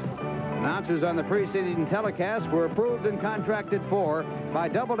Communications. Announcers on the preceding telecast were approved and contracted for by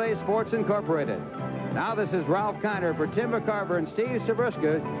Doubleday Sports Incorporated. Now this is Ralph Kiner for Tim McCarver and Steve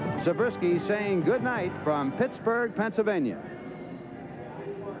Zabriskie saying good night from Pittsburgh, Pennsylvania.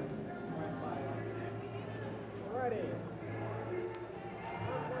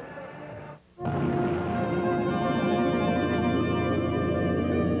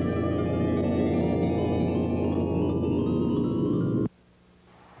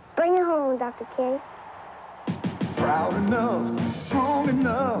 Bring it home, Dr. King. Proud enough, strong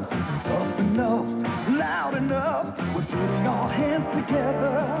enough, tough enough, loud enough. We're putting our hands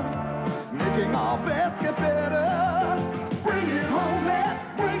together, making our best.